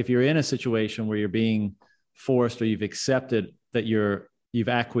 So like if you're in a situation where you're being forced or you've accepted that you've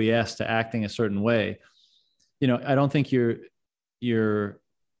acquiesced to acting a certain way, I don't think you're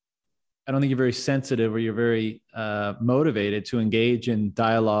very sensitive or you're very motivated to engage in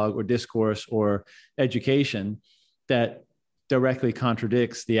dialogue or discourse or education that directly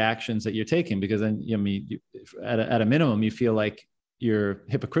contradicts the actions that you're taking, because then at a minimum you feel like you're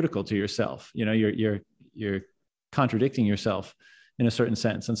hypocritical to yourself. You're contradicting yourself in a certain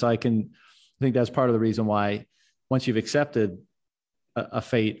sense. And so I can think that's part of the reason why once you've accepted a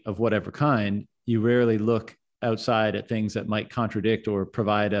fate of whatever kind, you rarely look outside at things that might contradict or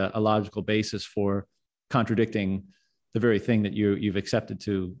provide a logical basis for contradicting the very thing that you've accepted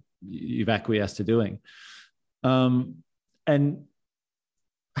to, you've acquiesced to doing. And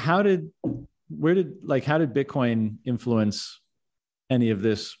how did Bitcoin influence any of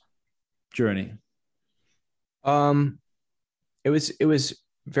this journey? It was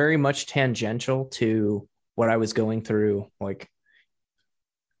very much tangential to what I was going through, like,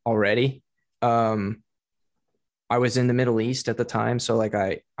 already. I was in the Middle East at the time, so like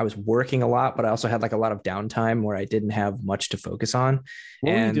I was working a lot, but I also had like a lot of downtime where I didn't have much to focus on.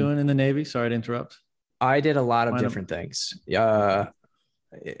 What were you doing in the Navy? Sorry to interrupt. I did a lot of different things. Yeah,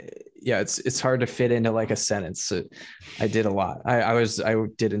 it's hard to fit into like a sentence. I did a lot. I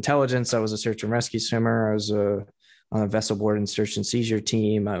did intelligence. I was a search and rescue swimmer. I was on a vessel board and search and seizure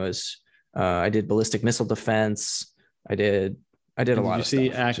team. I did ballistic missile defense. I did a lot of stuff. Did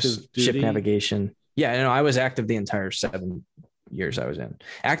you see active duty? Ship navigation? Yeah, I was active the entire 7 years I was in.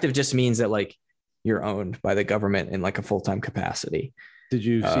 Active just means that like you're owned by the government in like a full-time capacity. Did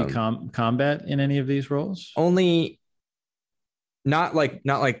you see combat in any of these roles? Only not like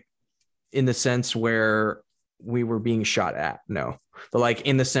in the sense where we were being shot at, no. But like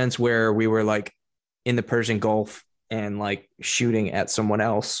in the sense where we were like in the Persian Gulf and like shooting at someone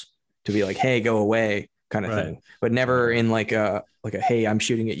else to be like, hey, go away kind of thing. But never in like a hey, I'm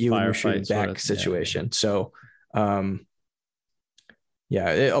shooting at you and you're shooting back situation. Yeah. So a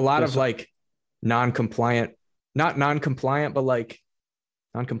lot of like non-compliant, not non-compliant, but like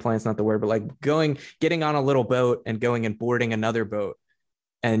non-compliant's not the word, but like getting on a little boat and going and boarding another boat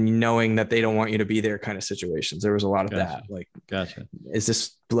and knowing that they don't want you to be there kind of situations. There was a lot of that. Like, is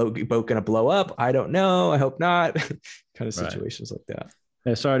this boat going to blow up? I don't know. I hope not. Kind of situations like that.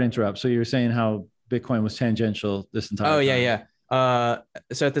 Yeah, sorry to interrupt. So you were saying how Bitcoin was tangential this entire time. Yeah.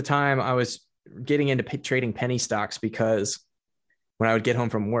 So at the time I was getting into trading penny stocks because when I would get home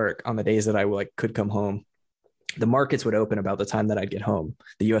from work on the days that I could come home, the markets would open about the time that I'd get home,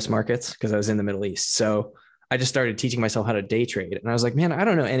 the US markets, because I was in the Middle East. So I just started teaching myself how to day trade. And I was like, man, I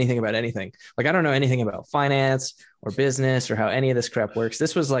don't know anything about anything. Like, I don't know anything about finance or business or how any of this crap works.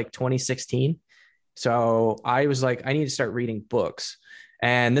 This was like 2016. So I was like, I need to start reading books.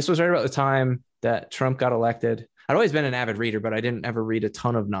 And this was right about the time that Trump got elected. I'd always been an avid reader, but I didn't ever read a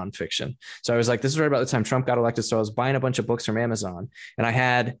ton of nonfiction. So I was like, this is right about the time Trump got elected. So I was buying a bunch of books from Amazon, and I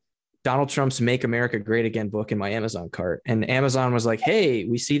had Donald Trump's Make America Great Again book in my Amazon cart. And Amazon was like, hey,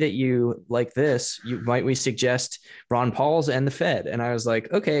 we see that you like this. We suggest Ron Paul's and the Fed? And I was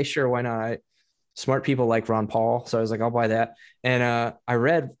like, okay, sure. Why not? Smart people like Ron Paul. So I was like, I'll buy that. And I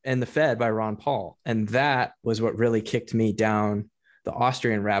read And the Fed by Ron Paul. And that was what really kicked me down the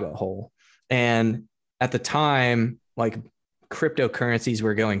Austrian rabbit hole. And at the time, like, cryptocurrencies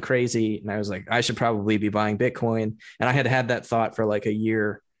were going crazy. And I was like, I should probably be buying Bitcoin. And I had that thought for like a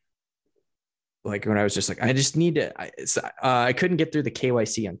year. Like when I was just like, I just need to, I couldn't get through the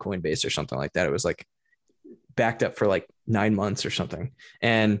KYC on Coinbase or something like that. It was like backed up for like 9 months or something.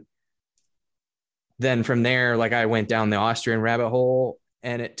 And then from there, like I went down the Austrian rabbit hole,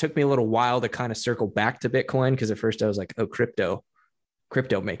 and it took me a little while to kind of circle back to Bitcoin. Cause at first I was like, oh, crypto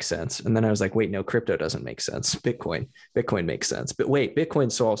makes sense. And then I was like, wait, no, crypto doesn't make sense. Bitcoin makes sense. But wait,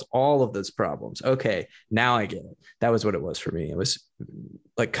 Bitcoin solves all of those problems. Okay, now I get it. That was what it was for me. It was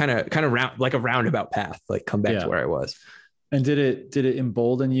like kind of round, like a roundabout path, like come back to where I was. And did it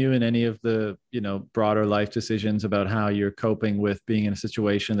embolden you in any of the, broader life decisions about how you're coping with being in a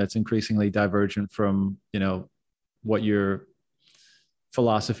situation that's increasingly divergent from, what your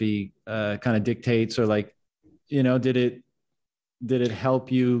philosophy kind of dictates, or like, did it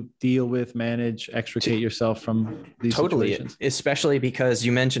help you deal with, manage, extricate yourself from these situations? Especially because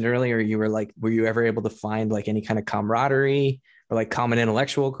you mentioned earlier, you were like, were you ever able to find like any kind of camaraderie or like common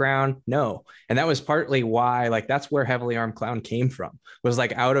intellectual ground? No. And that was partly why, like, that's where Heavily Armed Clown came from, was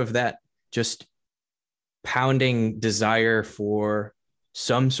like out of that just pounding desire for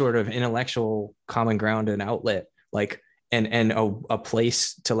some sort of intellectual common ground and outlet, like, and a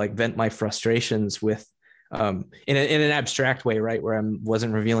place to like vent my frustrations with, in an abstract way, right? Where I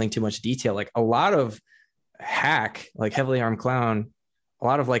wasn't revealing too much detail. Like a lot of hack, like Heavily Armed Clown, a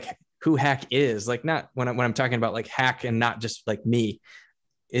lot of like who hack is, like, not when I'm talking about like hack and not just like me,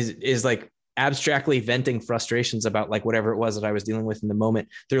 is like abstractly venting frustrations about like whatever it was that I was dealing with in the moment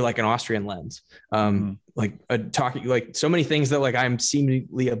through like an Austrian lens. Like talking, like so many things that like I'm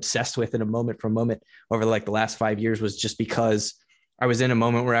seemingly obsessed with in a moment from moment over like the last 5 years was just because I was in a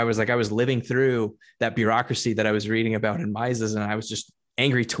moment where I was living through that bureaucracy that I was reading about in Mises. And I was just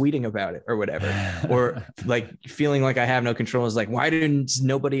angry tweeting about it or whatever, or like feeling like I have no control. Is like, why didn't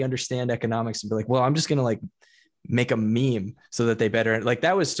nobody understand economics? And be like, well, I'm just going to like make a meme so that they better, like,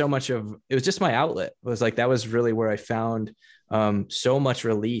 that was so much of, it was just my outlet. It was like, that was really where I found so much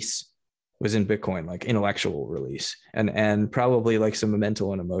release was in Bitcoin, like intellectual release, and probably like some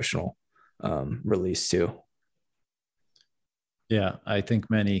mental and emotional release too. Yeah, I think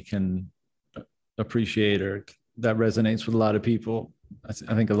many can appreciate, or that resonates with a lot of people. I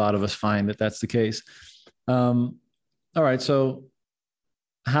think a lot of us find that that's the case. All right, so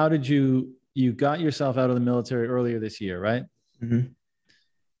how did you got yourself out of the military earlier this year, right? Mm-hmm.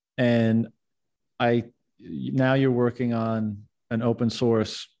 And now you're working on an open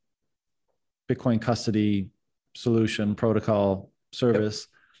source Bitcoin custody solution protocol service.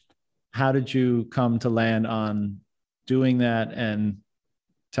 Yep. How did you come to land on doing that, and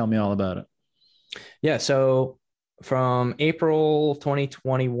tell me all about it? Yeah. So from April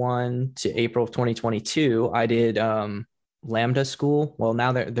 2021 to April of 2022, I did Lambda School. Well,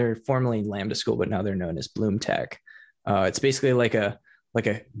 now they're formerly Lambda School, but now they're known as Bloom Tech. It's basically like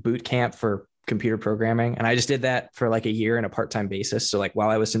a boot camp for computer programming. And I just did that for like a year on a part-time basis. So like while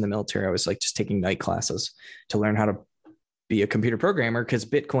I was in the military, I was like just taking night classes to learn how to be a computer programmer, because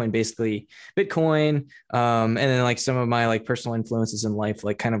Bitcoin, and then like some of my like personal influences in life,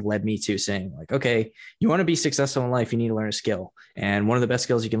 like kind of led me to saying like, okay, you want to be successful in life, you need to learn a skill. And one of the best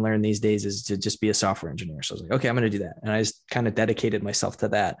skills you can learn these days is to just be a software engineer. So I was like, okay, I'm going to do that. And I just kind of dedicated myself to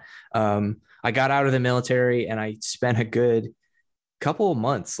that. I got out of the military and I spent a good couple of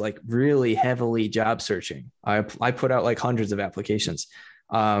months, like really heavily job searching. I put out like hundreds of applications.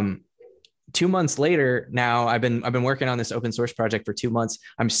 2 months later, now I've been working on this open source project for 2 months.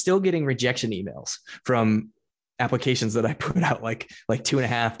 I'm still getting rejection emails from applications that I put out like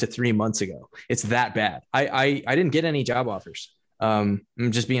 2.5 to 3 months ago. It's that bad. I didn't get any job offers. I'm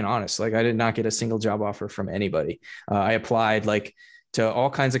just being honest. Like I did not get a single job offer from anybody. I applied like to all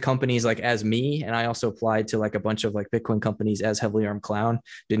kinds of companies like as me, and I also applied to like a bunch of like Bitcoin companies as Heavily Armed Clown.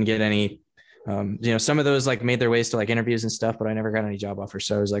 Didn't get any. Some of those like made their ways to like interviews and stuff, but I never got any job offers.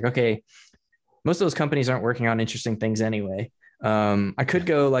 So I was like, okay, most of those companies aren't working on interesting things anyway. I could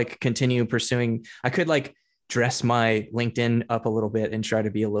go like continue pursuing, I could like dress my LinkedIn up a little bit and try to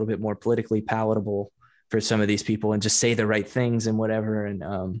be a little bit more politically palatable for some of these people and just say the right things and whatever.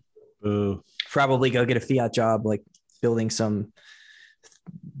 And probably go get a fiat job, like building some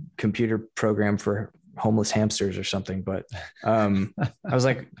computer program for homeless hamsters or something. But I was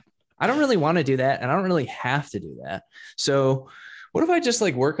like, I don't really want to do that. And I don't really have to do that. So what if I just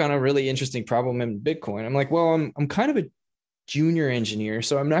like work on a really interesting problem in Bitcoin? I'm like, well, I'm kind of a junior engineer,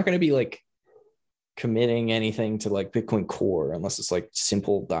 so I'm not going to be like committing anything to like Bitcoin Core unless it's like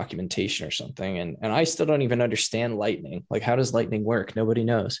simple documentation or something. And I still don't even understand Lightning. Like, how does Lightning work? Nobody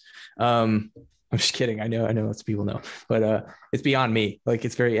knows. I'm just kidding. I know lots of people know, but it's beyond me. Like,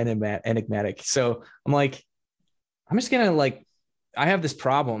 it's very enigmatic. So I'm like, I'm just gonna like, I have this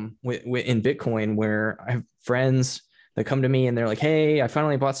problem with in Bitcoin where I have friends that come to me and they're like, hey, I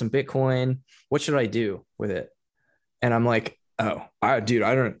finally bought some Bitcoin. What should I do with it? And I'm like, oh, dude,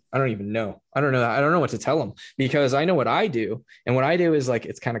 I don't even know. I don't know. I don't know what to tell them, because I know what I do. And what I do is like,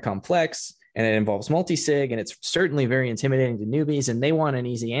 it's kind of complex and it involves multi-sig, and it's certainly very intimidating to newbies, and they want an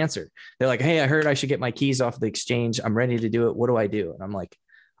easy answer. They're like, hey, I heard I should get my keys off the exchange. I'm ready to do it. What do I do? And I'm like,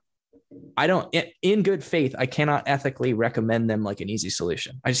 in good faith, I cannot ethically recommend them like an easy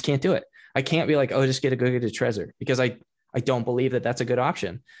solution. I just can't do it. I can't be like, oh, just go get a Trezor, because I don't believe that that's a good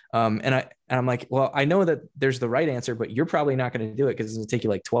option. And I'm like, well, I know that there's the right answer, but you're probably not going to do it because it's going to take you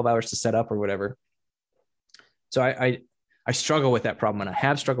like 12 hours to set up or whatever. So I struggle with that problem, and I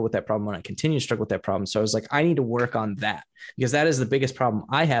have struggled with that problem, and I continue to struggle with that problem. So I was like, I need to work on that, because that is the biggest problem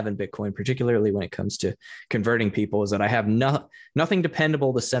I have in Bitcoin, particularly when it comes to converting people, is that I have nothing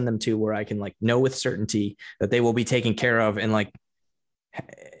dependable to send them to where I can like know with certainty that they will be taken care of and like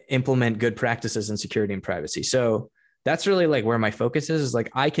implement good practices in security and privacy. So that's really like where my focus is like,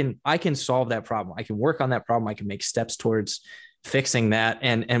 I can solve that problem. I can work on that problem. I can make steps towards fixing that.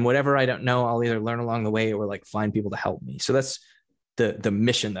 And whatever I don't know, I'll either learn along the way or like find people to help me. So that's the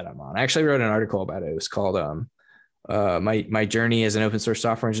mission that I'm on. I actually wrote an article about it. It was called my journey as an open source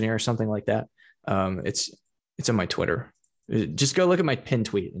software engineer or something like that. It's on my Twitter. Just go look at my pinned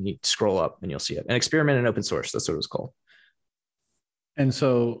tweet and you scroll up and you'll see it. An experiment in open source. That's what it was called. And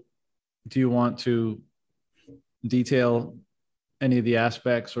so do you want to detail any of the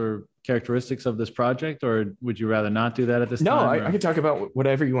aspects or characteristics of this project, or would you rather not do that at this time? No, I can talk about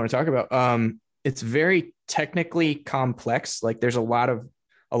whatever you want to talk about. It's very technically complex. Like, there's a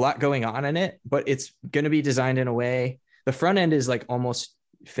lot going on in it, but it's going to be designed in a way the front end is like almost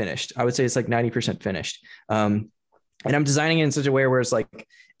finished. I would say it's like 90% finished. And I'm designing it in such a way where it's like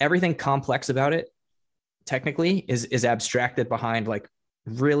everything complex about it technically is abstracted behind like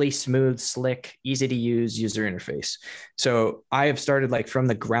really smooth, slick, easy to use user interface. So I have started like from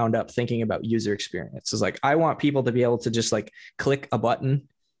the ground up thinking about user experience. It's like I want people to be able to just like click a button,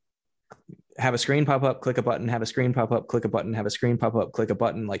 have a screen pop up, click a button, have a screen pop up, click a button, have a screen pop up, click a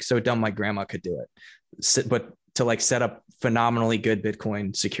button. Like so dumb my grandma could do it. But to like set up phenomenally good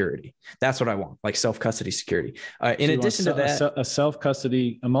Bitcoin security. That's what I want, like self-custody security. In addition to that, a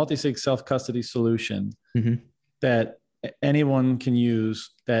self-custody, a multi-sig self-custody solution that anyone can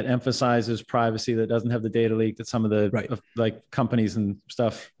use that emphasizes privacy, that doesn't have the data leak that some of the like companies and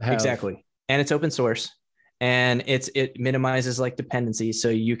stuff have. Exactly. And it's open source and it minimizes like dependencies. So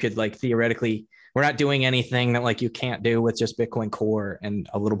you could like theoretically, we're not doing anything that like you can't do with just Bitcoin Core and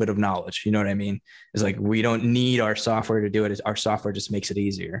a little bit of knowledge. You know what I mean? It's like, we don't need our software to do it. Our software just makes it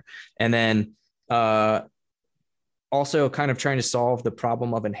easier. And then also kind of trying to solve the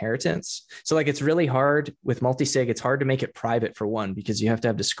problem of inheritance. So like, it's really hard with multi-sig. It's hard to make it private for one, because you have to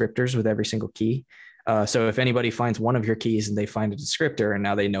have descriptors with every single key. So if anybody finds one of your keys and they find a descriptor and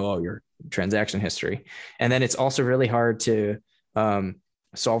now they know all your transaction history. And then it's also really hard to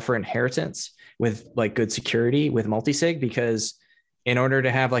solve for inheritance with like good security with multi-sig, because in order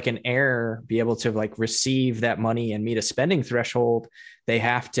to have like an heir be able to like receive that money and meet a spending threshold, they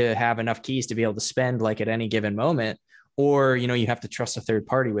have to have enough keys to be able to spend like at any given moment. Or, you know, you have to trust a third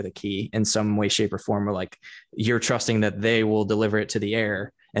party with a key in some way, shape, or form, or like you're trusting that they will deliver it to the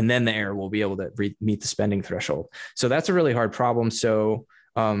heir and then the heir will be able to meet the spending threshold. So that's a really hard problem. So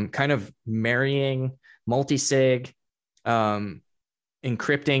kind of marrying multi-sig,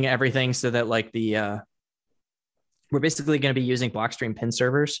 encrypting everything so that like we're basically going to be using Blockstream pin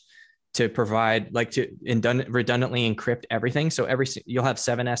servers to provide like to redundantly encrypt everything. So you'll have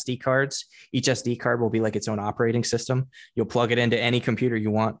 7 SD cards. Each SD card will be like its own operating system. You'll plug it into any computer you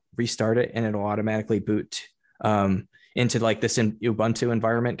want, restart it, and it'll automatically boot into like this Ubuntu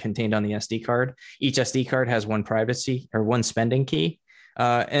environment contained on the SD card. Each SD card has one privacy or one spending key.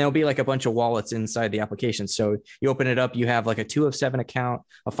 And it'll be like a bunch of wallets inside the application. So you open it up, you have like a 2 of 7 account,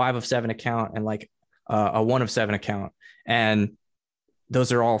 a 5 of 7 account, and like a 1 of 7 account. And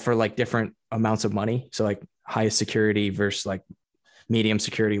those are all for like different amounts of money. So like highest security versus like medium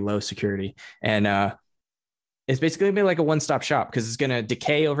security, low security. And it's basically gonna be like a one-stop shop because it's going to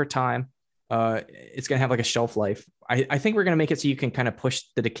decay over time. It's going to have like a shelf life. I think we're going to make it so you can kind of push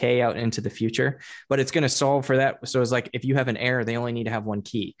the decay out into the future, but it's going to solve for that. So it's like, if you have an heir, they only need to have one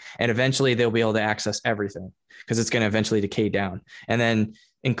key and eventually they'll be able to access everything because it's going to eventually decay down. And then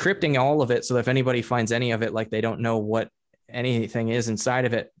encrypting all of it. So that if anybody finds any of it, like they don't know what anything is inside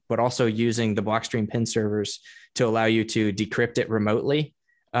of it, but also using the Blockstream pin servers to allow you to decrypt it remotely.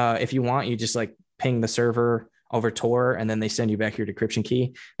 If you want, you just like ping the server over Tor and then they send you back your decryption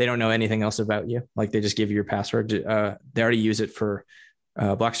key. They don't know anything else about you. Like they just give you your password. They already use it for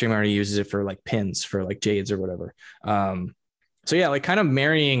Blockstream already uses it for like pins for like Jades or whatever. So yeah, like kind of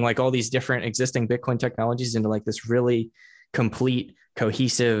marrying like all these different existing Bitcoin technologies into like this really complete,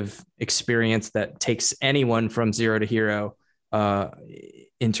 cohesive experience that takes anyone from zero to hero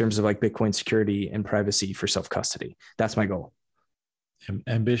in terms of like Bitcoin security and privacy for self-custody. That's my goal.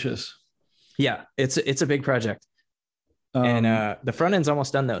 Ambitious. Yeah, it's a big project. And the front end's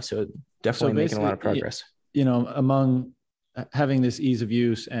almost done though. So definitely making a lot of progress. You know, among having this ease of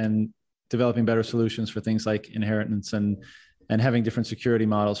use and developing better solutions for things like inheritance and having different security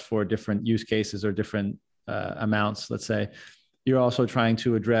models for different use cases or different amounts, let's say, you're also trying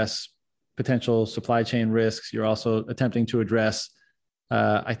to address potential supply chain risks. You're also attempting to address,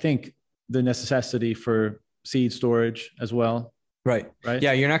 I think, the necessity for seed storage as well. Right.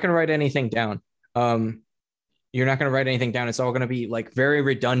 Yeah. You're not going to write anything down. You're not going to write anything down. It's all going to be like very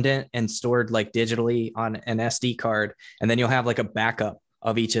redundant and stored like digitally on an SD card. And then you'll have like a backup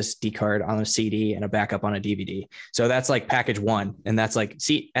of each SD card on a CD and a backup on a DVD. So that's like package one. And that's like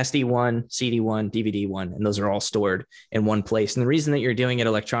SD1, CD1, DVD1. And those are all stored in one place. And the reason that you're doing it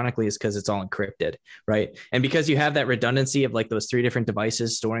electronically is because it's all encrypted, right? And because you have that redundancy of like those 3 different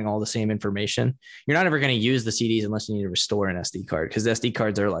devices storing all the same information, you're not ever going to use the CDs unless you need to restore an SD card, because SD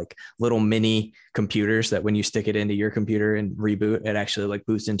cards are like little mini computers that when you stick it into your computer and reboot, it actually like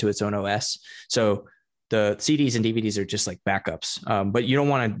boots into its own OS. So the CDs and DVDs are just like backups, but you don't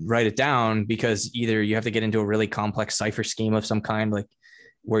want to write it down because either you have to get into a really complex cipher scheme of some kind, like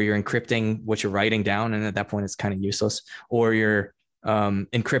where you're encrypting what you're writing down. And at that point, it's kind of useless, or you're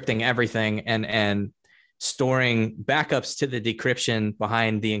encrypting everything and storing backups to the decryption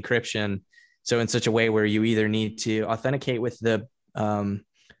behind the encryption So in such a way where you either need to authenticate with the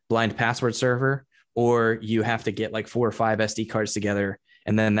blind password server, or you have to get like 4 or 5 SD cards together.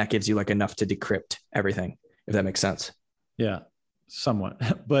 And then that gives you like enough to decrypt everything, if that makes sense. Yeah,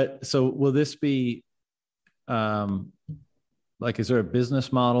 somewhat. But so will this be, like, is there a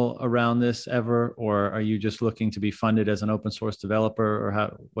business model around this ever, or are you just looking to be funded as an open source developer,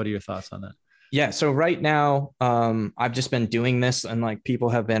 or what are your thoughts on that? Yeah. So right now, I've just been doing this, and like people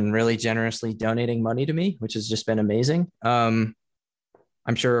have been really generously donating money to me, which has just been amazing.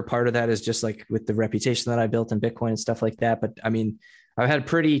 I'm sure a part of that is just like with the reputation that I built in Bitcoin and stuff like that. But I mean, I've had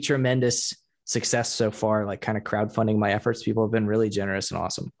pretty tremendous success so far, like kind of crowdfunding my efforts. People have been really generous and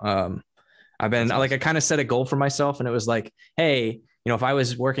awesome. I've been like, I kind of set a goal for myself, and it was like, hey, if I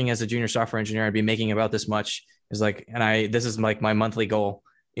was working as a junior software engineer, I'd be making about this much. It's like, this is like my monthly goal.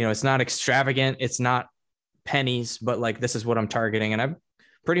 It's not extravagant, it's not pennies, but like, this is what I'm targeting. And I've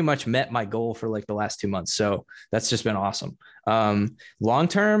pretty much met my goal for like the last 2 months. So that's just been awesome.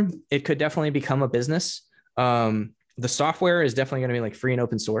 Long-term, it could definitely become a business. The software is definitely going to be like free and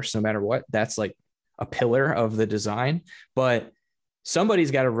open source, no matter what. That's like a pillar of the design, but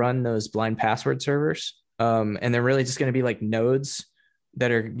somebody's got to run those blind password servers. And they're really just going to be like nodes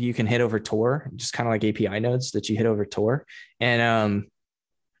that you can hit over Tor, just kind of like API nodes that you hit over Tor. And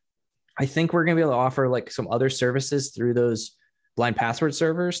I think we're going to be able to offer like some other services through those blind password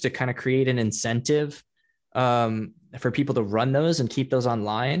servers to kind of create an incentive for people to run those and keep those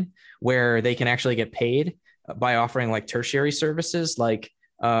online, where they can actually get paid by offering like tertiary services, like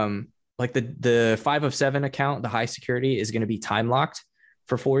the 5 of 7 account, the high security, is going to be time locked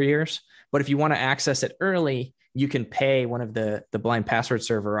for 4 years. But if you want to access it early, you can pay one of the blind password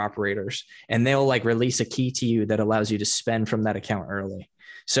server operators, and they'll like release a key to you that allows you to spend from that account early.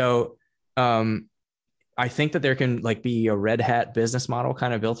 So I think that there can like be a Red Hat business model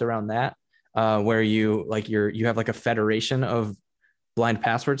kind of built around that, where you have like a federation of blind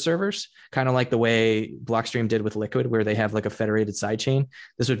password servers, kind of like the way Blockstream did with Liquid, where they have like a federated sidechain.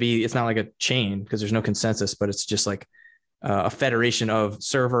 It's not like a chain because there's no consensus, but it's just like a federation of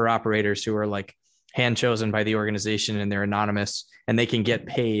server operators who are like hand chosen by the organization, and they're anonymous, and they can get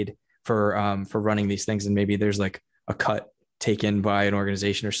paid for running these things. And maybe there's like a cut taken by an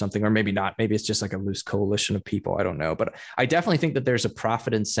organization or something, or maybe not. Maybe it's just like a loose coalition of people. I don't know, but I definitely think that there's a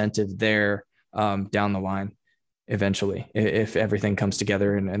profit incentive there down the line eventually, if everything comes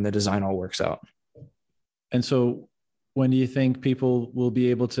together and the design all works out. And so when do you think people will be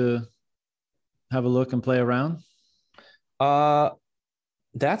able to have a look and play around?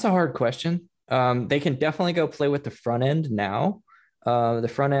 That's a hard question. They can definitely go play with the front end now.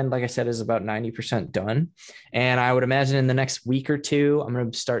 The front end, like I said, is about 90% done. And I would imagine in the next week or two, I'm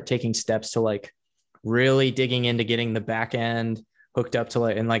going to start taking steps to like really digging into getting the back end hooked up to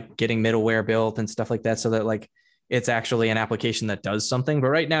like, and like getting middleware built and stuff like that, so that like it's actually an application that does something. But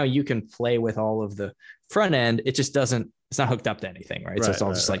right now you can play with all of the front end. It just it's not hooked up to anything, right? So it's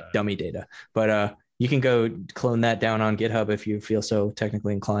all just like dummy data. But you can go clone that down on GitHub if you feel so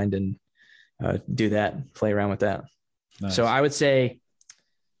technically inclined, and do that, play around with that. Nice. So I would say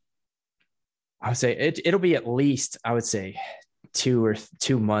it'll be at least, I would say 2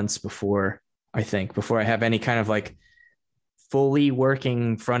 months before I have any kind of like fully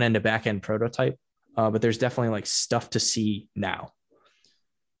working front end to back end prototype. But there's definitely like stuff to see now.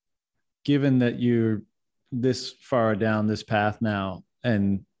 Given that you're this far down this path now,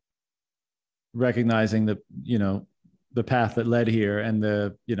 and recognizing the path that led here, and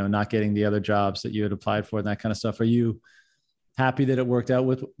not getting the other jobs that you had applied for and that kind of stuff, are you happy that it worked out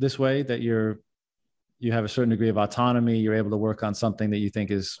with this way, that you have a certain degree of autonomy, you're able to work on something that you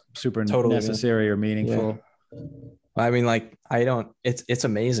think is super necessary or meaningful? Yeah. I mean, like, it's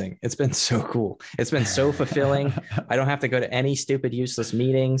amazing. It's been so cool. It's been so fulfilling. I don't have to go to any stupid, useless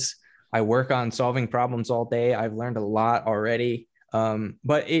meetings. I work on solving problems all day. I've learned a lot already.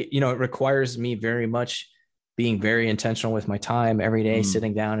 But it requires me very much being very intentional with my time every day,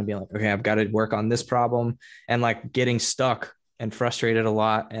 sitting down and being like, okay, I've got to work on this problem, and like getting stuck and frustrated a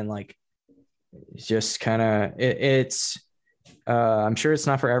lot. And like, just kind of, I'm sure it's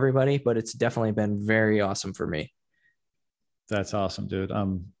not for everybody, but it's definitely been very awesome for me. That's awesome, dude.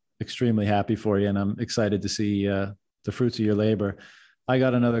 I'm extremely happy for you, and I'm excited to see the fruits of your labor. I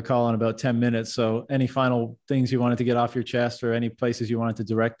got another call in about 10 minutes. So any final things you wanted to get off your chest, or any places you wanted to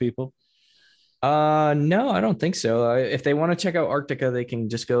direct people? No, I don't think so. If they want to check out Arctica, they can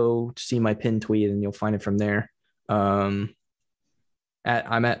just go see my pinned tweet, and you'll find it from there. I'm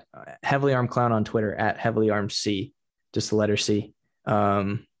at Heavily Armed Clown on Twitter, at Heavily Armed C, just the letter C.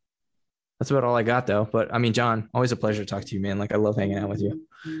 That's about all I got though. But I mean, John, always a pleasure to talk to you, man. Like, I love hanging out with you.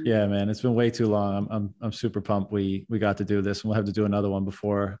 Yeah, man, it's been way too long. I'm super pumped. We got to do this, and we'll have to do another one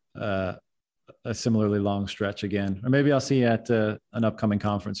before a similarly long stretch again. Or maybe I'll see you at an upcoming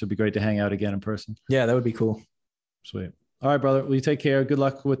conference. It'd be great to hang out again in person. Yeah, that would be cool. Sweet. All right, brother. Well, you take care. Good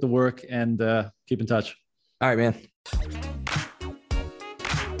luck with the work, and keep in touch. All right, man.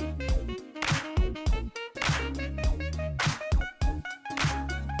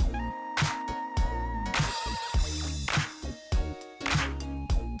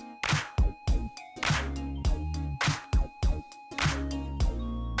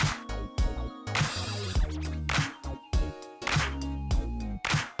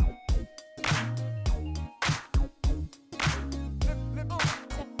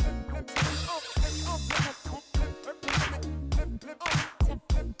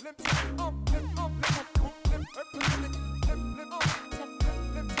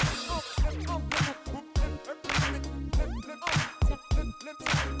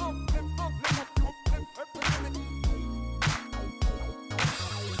 Limp,